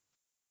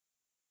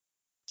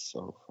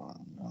 So Far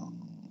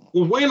Gone.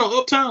 Was Wayne on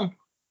Uptown?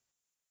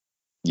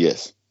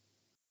 Yes.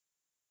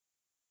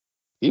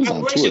 He was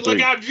on 2 or 3.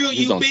 Like I drew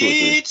you,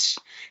 bitch.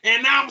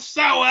 And I'm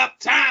so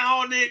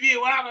uptown. If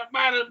you want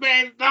about it,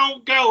 baby,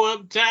 don't go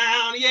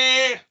uptown.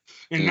 Yeah.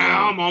 And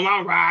now I'm on my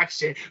rock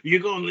shit.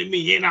 You're going to leave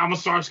me in. I'm going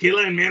to start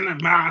killing men in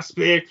my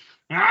spirit.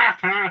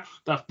 The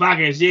fuck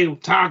is you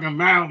talking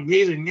about?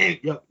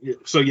 Yep.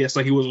 So, yes,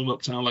 like he was on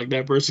Uptown. Like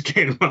that verse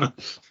came out.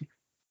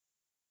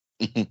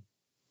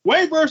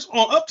 Wayne verse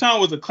on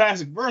Uptown was a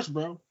classic verse,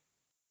 bro.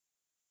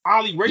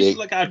 Ollie racist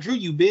like I drew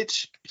you,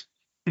 bitch.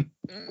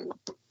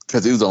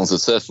 Because he was on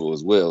Successful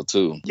as well,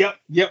 too. Yep.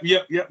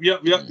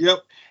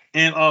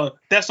 And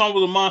that song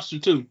was a monster,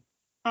 too.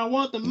 I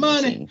want the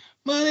money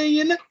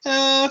in the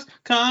house,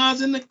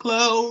 cars in the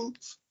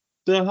clothes,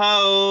 the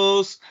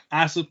house,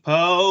 I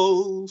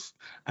suppose.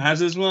 I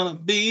just want to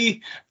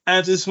be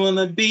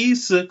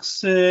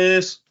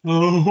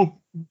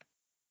successful.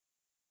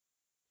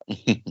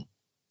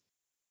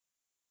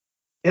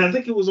 And I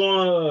think it was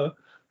on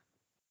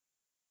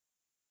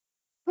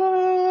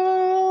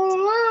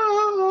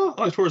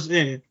towards the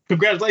end.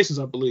 Congratulations,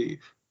 I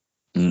believe.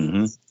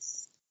 Mm-hmm.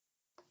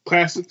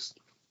 Classics.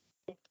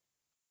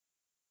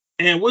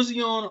 And was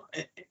he on?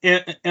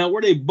 And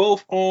were they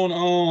both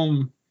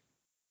on?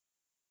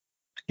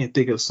 I can't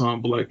think of the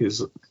song, but like it's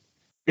a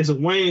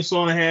Wayne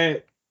song that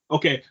had.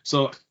 Okay,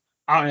 so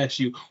I'll ask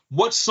you,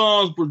 what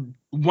songs were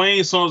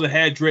Wayne songs that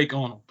had Drake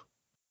on them?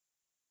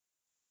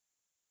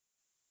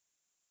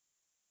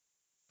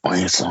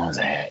 Wayne songs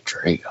that had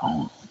Drake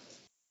on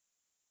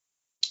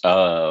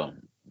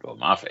them. Well,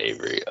 my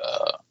favorite,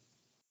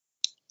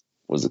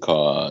 what's it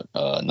called?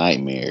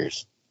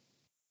 Nightmares.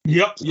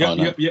 Yep. Yeah.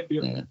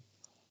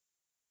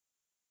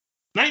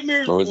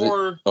 Nightmares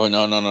or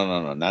no,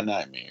 not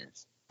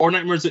Nightmares. Or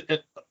Nightmares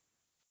at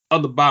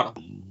the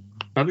bottom.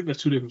 I think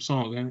that's 2 different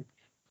songs, ain't it?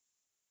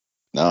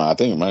 No, I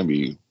think it might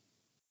be.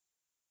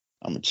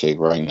 I'm gonna check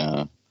right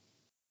now.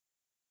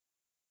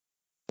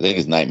 I think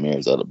it's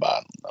Nightmares at the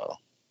bottom, though.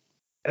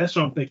 That's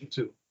what I'm thinking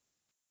too.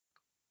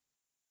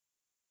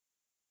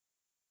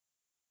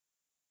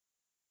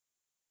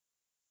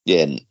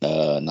 Yeah,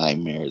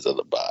 Nightmares at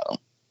the bottom.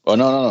 Oh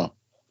no,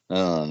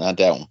 not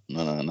that one.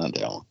 No, not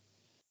that one.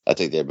 I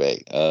take that back.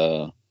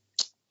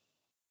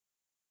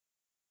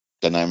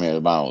 The Nightmare at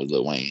the bottom was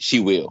Lil Wayne. She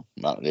Will.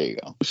 Oh, there you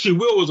go. She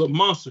Will was a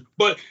monster,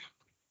 but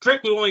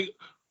Drake was only.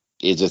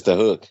 It's just the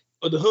hook.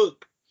 The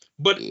hook,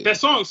 but that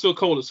song is still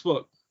cold as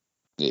fuck.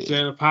 Yeah.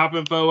 Instead of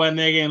popping for a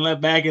nigga and look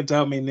back and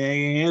tell me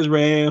nigga it's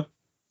real.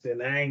 Said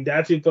I ain't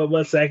got you for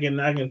 1 second.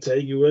 I can tell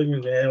you what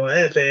you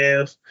it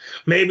feels.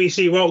 Maybe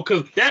she won't,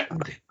 cause that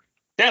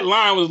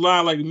line was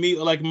line like me,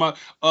 like my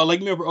like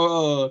remember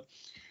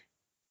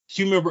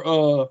you remember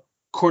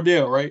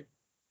Cordell, right?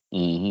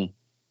 Mm-hmm.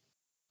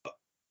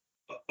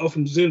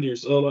 From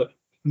Zendiers. Like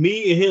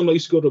me and him like,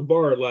 used to go to the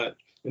bar a lot,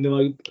 and then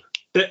like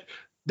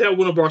that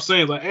one of our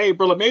sayings like, hey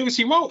bro, like maybe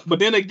she won't, but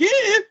then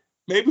again,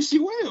 maybe she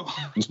will.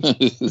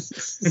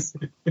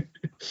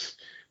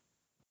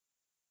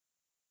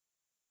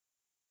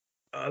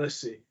 Let's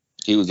see.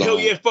 He was Hell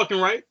on. Yeah, fucking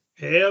right.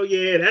 Hell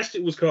yeah, that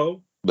shit was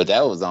cold. But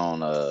that was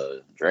on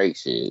Drake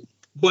shit.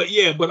 But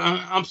yeah,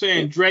 I'm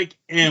saying Drake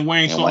and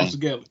Wayne songs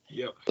together.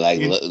 Yep.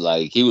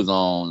 Like he was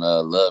on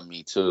Love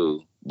Me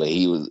Too, but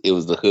it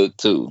was the hook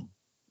too.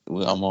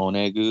 I'm on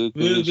that good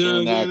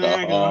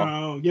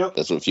alcohol. Yep.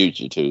 That's what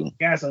Future too.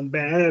 Got some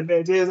bad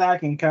bitches I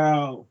can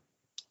call.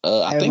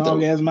 I as think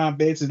long as my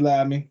bitches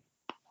love me.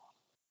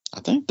 I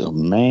think the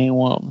main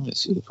one. Let me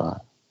see if I.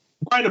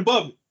 Right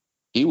above it.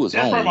 He was.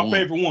 That's probably my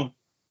favorite one.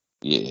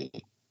 Yeah.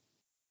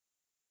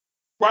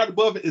 Right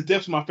above it is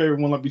definitely my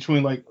favorite one. Like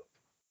between like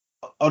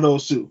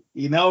those two.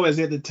 You know, it's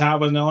at the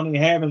top and only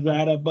happens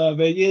right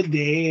above it. You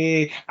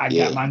did. I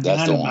got my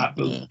gun in my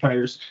boot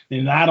purse,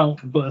 and I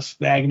don't bust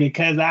back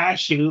because I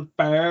shoot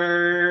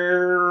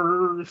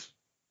first.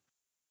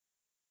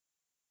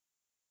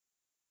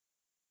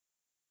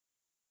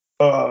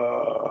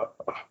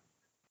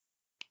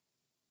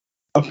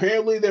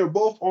 Apparently, they were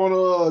both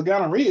on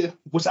gonorrhea,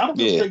 which I don't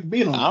think Drake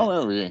being on. I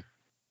don't remember.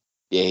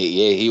 Yeah,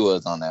 he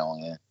was on that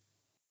one. Yeah.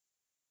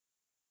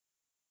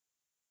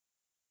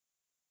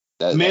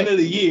 Man of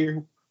the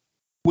Year,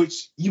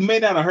 which you may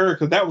not have heard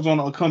because that was on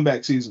a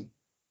comeback season.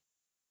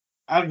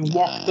 I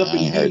walked up in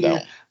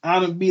here. I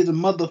done be the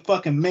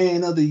motherfucking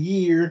Man of the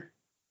Year.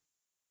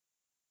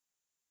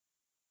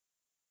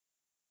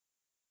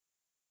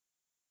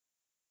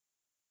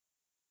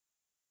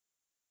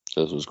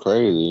 This was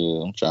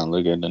crazy. I'm trying to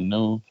look at the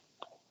news.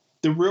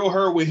 The Real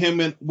Her with him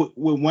and with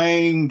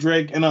Wayne,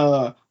 Drake, and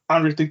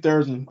Andre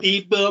 3000.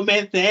 People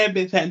been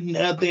savage had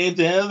nothing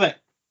to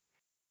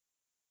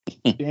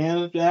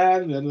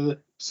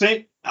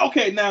say.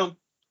 Okay, now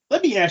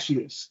let me ask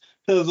you this,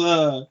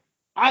 because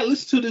I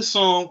listened to this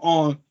song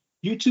on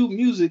YouTube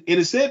Music and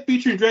it said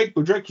featuring Drake,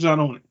 but Drake was not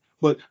on it.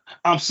 But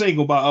I'm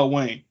Single by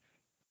Wayne.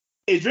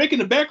 Is Drake in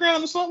the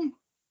background or something?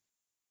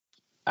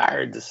 I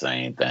heard the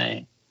same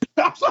thing.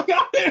 I was like,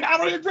 I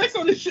don't hear Drake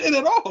on this shit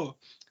at all.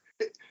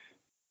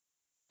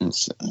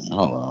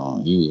 Hold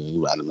on,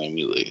 you about to make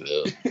me look it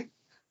up.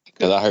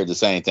 Because I heard the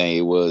same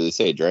thing. It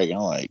said Drake. And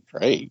I'm like,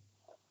 Drake?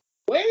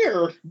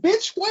 Where?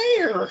 Bitch,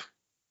 where?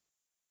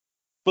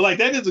 But like,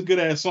 that is a good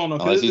ass song.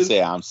 Unless you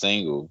say I'm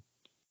single.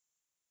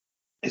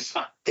 It's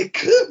not, it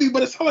could be,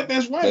 but it sounds like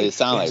that's right. But it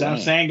sounds like I'm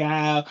single,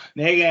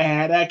 nigga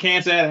had a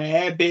cancer,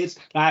 that bitch.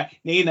 Like,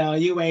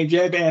 you ain't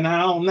dripping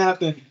on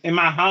nothing in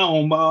my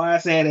home, boy. I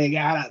said they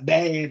got a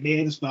bad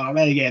bitch for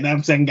me, and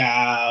I'm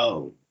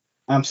single.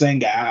 I'm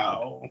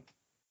single.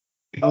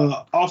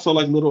 Also,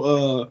 like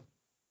little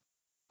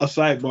a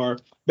sidebar.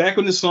 Back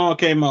when this song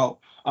came out,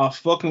 I was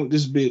fucking with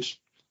this bitch.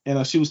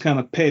 And she was kind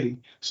of petty.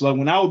 So like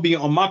when I would be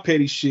on my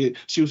petty shit,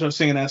 she would start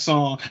singing that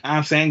song,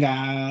 I'm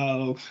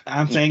single,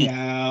 I'm single.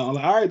 I'm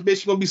like, all right,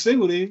 bitch, you gonna be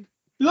single then.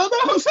 No,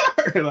 I'm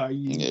sorry. Like,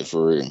 yeah,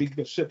 for real.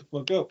 Shut the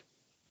fuck up.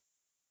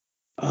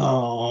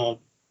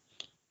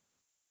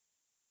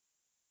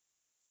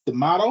 The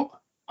Motto,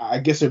 I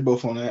guess they're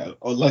both on that.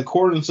 Or like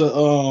according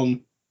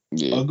to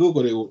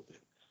Google, they were.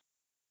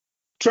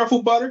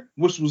 Truffle Butter,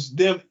 which was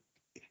them.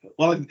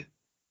 Well, like,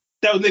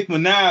 that was Nicki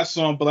Minaj's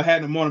song, but I had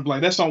in the morning.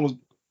 Like that song was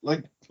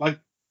like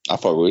I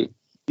fuck with it.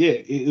 Yeah,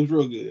 it was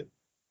real good.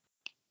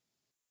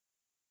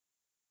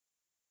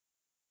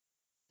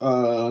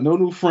 No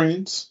New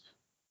Friends.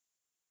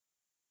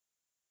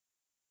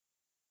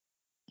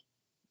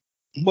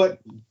 But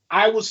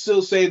I would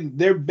still say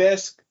their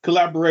best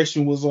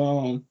collaboration was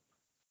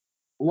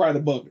Right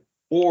Above It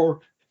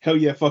or Hell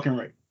Yeah Fucking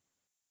Right.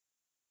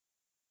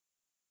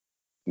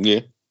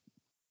 Yeah.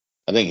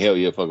 I think Hell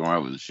Yeah Fucking Right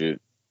was the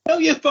shit. Hell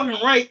Yeah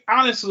Fucking Right,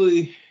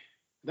 honestly,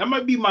 that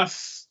might be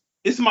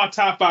it's my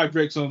top 5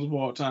 Drake songs of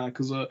all time,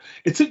 because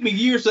it took me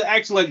years to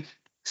actually like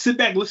sit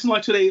back and listen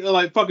like to they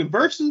like fucking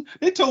verses.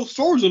 They told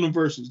stories on the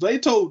verses. They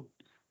told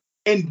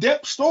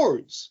in-depth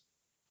stories.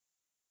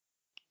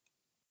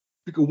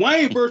 Because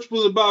Wayne verse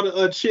was about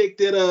a chick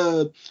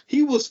that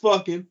he was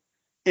fucking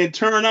and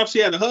turned out she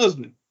had a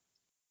husband.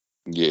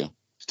 Yeah.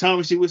 She told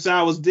me she wished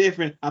I was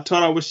different. I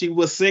told her when she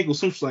was single,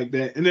 something like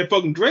that. And then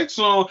fucking Drake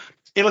song,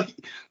 and like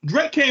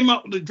Drake came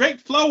out, the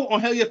Drake flow on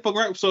Hell Yeah Fucking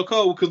Right was so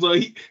cold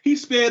because he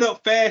sped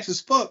up fast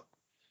as fuck.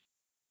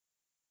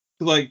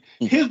 Like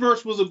his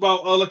verse was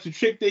about like the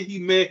chick that he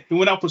met and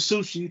went out for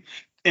sushi,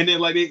 and then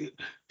like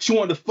she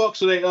wanted to fuck,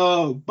 so they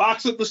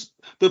box up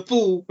the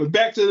food, but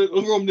back to the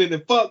room, then they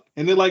fuck,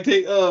 and then like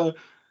they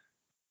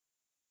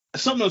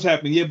something else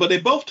happened, yeah. But they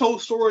both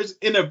told stories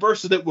in their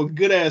verses that were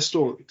good ass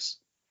stories.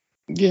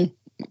 Yeah,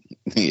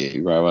 yeah,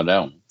 you're right about that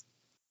one.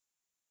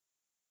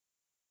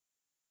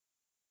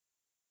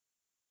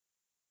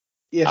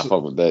 Yeah, I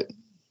fuck with that.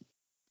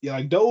 Yeah,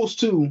 like those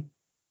two.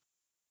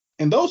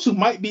 And those two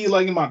might be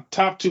like in my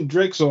top 2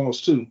 Drake songs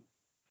too.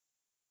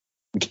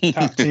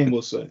 Top 10,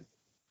 we'll say.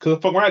 Because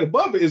Fucking Right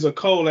Above It is a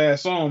cold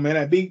ass song, man.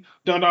 That beat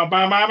dun dun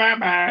ba ba ba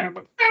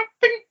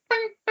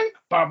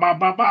ba ba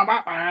ba ba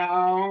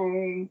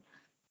ba.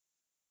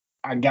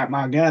 I got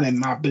my gun in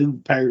my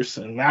boot purse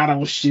and I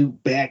don't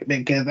shoot back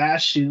because I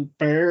shoot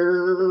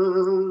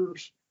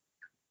first.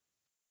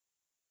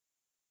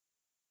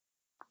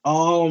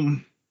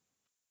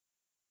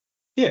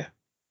 Yeah.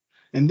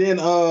 And then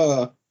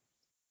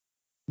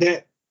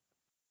that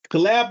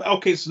collab.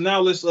 Okay, so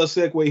now let's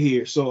segue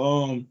here.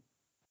 So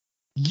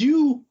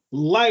you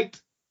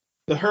liked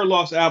the Her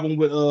Loss album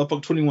with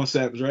 21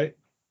 Savage, right?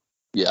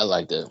 Yeah, I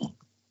like that one.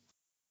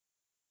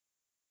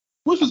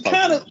 Which was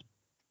kind of.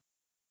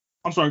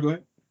 I'm sorry. Go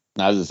ahead.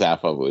 No, I was just saying I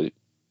fuck with it.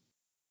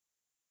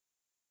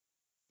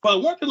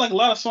 But weren't there like a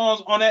lot of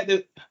songs on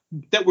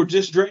that were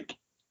just Drake?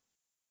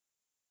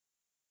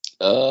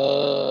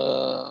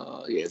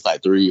 Yeah, it's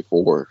like 3 or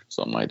 4,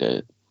 something like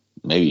that,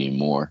 maybe even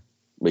more.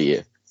 But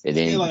yeah, and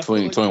then like,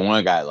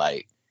 21 got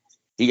like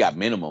he got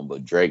minimum,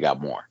 but Drake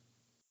got more.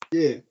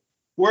 Yeah.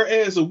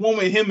 Whereas a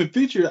Woman, him and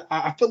Future,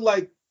 I feel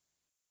like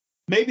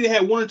maybe they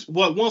had one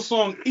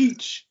song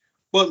each,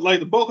 but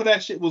like the bulk of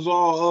that shit was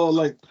all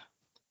like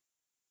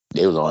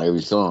they was on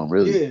every song,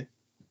 really. Yeah.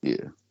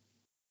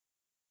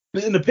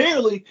 Yeah. And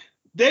apparently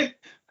they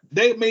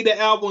made that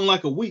album in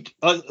like a week.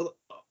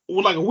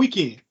 like a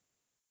weekend.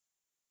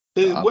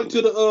 They went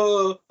to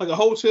the like a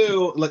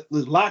hotel, like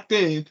locked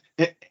in,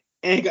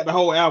 and got the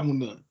whole album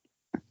done.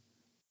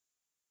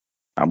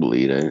 I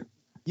believe that.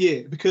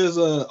 Yeah, because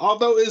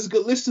although it's a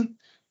good listen,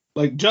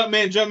 like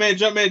Jumpman,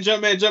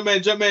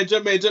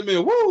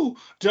 woo,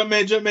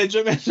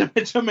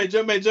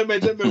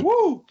 Jumpman,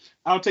 woo.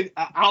 I don't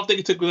think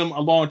it took them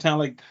a long time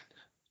like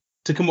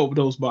to come up with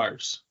those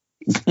bars.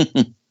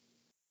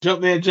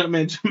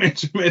 Jumpman.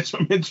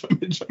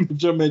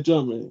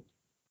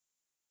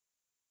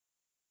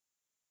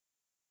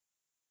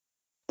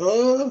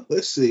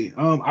 Let's see.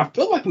 I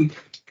feel like we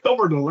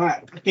covered a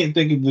lot. I can't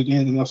think of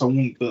anything else I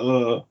want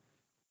to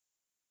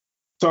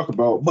talk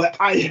about, but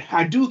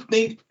I do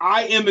think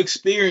I am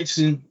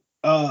experiencing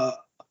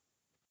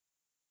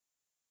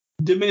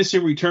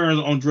diminishing returns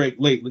on Drake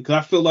lately because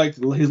I feel like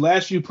his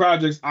last few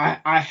projects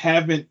I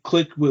haven't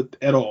clicked with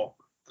at all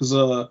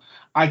because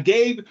I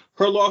gave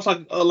Her Loss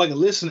like a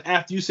listen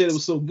after you said it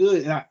was so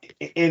good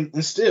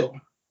and still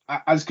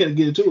I just couldn't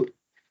get into it.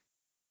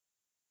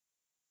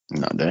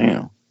 No,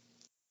 damn.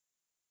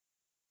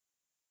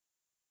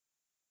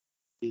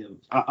 Yeah,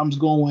 I'm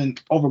just going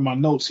over my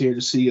notes here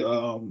to see.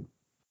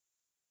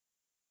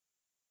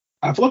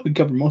 I feel like we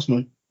covered most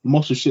of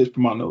the shit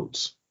from my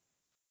notes.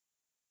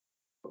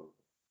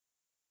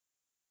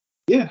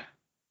 Yeah.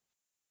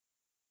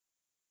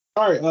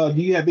 All right.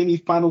 Do you have any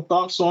final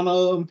thoughts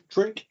on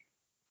Drake?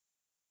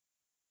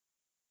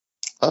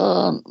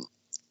 Nah,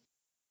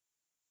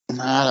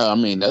 I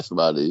mean that's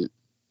about it.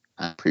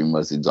 I pretty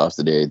much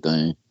exhausted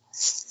everything.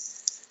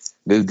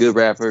 Good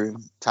rapper,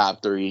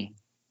 top 3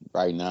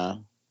 right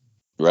now,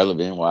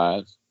 relevant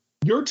wise.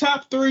 Your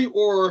top 3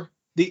 or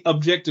the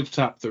objective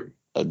top 3?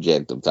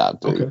 Objective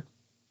top 3. Okay.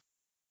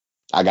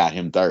 I got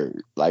him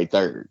third,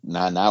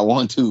 not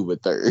 1, 2,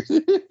 but third.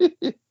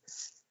 The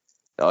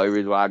only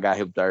reason why I got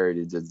him third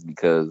is just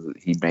because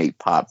he made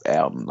pop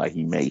albums, like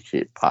he made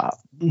shit pop.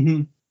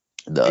 Mm-hmm.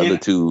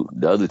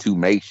 The other two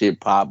make shit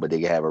pop, but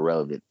they can have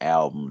irrelevant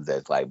albums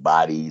that's like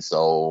body,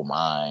 soul,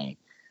 mind,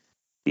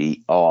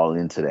 be all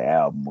into the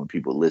album when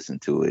people listen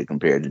to it.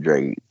 Compared to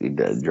Drake, he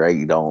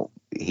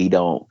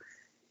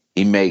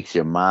makes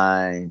your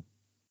mind.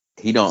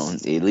 He don't,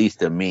 at least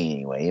to me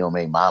anyway, he don't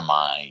make my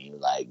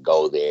mind like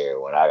go there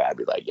when I gotta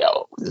be like,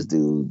 yo, this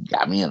dude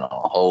got me in a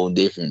whole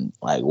different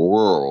like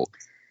world.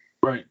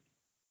 Right.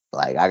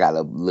 Like I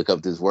gotta look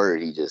up this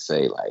word he just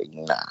say, like,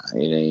 nah,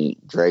 it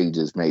ain't. Drake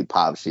just made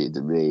pop shit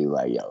to me,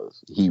 like, yo,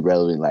 he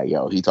relevant, like,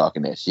 yo, he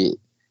talking that shit.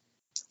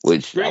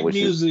 Which Drake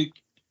music,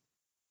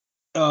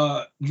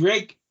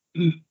 Drake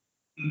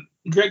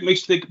makes you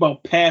think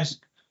about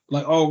past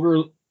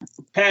girls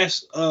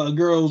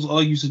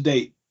all used to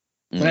date.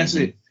 But that's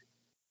it.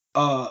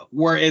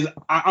 Whereas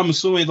I'm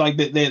assuming like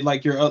that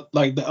like your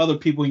like the other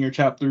people in your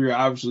top 3 are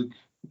obviously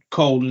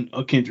Cole and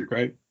Kendrick,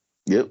 right?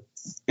 Yep.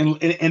 And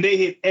they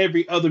hit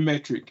every other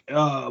metric,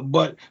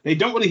 but they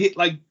don't really hit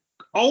like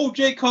old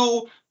J.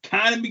 Cole.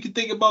 Kind of make you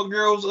think about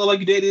girls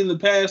like you dated in the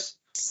past,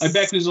 like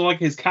back in like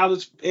his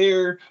college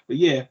era. But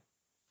yeah,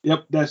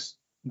 yep, that's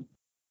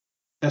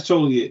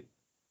totally it.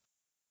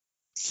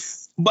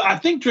 But I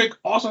think Drake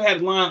also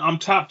had a line, "I'm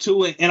top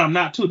 2 and I'm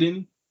not 2,"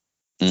 didn't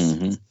he?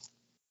 Mm-hmm.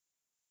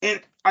 And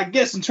I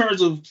guess in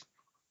terms of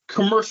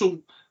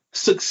commercial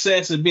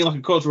success and being like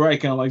a cultural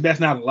icon, like that's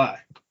not a lie.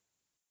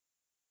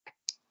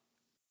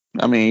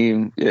 I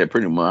mean, yeah,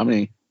 pretty much. I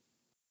mean,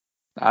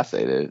 I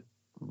say that.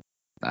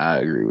 I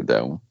agree with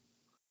that one.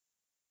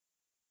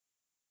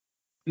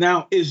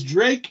 Now, is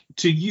Drake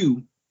to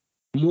you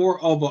more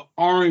of an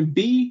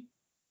R&B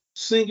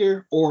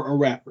singer or a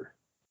rapper?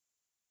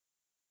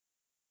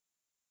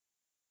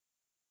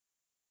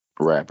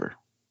 Rapper.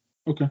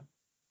 Okay.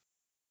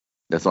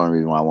 That's the only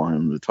reason why I want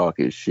him to talk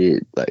his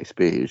shit, like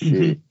spit his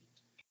shit.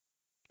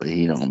 But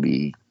he don't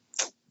be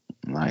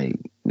like.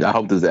 I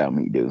hope this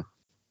album he do.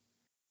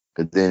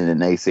 Because then the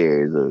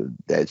naysayers of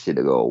that shit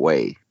will go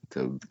away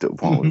to the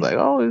point where like,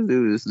 oh,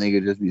 this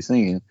nigga just be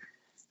singing.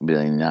 Be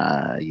like,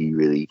 nah, he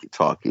really can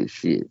talk his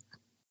shit.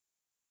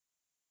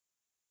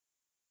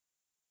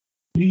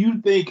 Do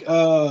you think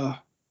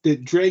that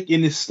Drake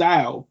in his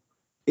style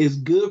is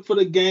good for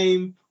the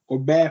game or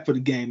bad for the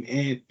game?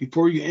 And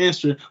before you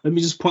answer, let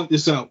me just point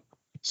this out.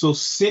 So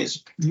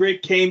since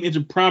Drake came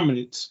into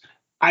prominence,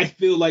 I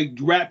feel like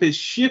rap has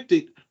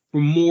shifted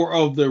from more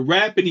of the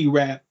rapidy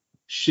rap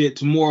shit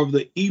to more of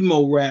the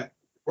emo rap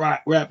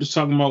that's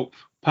talking about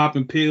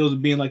popping pills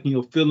and being like,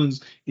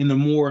 feelings in the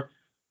more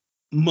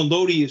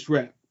melodious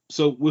rap.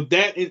 So with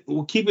that,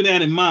 keeping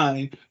that in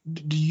mind,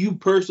 do you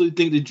personally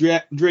think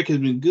that Drake has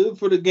been good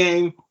for the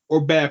game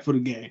or bad for the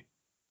game?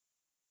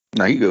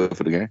 No, he good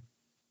for the game.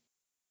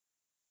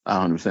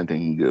 I 100%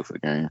 think he good for the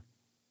game.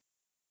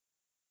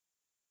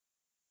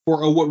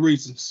 For what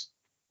reasons?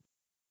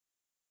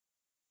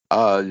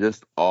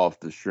 Just off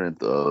the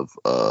strength of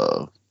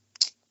him.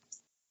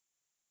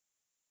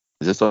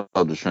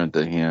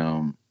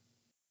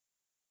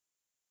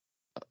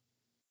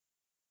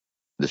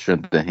 The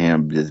strength of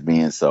him just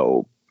being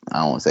so, I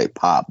don't want to say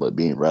pop, but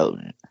being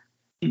relevant.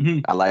 Mm-hmm.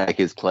 I like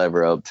his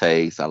clever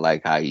uptakes. I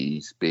like how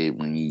he spit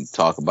when you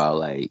talk about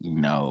like,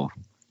 when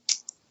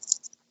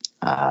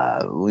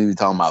we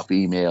talking about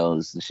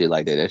females and shit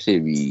like that. That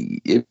shit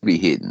be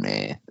hitting,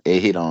 man.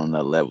 It hit on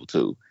another level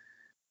too.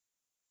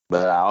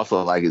 But I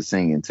also like his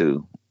singing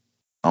too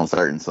on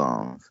certain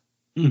songs.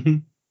 Mm-hmm.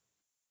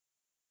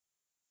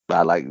 But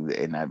I like,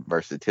 and that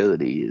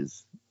versatility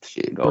is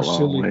shit go a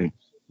long way.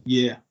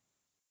 Yeah,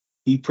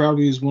 he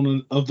probably is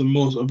one of the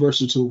most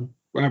versatile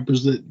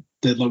rappers that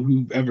like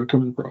we've ever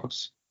come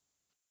across.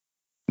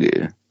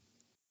 Yeah.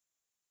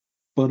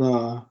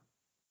 But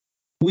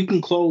we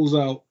can close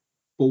out.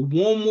 But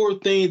one more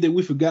thing that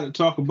we forgot to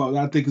talk about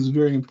that I think is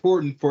very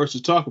important for us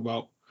to talk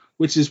about,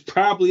 which is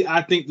probably,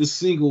 I think, the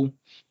single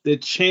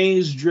that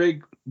changed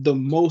Drake the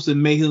most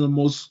and made him the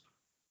most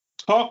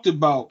talked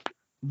about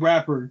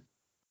rapper.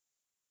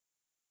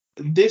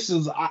 This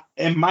is,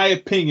 in my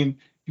opinion,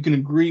 you can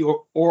agree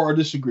or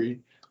disagree.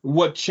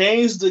 What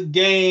changed the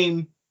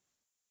game,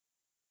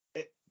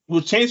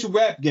 what changed the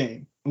rap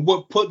game, and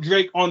what put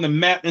Drake on the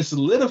map and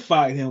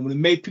solidified him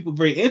and made people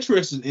very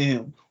interested in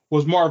him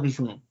was Marvin's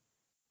Room.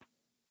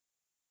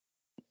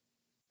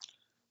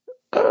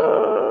 I'll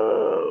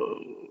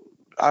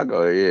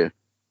go, yeah.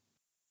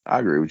 I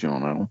agree with you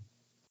on that one.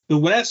 But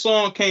when that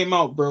song came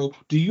out, bro,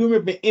 do you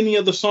remember any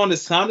other song that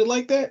sounded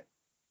like that?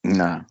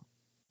 Nah.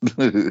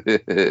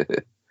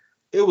 It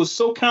was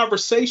so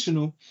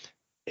conversational.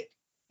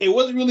 It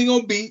wasn't really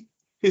on beat.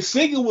 His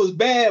singing was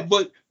bad,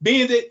 but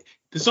being that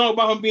the song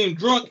about him being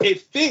drunk,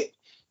 it fit.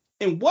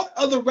 And what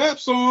other rap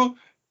song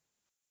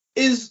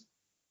is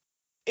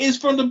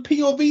from the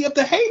POV of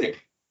the hater?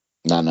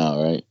 I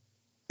know, right?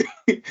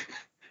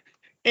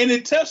 And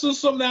it touched on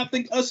something I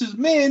think us as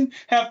men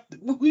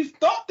we've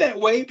thought that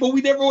way, but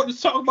we never want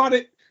to talk about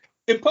it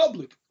in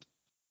public.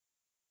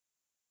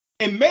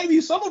 And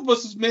maybe some of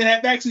us as men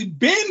have actually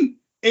been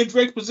in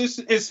Drake's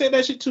position and said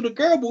that shit to the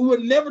girl, but we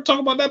would never talk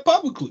about that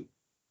publicly.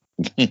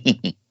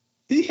 He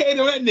hated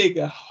on that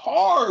nigga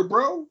hard,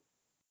 bro.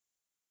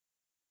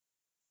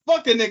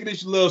 Fuck that nigga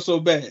that you love so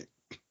bad.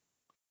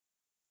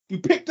 You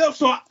picked up,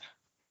 so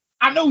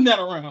I know you're not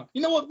around.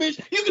 You know what,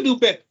 bitch? You can do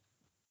better.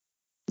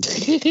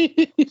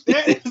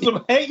 That is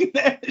some hating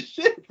ass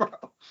shit, bro.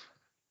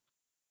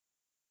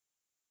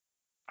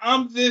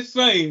 I'm just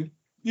saying,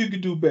 you can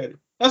do better.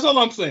 That's all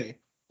I'm saying.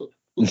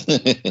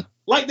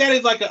 Like that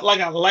is like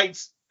a light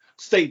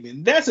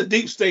statement. That's a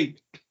deep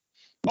statement.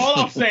 All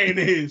I'm saying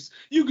is,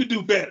 you could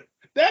do better.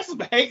 That's some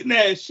hating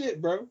ass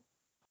shit, bro.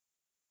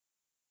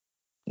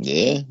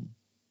 Yeah.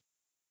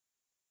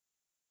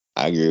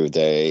 I agree with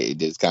that. It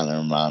just kind of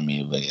remind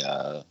me of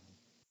a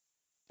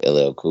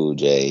LL Cool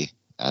J.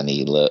 I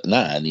Need Love.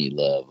 Not I Need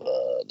Love.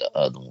 The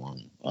other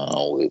one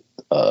with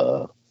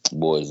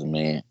Boys and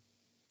Men.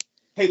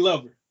 Hey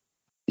Lover.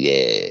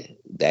 Yeah,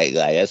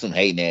 that's some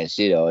hating ass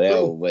shit on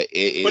that one, but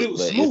it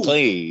was smooth. It's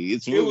clean.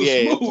 It's smooth.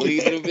 Yeah, smooth.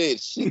 Clean in the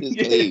bitch.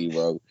 It's clean,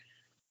 bro.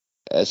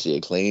 That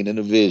shit clean in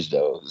the bitch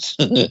though.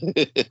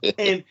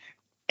 And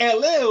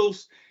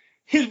LL's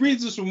his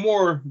reasons were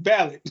more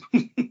valid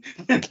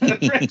than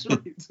Drake's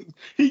reasons.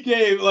 He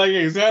gave like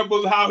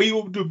examples of how he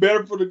would do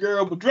better for the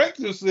girl, but Drake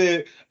just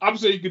said, "I'm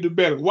saying you can do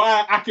better."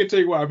 Why? I can tell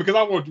you why. Because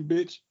I want you,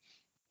 bitch.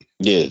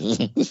 Yeah.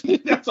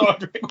 That's all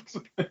Drake was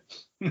saying.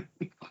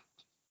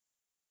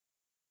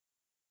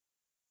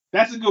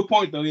 That's a good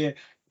point, though. Yeah,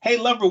 "Hey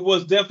Lover"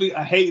 was definitely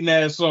a hating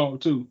ass song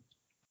too,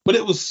 but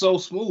it was so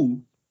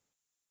smooth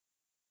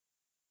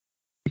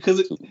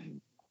because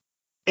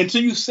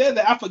until you said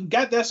that, I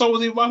forgot that song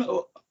was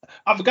even.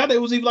 I forgot that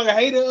it was even like a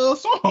hater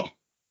song.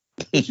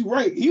 But you're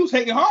right. He was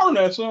hating hard on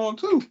that song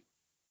too.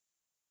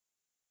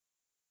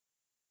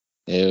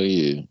 Hell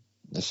yeah,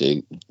 that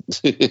shit.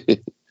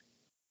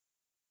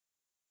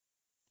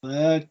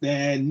 Fuck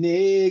that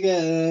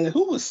nigga.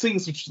 Who was singing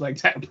some shit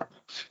like that, bro?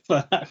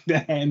 Fuck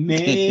that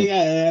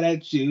nigga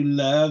that you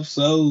love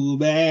so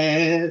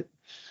bad.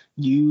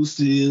 You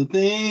still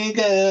think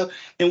of.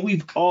 And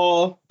we've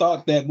all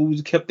thought that, but we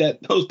just kept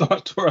those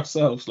thoughts to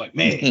ourselves. Like,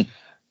 man,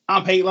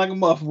 I'm hating like a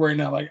muffin right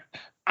now. Like,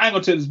 I ain't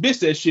gonna tell this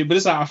bitch that shit, but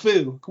it's how I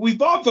feel. We've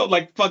all felt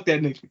like, fuck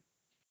that nigga.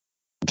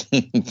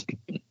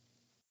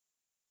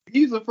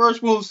 He's the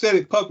first one who said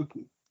it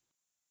publicly.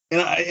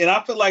 And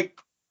I feel like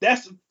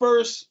that's the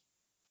first.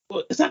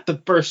 Well, it's not the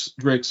first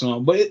Drake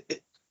song, but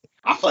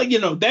I feel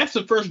like, that's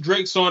the first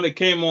Drake song that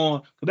came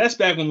on. That's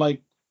back when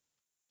like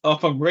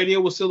from radio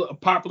was still a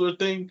popular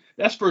thing.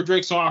 That's the first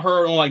Drake song I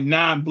heard on like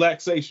 9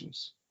 black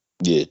stations.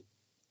 Yeah.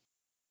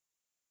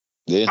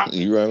 Yeah,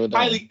 you right with that.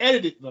 Highly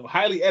edited though.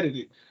 Highly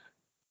edited.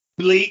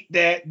 Bleep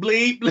that,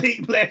 bleep,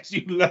 bleep, bless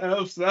you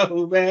love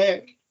so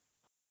bad.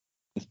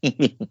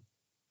 But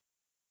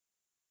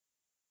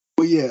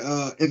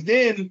yeah, and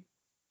then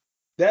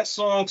that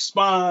song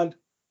spawned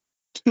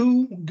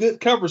 2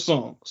 good cover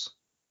songs.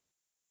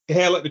 It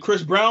had like the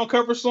Chris Brown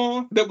cover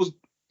song that was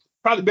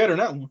probably better than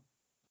that one.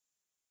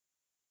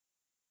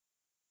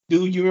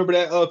 Do you remember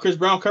that Chris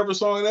Brown cover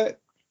song of that?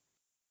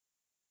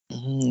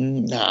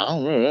 Nah, I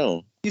don't remember that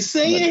one. You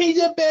saying he's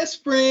your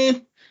best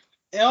friend,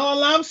 and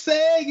all I'm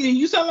saying,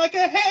 you sound like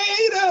a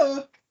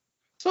hater.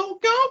 So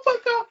go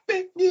fuck off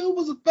if you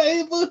was a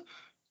favor.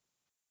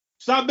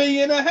 Stop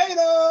being a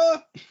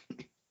hater.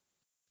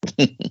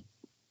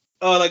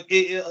 Like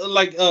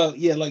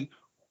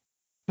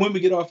when we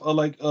get off,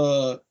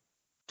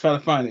 try to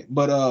find it,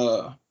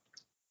 but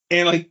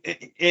and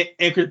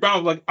Chris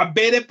Brown was like, I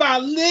bet if I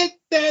licked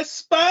that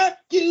spot,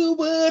 you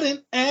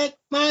wouldn't act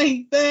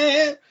like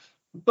that.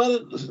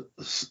 But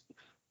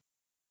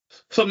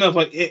something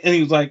else and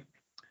he was like,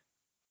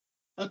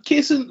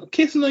 kissing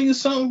on you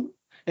something,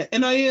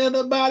 and I hear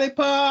the body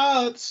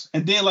parts.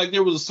 And then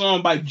there was a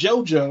song by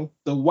JoJo,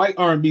 the white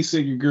R&B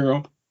singer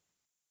girl,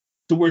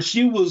 to where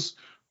she was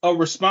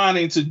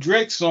responding to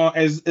Drake's song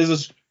as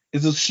if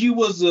she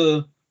was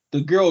the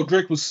girl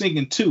Drake was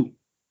singing to.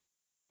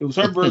 It was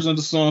her version of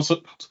the song,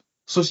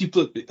 so she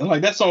flipped it,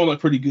 and that song was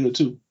pretty good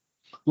too.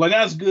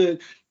 That's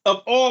good.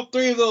 Of all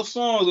three of those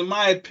songs, in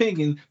my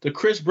opinion, the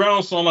Chris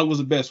Brown song was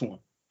the best one.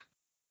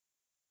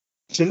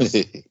 And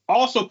this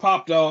also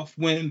popped off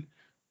when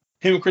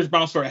him and Chris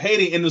Brown started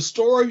hating, and the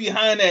story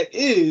behind that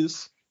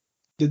is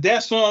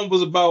that song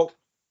was about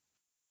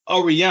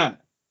Rihanna.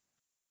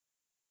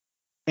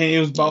 And it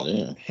was about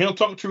him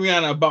talking to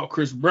Rihanna about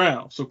Chris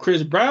Brown. So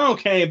Chris Brown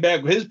came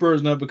back with his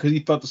version of it because he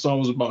thought the song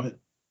was about him.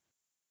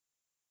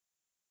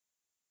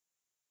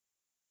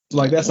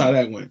 That's how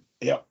that went.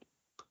 Yep.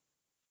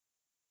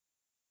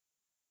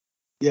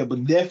 Yeah,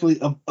 but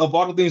definitely of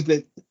all the things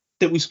that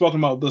we've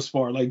spoken about thus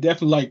far,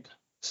 definitely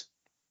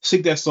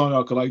seek that song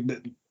out,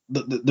 because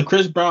the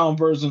Chris Brown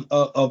version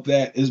of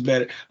that is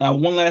better. Now,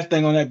 one last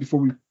thing on that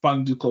before we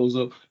finally do close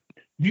up.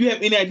 Do you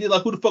have any idea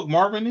who the fuck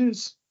Marvin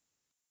is?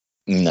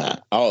 Nah.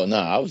 Oh no,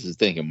 I was just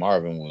thinking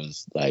Marvin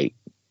was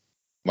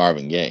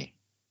Marvin Gaye.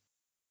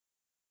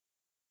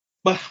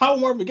 But how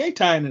Marvin Gaye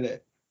tie into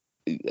that?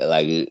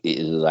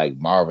 It was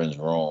Marvin's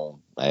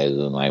Room, as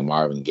in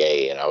Marvin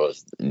Gaye, and I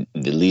was, at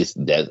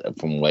least that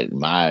from what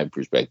my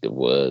perspective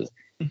was,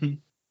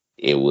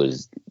 it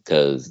was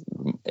because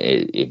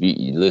if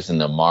you listen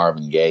to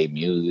Marvin Gaye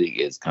music,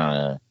 it's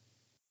kind of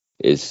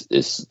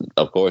it's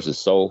of course it's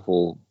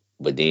soulful,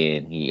 but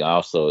then he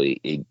also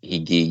he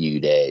give you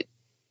that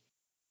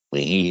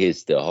when he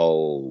hits the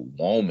whole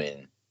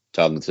woman,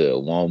 talking to a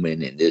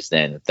woman and this,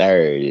 that, and the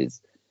third,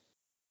 is,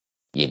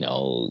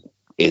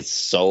 it's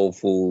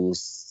soulful,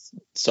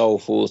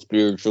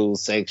 spiritual,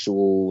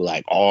 sexual,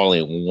 all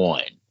in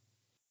one.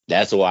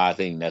 That's why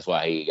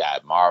he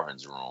got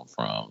Marvin's Room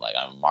from.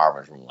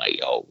 Marvin's Room,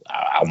 yo,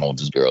 I want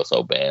this girl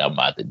so bad, I'm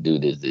about to do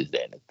this,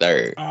 that, and the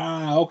third.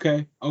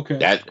 Okay.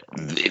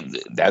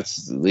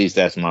 That's at least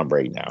that's my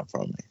breakdown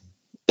from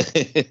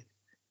it.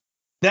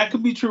 That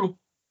could be true,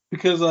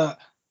 because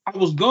I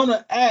was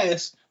gonna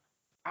ask.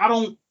 I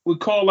don't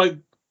recall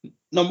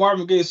no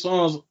Marvin Gaye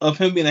songs of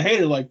him being a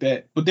hater like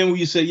that. But then when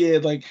you say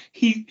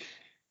he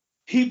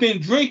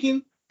been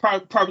drinking,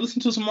 probably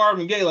listen to some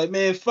Marvin Gaye,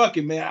 man, fuck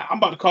it, man, I'm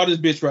about to call this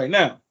bitch right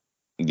now.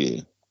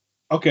 Yeah.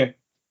 Okay.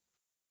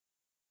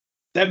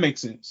 That makes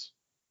sense.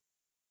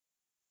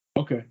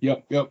 Okay.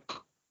 Yep.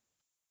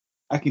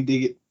 I can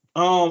dig it.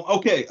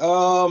 Okay.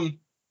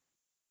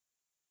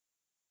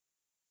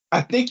 I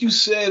think you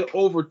said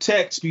over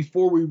text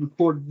before we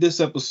recorded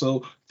this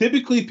episode,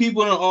 typically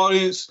people in the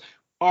audience,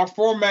 our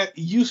format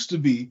used to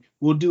be,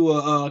 we'll do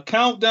a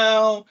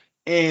countdown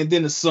and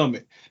then a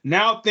summit.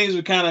 Now things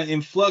are kind of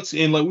in flux,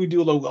 and we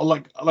do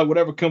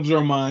whatever comes to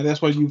our mind.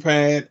 That's why you've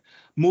had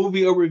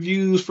movie or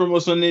reviews from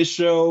us on this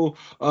show,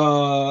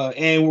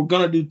 and we're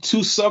gonna do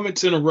 2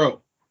 summits in a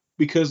row,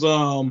 because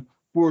we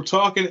were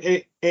talking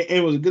and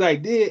it was a good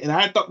idea, and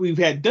I thought we've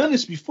had done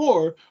this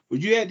before, but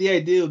you had the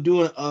idea of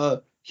doing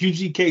a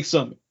UGK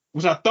summit,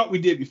 which I thought we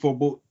did before,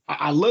 but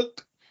I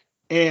looked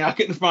and I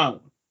couldn't find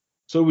one.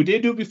 So we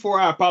did do it before.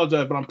 I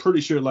apologize, but I'm pretty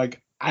sure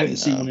I didn't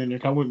see one in there.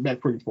 I went back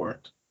pretty far.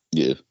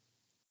 Yeah.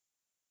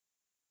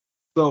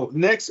 So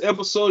next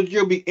episode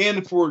you'll be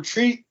in for a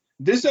treat.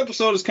 This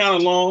episode is kind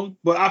of long,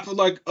 but I feel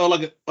like a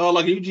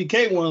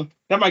UGK one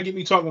that might get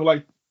me talking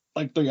like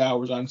 3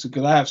 hours, honestly,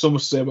 because I have so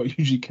much to say about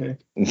UGK.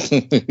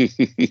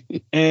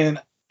 and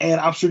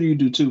I'm sure you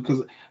do too,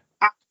 because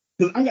I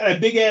got a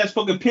big ass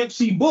fucking Pimp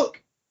C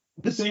book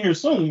that's in here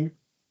somewhere.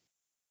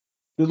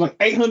 There's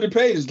 800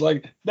 pages.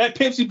 That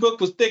Pimp C book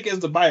was thick as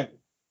the Bible.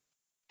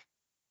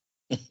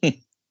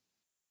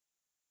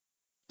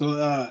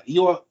 So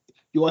you'll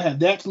have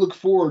that to look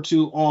forward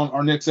to on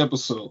our next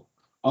episode.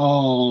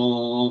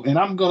 And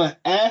I'm gonna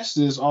ask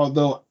this,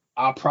 although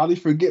I'll probably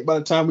forget by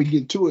the time we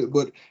get to it,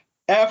 but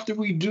after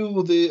we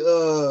do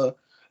the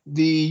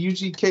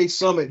UGK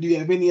summit, do you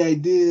have any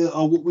idea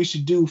on what we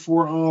should do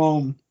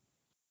for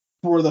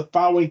the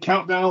following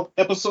countdown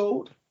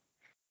episode?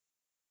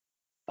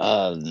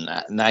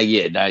 Not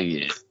yet.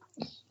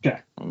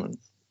 Okay.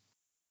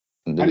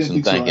 Do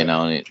some thinking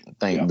on it.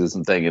 Do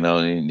some thinking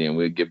on it, and then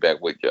we'll get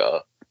back with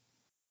y'all.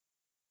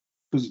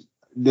 Because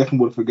definitely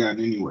would have forgotten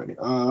anyway.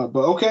 But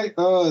okay.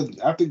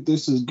 I think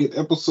this is a good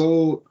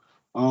episode.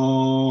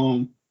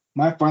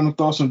 My final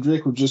thoughts on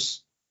Drake were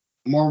just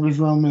Marvin's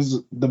Room is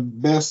the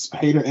best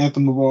hater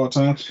anthem of all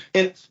time.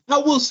 And I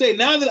will say,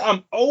 now that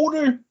I'm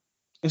older,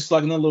 it's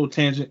another little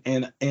tangent,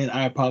 and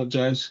I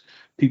apologize.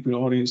 people in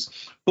the audience.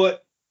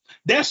 But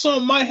that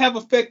song might have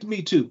affected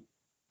me too.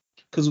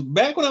 Because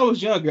back when I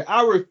was younger,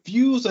 I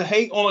refused to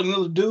hate on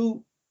another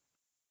dude.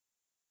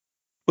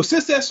 But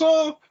since that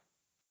song,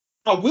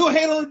 I will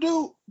hate on a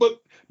dude,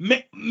 but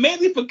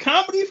mainly for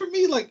comedy for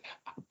me. Like,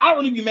 I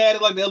don't even be mad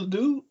at like the other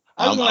dude.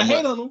 I just want to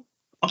hate on him.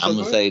 I'm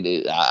gonna say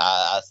this.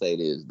 I say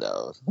this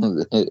though.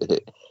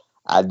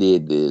 I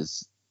did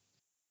this.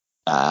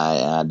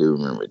 I do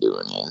remember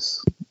doing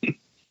this.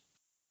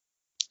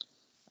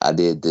 I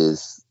did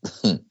this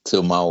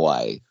to my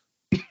wife.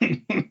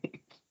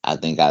 I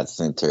think I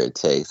sent her a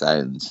text. I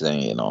didn't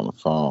say it on the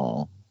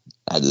phone.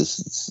 I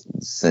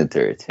just sent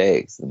her a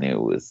text, and it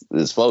was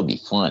supposed to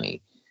be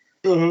funny.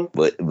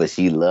 But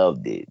she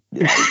loved it,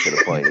 like, to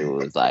the point it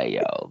was like,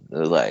 yo, it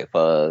was like,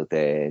 fuck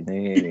that,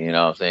 you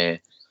know what I'm saying?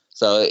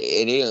 So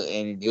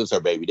it was her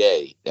baby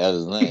daddy. That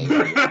was his name.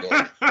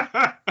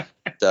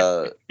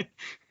 So,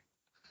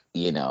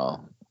 you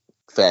know,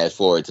 fast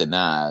forward to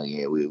now,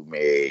 yeah, we were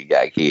married,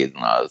 got kids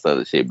and all this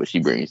other shit, but she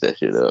brings that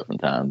shit up from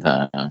time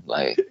to time.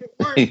 Like,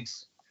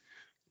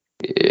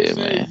 yeah,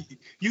 man.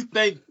 You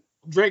thank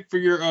Drake for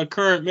your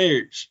current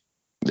marriage.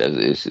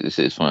 It's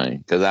just funny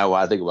because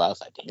I think about it, I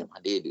was like, damn,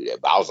 I did do that,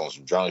 but I was on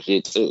some drunk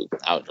shit too.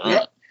 I was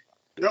drunk.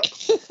 Yep.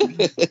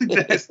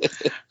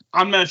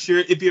 I'm not sure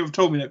if you ever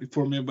told me that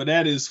before, man, but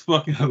that is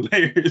fucking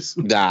hilarious.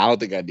 Nah, I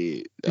don't think I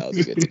did.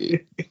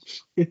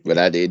 But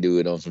I did do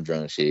it on some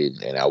drunk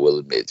shit, and I will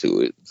admit to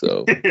it.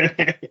 So and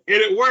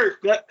it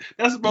worked.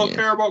 That's the most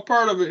terrible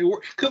part of it. It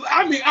worked. Because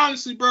I mean,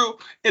 honestly, bro,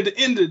 at the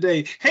end of the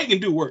day, hate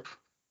can do work.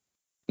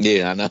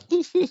 Yeah, I know.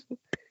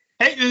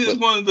 Hate is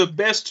one of the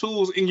best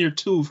tools in your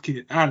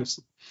toolkit,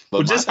 honestly.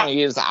 But my thing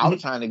is, I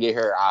was trying to get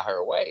her out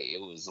her way.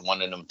 It was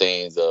one of them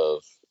things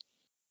of,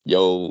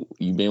 yo,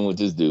 you been with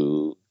this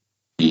dude,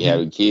 you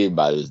have a kid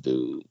by this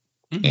dude,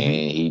 and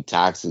he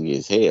toxic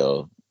as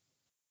hell,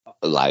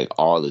 like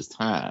all this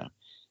time.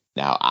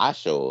 Now I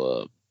show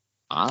up,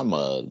 I'm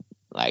a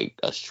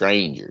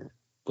stranger,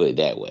 put it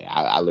that way.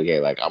 I look at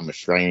it like I'm a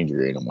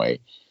stranger in a way.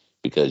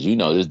 Because you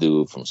know this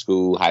dude from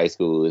school, high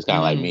school, it's kind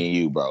of like me and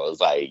you, bro.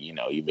 It's like, you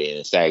know, you been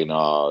in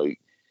Saginaw,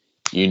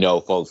 you know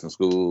folks from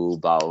school,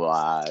 blah,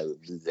 blah, blah,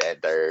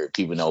 that third,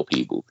 people know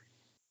people.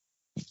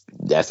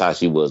 That's how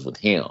she was with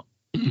him.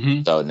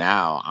 So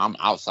now I'm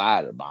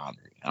outside of the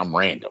boundary. I'm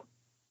random.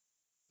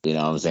 You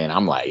know what I'm saying?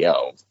 I'm like,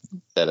 yo,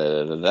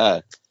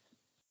 da-da-da-da-da.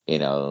 You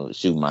know,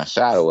 shoot my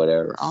shot or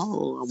whatever.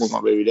 Oh, I'm with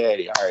my baby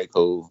daddy. All right,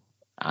 cool.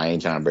 I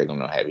ain't trying to break him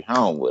no happy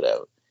home,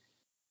 whatever.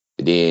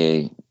 But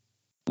then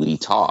we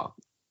talk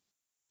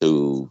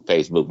through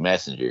Facebook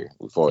Messenger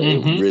before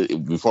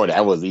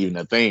that was even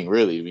a thing,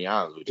 really, to be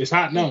honest with you. It's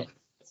hot now.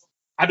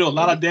 I do a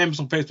lot of damage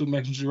on Facebook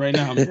Messenger right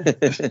now.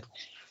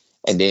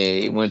 And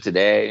then it went to that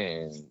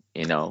and,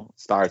 you know,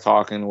 started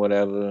talking,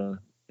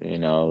 whatever. You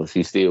know,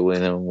 she's still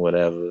with him,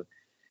 whatever.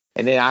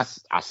 And then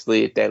I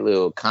slid that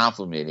little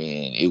compliment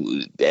in. It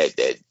was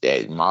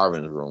that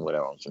Marvin's room,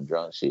 whatever, on some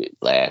drunk shit,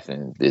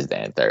 laughing, this,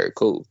 that, and third,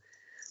 cool.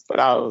 But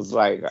I was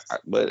like,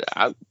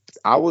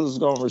 I was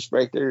gonna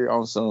respect her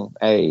on some,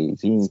 hey,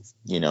 if you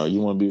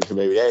want to be with your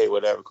baby daddy,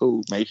 whatever,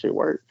 cool, make shit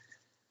work.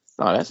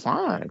 No, that's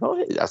fine. Go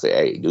ahead. I said,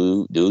 hey,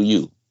 do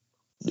you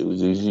what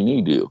you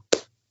need to do.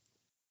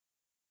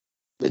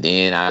 But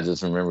then I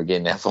just remember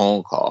getting that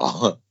phone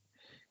call.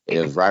 It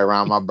was right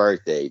around my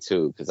birthday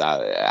too, because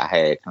I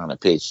had kind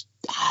of pitched.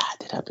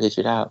 Did I pitch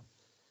it out?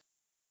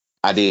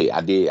 I did.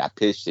 I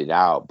pitched it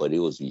out, but it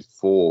was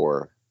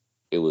before.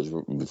 It was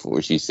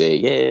before she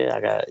said, yeah,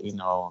 I got,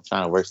 I'm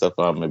trying to work stuff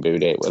on my baby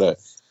dad, whatever.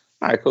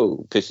 All right,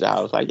 cool. Pitched it out.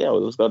 I was like, yo,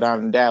 let's go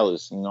down to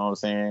Dallas. You know what I'm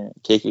saying?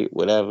 Kick it,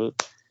 whatever.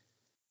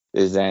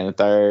 This, that, and the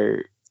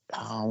third.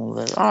 All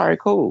right,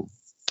 cool.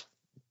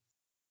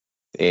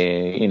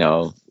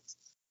 And,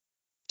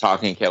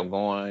 talking kept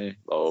going,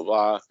 blah, blah,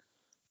 blah.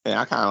 And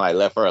I kind of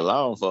left her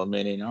alone for a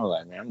minute. And I was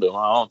like, man, I'm doing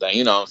my own thing.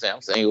 You know what I'm saying?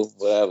 I'm single,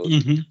 whatever.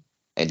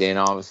 And then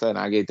all of a sudden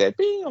I get that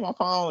ping on my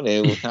phone.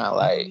 And it was kind of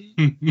like,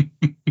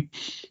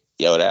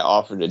 yo, that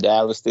offer to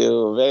Dallas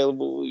still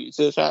available? You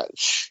still try?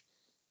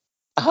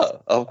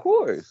 Of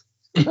course.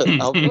 Of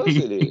course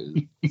it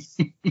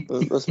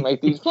is. Let's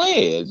make these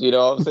plans. You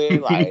know what I'm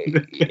saying?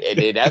 And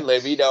then that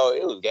let me know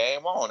it was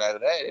game on. After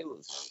that, it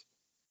was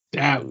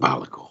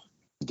diabolical.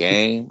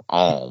 Game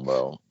on,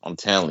 bro. I'm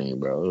telling you,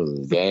 bro. It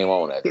was game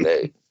on after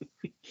that.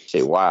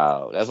 Shit,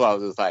 wow. That's why I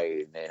was just like,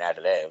 and then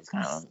after that, it was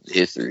kind of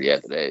history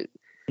after that.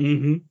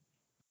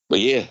 But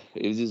yeah,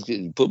 it was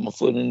just put my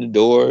foot in the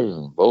door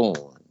and boom.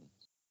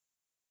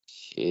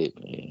 Shit,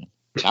 man.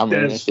 I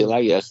remember that shit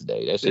like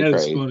yesterday. That shit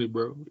crazy. That's funny,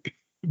 bro.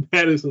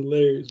 That is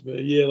hilarious,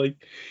 man. Yeah,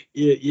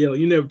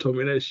 you never told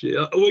me that shit.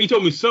 Well, you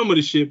told me some of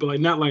the shit,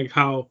 but not like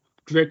how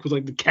Drake was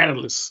the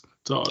catalyst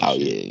to all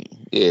this shit.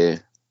 Yeah.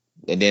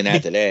 And then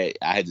after that,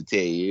 I had to tell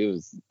you, it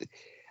was.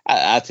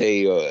 I tell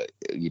you,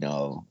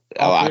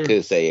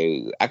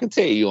 I could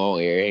tell you on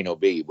air, ain't no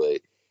biggie,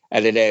 but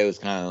after that, it was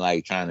kind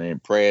of trying to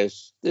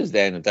impress this,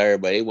 that, and the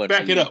third, but it wasn't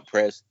back it up.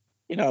 Impress.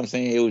 You know what I'm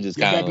saying? It was just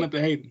kind of backing up the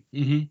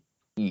hating.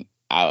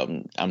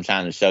 I'm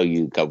trying to show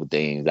you a couple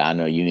things. I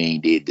know you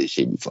ain't did this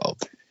shit before.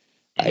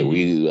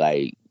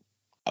 We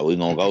We're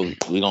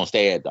gonna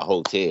stay at the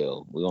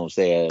hotel. We're gonna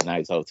stay at a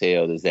nice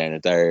hotel, this, that, and the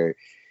third.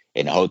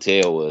 And the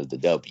hotel was the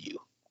W.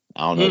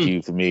 I don't know if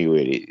you're familiar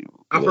with it.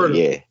 I've heard of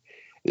it.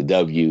 The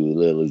W, a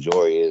little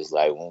luxurious.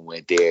 Like when we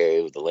went there,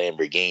 it was the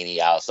Lamborghini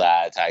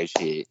outside type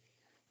shit.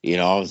 You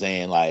know what I'm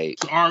saying? Like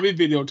it's R&B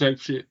video type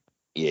shit.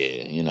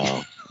 Yeah, you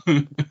know.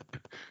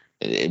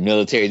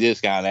 Military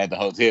discount at the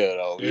hotel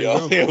though. You know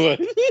what I'm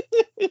saying?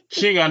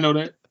 She ain't gotta know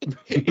that.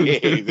 Yeah,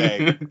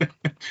 exactly.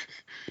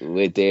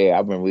 Went there. I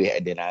remember I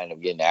ended up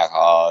getting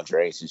alcohol,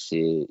 drinks and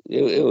shit.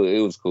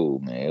 It was cool,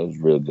 man. It was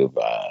a real good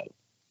vibe.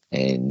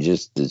 And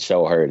just to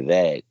show her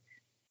that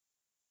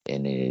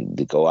and then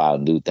to go out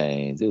and do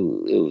things, it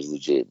was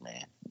legit,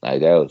 man.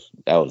 Like that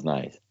was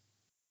nice.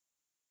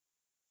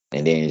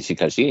 And then she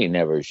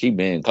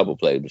been a couple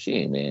places, but she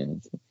ain't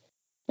been,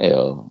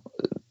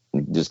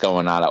 just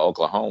going out of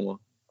Oklahoma.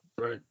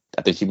 Right.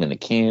 I think she been to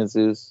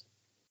Kansas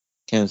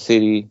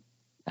City.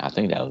 I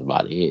think that was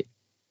about it.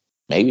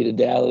 Maybe to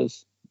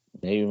Dallas,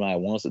 maybe like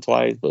once or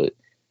twice, but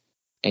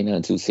ain't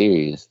nothing too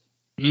serious.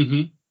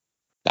 Mm-hmm.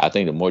 I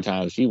think the more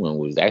times she went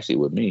was actually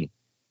with me.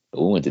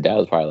 We went to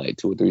Dallas probably like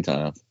 2 or 3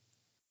 times.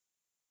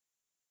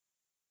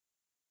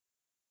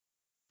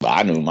 But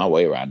I knew my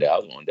way around there. I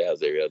was going to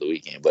Dallas every other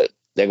weekend. But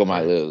there go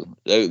my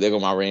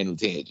random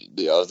tangent.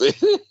 You know what I'm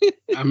saying?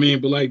 I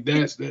mean, but like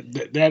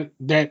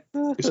that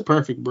is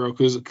perfect, bro.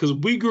 Because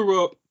we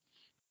grew up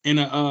in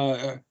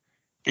a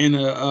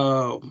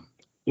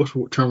what's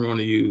the term I want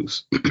to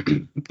use?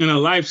 In a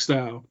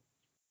lifestyle.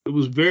 It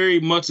was very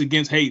much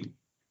against hating.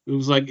 It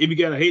was like if you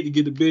gotta hate to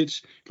get a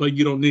bitch, like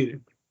you don't need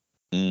it.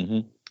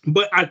 Mm-hmm.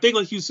 But I think,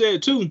 like you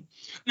said too.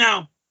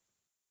 Now,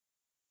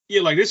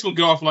 yeah, like this will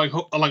go off like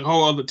a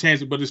whole other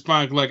tangent, but it's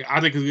fine. Like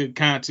I think it's good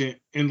content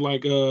and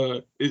like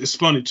it's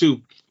funny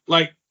too.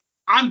 Like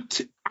I'm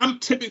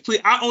typically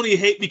I only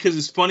hate because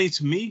it's funny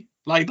to me.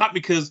 Like not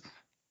because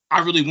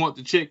I really want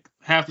the chick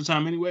half the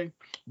time anyway.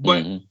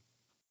 But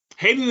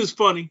hating is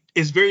funny.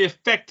 It's very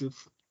effective,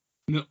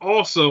 and then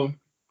also.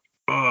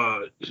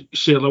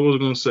 Shit, what was I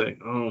gonna say?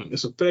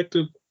 It's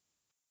effective.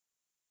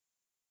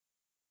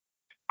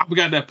 I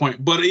forgot that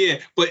point, but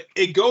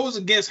it goes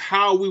against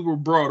how we were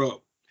brought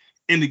up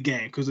in the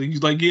game because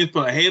he's like you didn't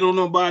put a hate on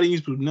nobody,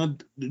 you put none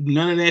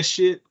of that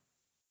shit.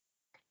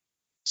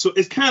 So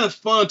it's kind of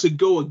fun to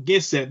go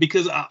against that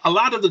because a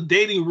lot of the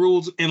dating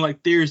rules and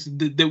like theories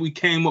that we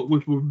came up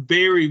with were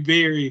very,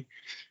 very.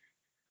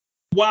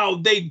 While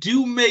they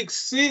do make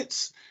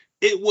sense,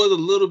 it was a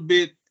little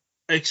bit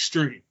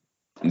extreme.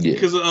 Yeah.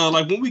 Because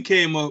like when we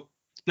came up,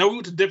 now we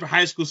went to different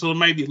high schools, so it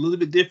might be a little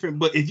bit different.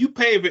 But if you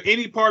pay for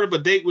any part of a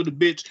date with a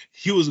bitch,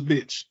 he was a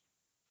bitch.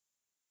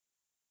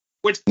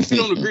 Which you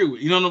don't agree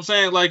with. You know what I'm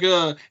saying? Like,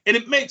 and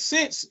it makes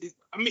sense.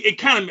 I mean, it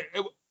kind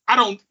of. I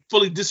don't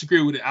fully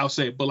disagree with it. I'll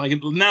say, but like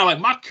now, like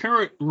my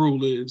current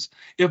rule is,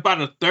 if by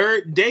the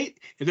third date,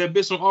 if that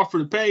bitch don't offer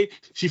to pay,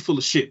 she full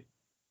of shit.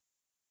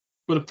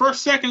 For the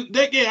first, second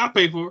date, yeah, I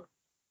pay for it.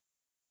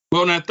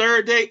 But on that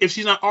third date, if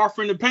she's not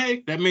offering to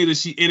pay, that means that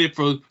she in it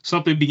for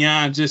something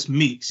beyond just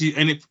me. She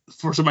in it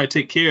for somebody to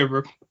take care of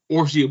her,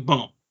 or she a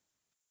bum.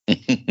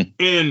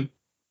 And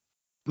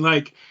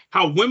like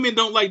how women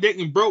don't like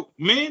dating broke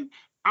men,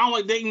 I don't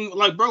like dating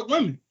like broke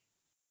women.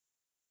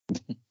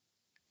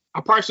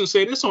 I probably shouldn't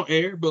say this on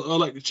air, but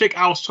like the chick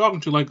I was talking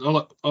to, like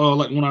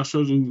when I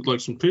showed you like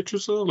some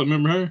pictures of, like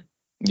remember her?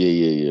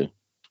 Yeah.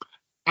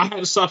 I had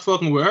to stop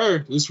fucking with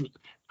her.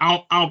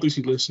 I don't think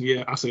she listened.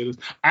 Yeah, I say this.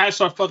 I had to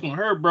start fucking with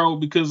her, bro,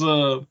 because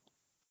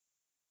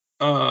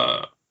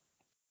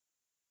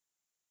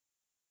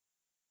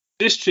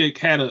this chick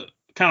had a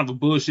kind of a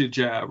bullshit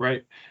job,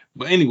 right?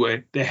 But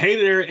anyway, they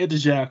hated her at the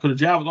job because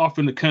the job was off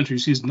in the country.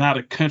 She's not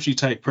a country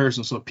type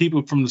person. So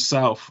people from the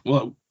South,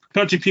 well,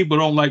 country people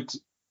don't like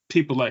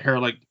people like her,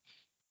 like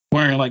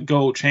wearing like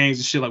gold chains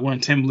and shit, like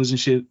wearing Timberlands and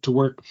shit to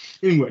work.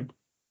 Anyway,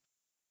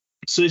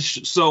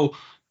 so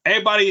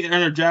everybody in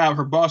her job,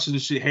 her bosses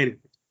and shit hated her.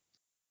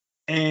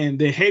 And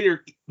they hate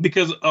her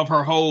because of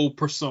her whole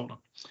persona.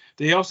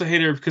 They also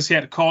hate her because she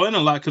had to call in a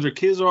lot because her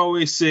kids are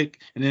always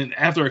sick. And then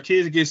after her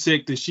kids get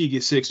sick, then she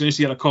gets sick. So then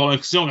she got to call in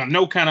because she don't got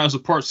no kind of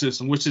support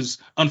system, which is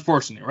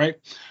unfortunate, right?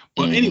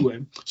 But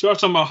anyway, she was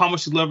talking about how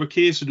much she loved her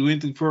kids, to do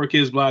anything for her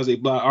kids, blah, blah,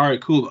 blah. All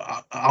right, cool.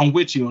 I'm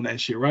with you on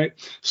that shit, right?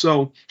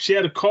 So she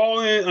had to call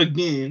in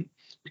again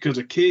because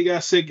her kid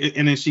got sick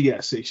and then she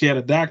got sick. She had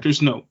a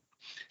doctor's note.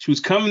 She was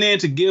coming in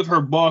to give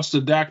her boss the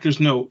doctor's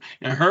note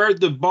and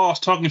heard the boss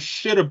talking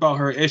shit about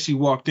her as she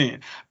walked in.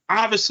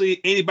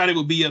 Obviously, anybody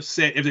would be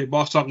upset if their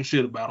boss talking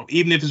shit about them,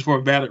 even if it's for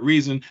a valid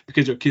reason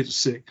because their kids are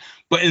sick.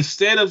 But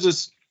instead of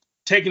just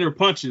taking her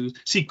punches,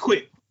 she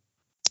quit.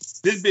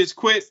 This bitch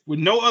quit with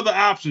no other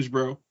options,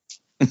 bro.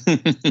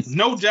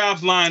 No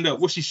jobs lined up.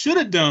 What she should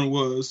have done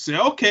was say,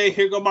 okay,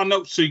 here go my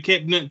notes so you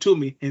can't do nothing to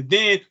me. And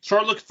then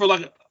start looking for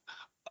like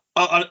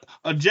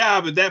a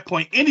job at that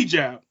point, any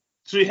job,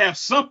 so you have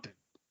something.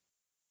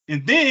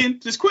 And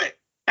then just quit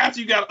after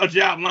you got a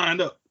job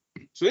lined up.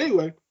 So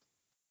anyway,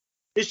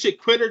 this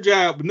chick quit her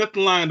job with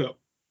nothing lined up.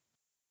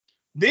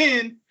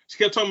 Then she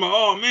kept talking about,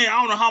 oh man, I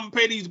don't know how I'm gonna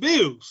pay these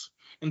bills.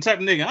 and the type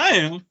of nigga I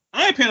am,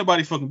 I ain't paying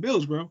nobody fucking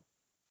bills, bro.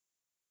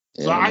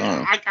 So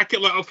I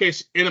kept like, okay,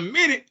 in a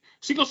minute,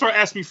 she gonna start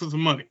asking me for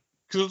some money.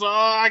 Cause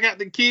I got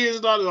the kids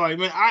and all that. Like,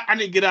 man, I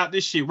need to get out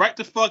this shit right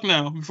the fuck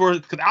now before,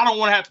 cause I don't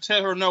want to have to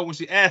tell her no when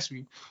she asks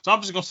me. So I'm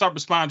just gonna start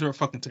responding to her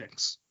fucking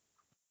texts.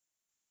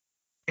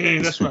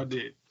 And that's what I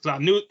did. So I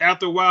knew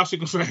after a while she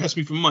gonna start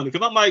asking me for money.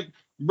 Cause I'm like,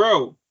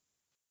 bro,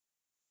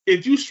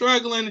 if you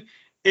struggling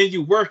and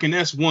you working,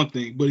 that's one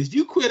thing. But if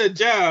you quit a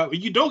job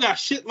and you don't got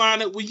shit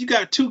lined up when you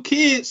got 2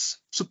 kids,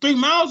 so 3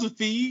 mouths to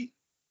feed,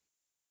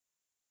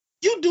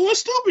 you doing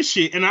stupid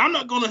shit, and I'm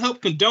not gonna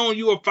help condone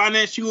you or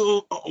finance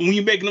you when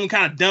you're making them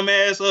kind of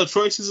dumbass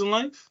choices in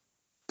life.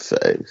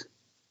 Thanks.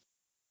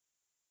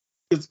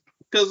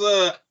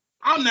 Because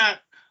I'm not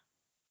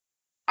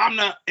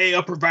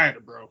a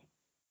provider, bro.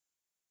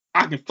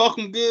 I can fuck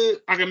them good,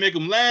 I can make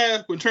them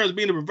laugh. But in terms of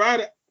being a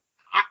provider,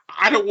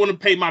 I don't want to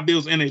pay my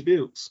bills and their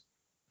bills.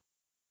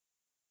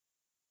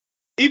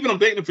 Even I'm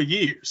dating them for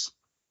years,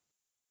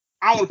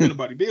 I don't want to pay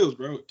nobody bills,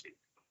 bro.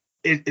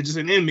 It just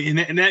an enemy,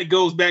 and that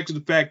goes back to the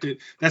fact that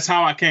that's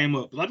how I came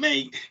up. Like,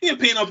 man, you ain't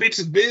paying no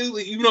bitches bills,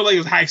 even though like it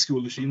was high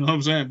schoolish, you know what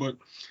I'm saying? But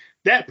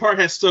that part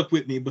has stuck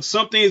with me. But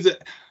some things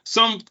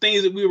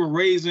that we were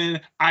raised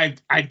in, I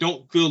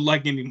don't feel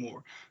like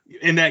anymore,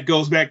 and that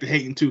goes back to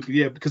hating too.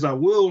 Yeah, because I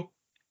will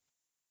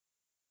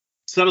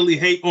subtly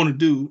hate on a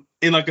dude,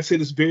 and like I said,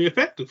 it's very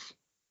effective.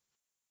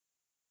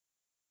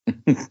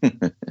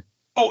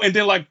 Oh, and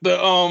then like the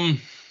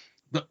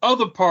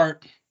other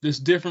part. That's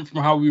different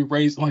from how we were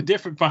raised, like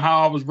different from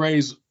how I was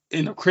raised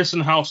in a Christian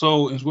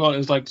household, as well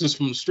as like just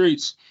from the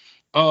streets.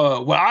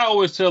 What I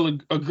always tell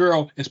a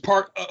girl is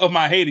part of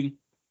my hating.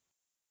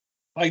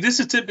 Like this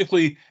is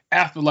typically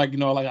after like, you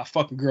know, like I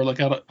fuck a girl, like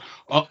I got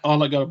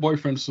a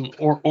boyfriend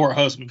or a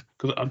husband,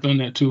 because I've done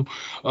that too.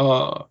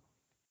 Kind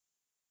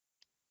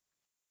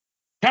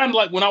of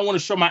like when I want to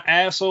show my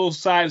asshole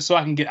side so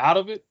I can get out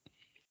of it.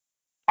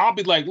 I'll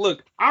be like,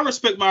 look, I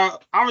respect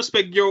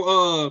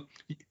your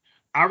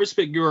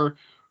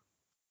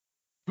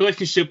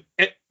relationship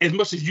as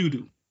much as you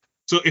do.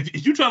 So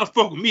if you're trying to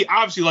fuck with me,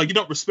 obviously like you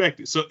don't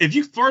respect it. So if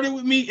you flirted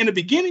with me in the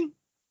beginning,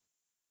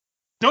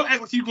 don't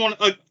act like you're going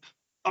to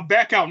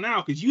back out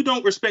now, because you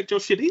don't respect your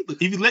shit either.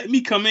 If you let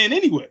me come in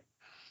anyway,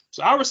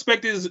 so I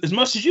respect it as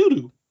much as you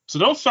do. So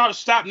don't try to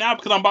stop now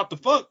because I'm about to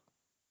fuck.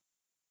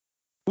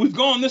 We've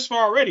gone this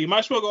far already. You might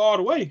as well go all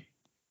the way.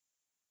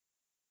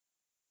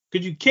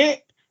 Because you can't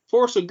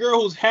force a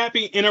girl who's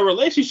happy in a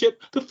relationship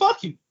to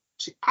fuck you.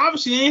 She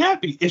obviously ain't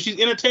happy, and she's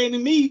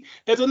entertaining me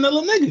as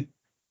another nigga.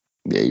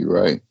 Yeah, you're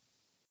right.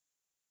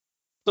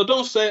 So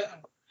don't say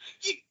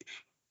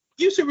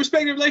you should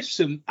respect the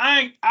relationship.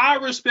 I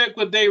respect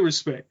what they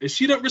respect. If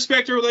she don't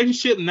respect her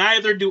relationship,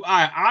 neither do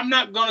I. I'm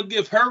not gonna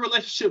give her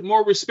relationship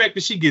more respect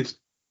than she gives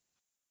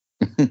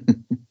it.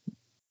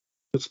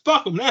 Cause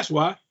fuck them. That's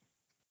why.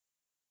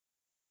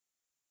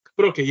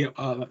 But okay,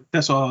 yeah,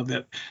 that's all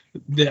that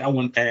I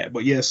want to add.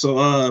 But yeah,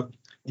 so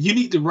you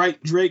need to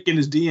write Drake in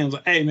his DMs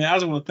like, hey man, I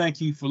just want to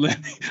thank you for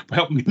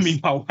helping me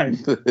meet my wife.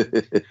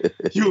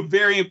 You were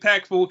very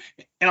impactful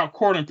in our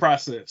courting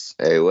process.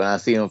 Hey, when I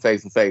see him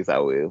face to face, I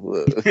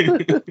will.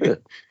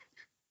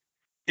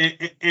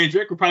 and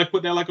Drake will probably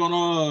put that like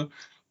on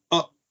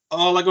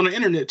the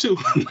internet too.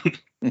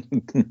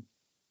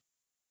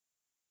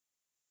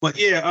 But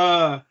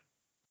yeah,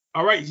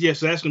 all right, yes,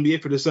 so that's gonna be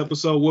it for this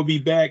episode. We'll be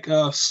back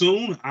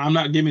soon. I'm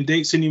not giving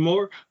dates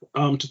anymore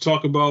to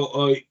talk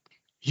about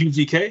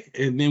UGK,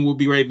 and then we'll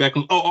be right back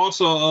on. Oh,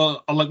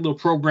 also a like little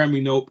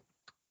programming note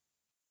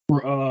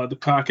for the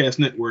podcast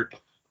network.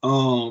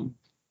 The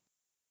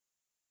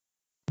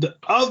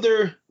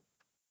other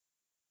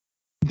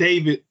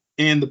David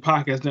in the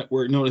podcast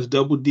network, known as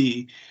Double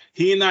D,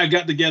 he and I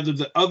got together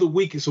the other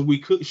week, so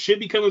we should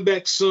be coming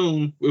back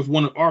soon with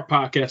one of our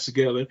podcasts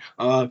together.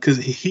 Because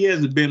he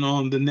hasn't been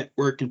on the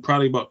network in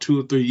probably about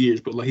 2 or 3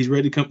 years, but like he's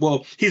ready to come.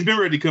 Well, he's been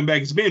ready to come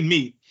back. It's been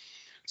me.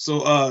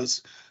 So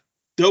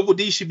Double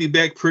D should be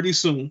back pretty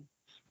soon.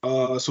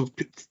 So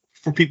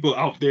for people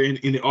out there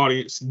in the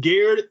audience,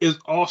 Garrett is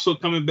also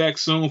coming back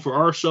soon for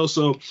our show.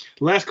 So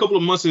the last couple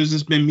of months it's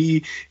just been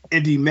me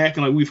and D Mac,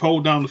 and like we've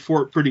held down the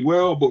fort pretty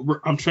well.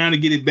 But I'm trying to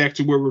get it back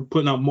to where we're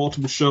putting out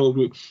multiple shows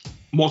with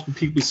multiple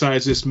people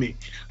besides just me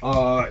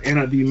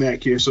and D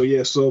Mac here. So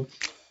yeah, so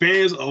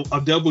fans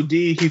of Double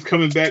D, he's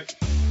coming back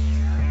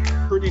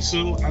pretty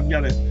soon. I've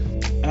got to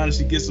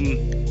honestly get some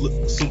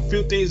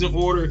few things in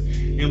order,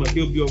 and like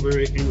he'll be over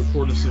here and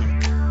recording soon.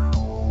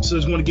 So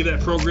just want to give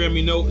that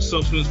programming note,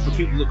 something for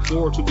people to look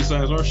forward to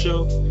besides our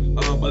show.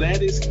 But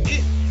that is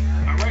it.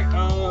 All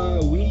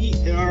right, we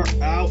are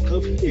out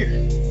of here.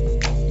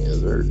 Yes,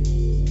 sir.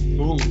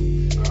 Boom.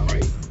 All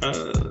right.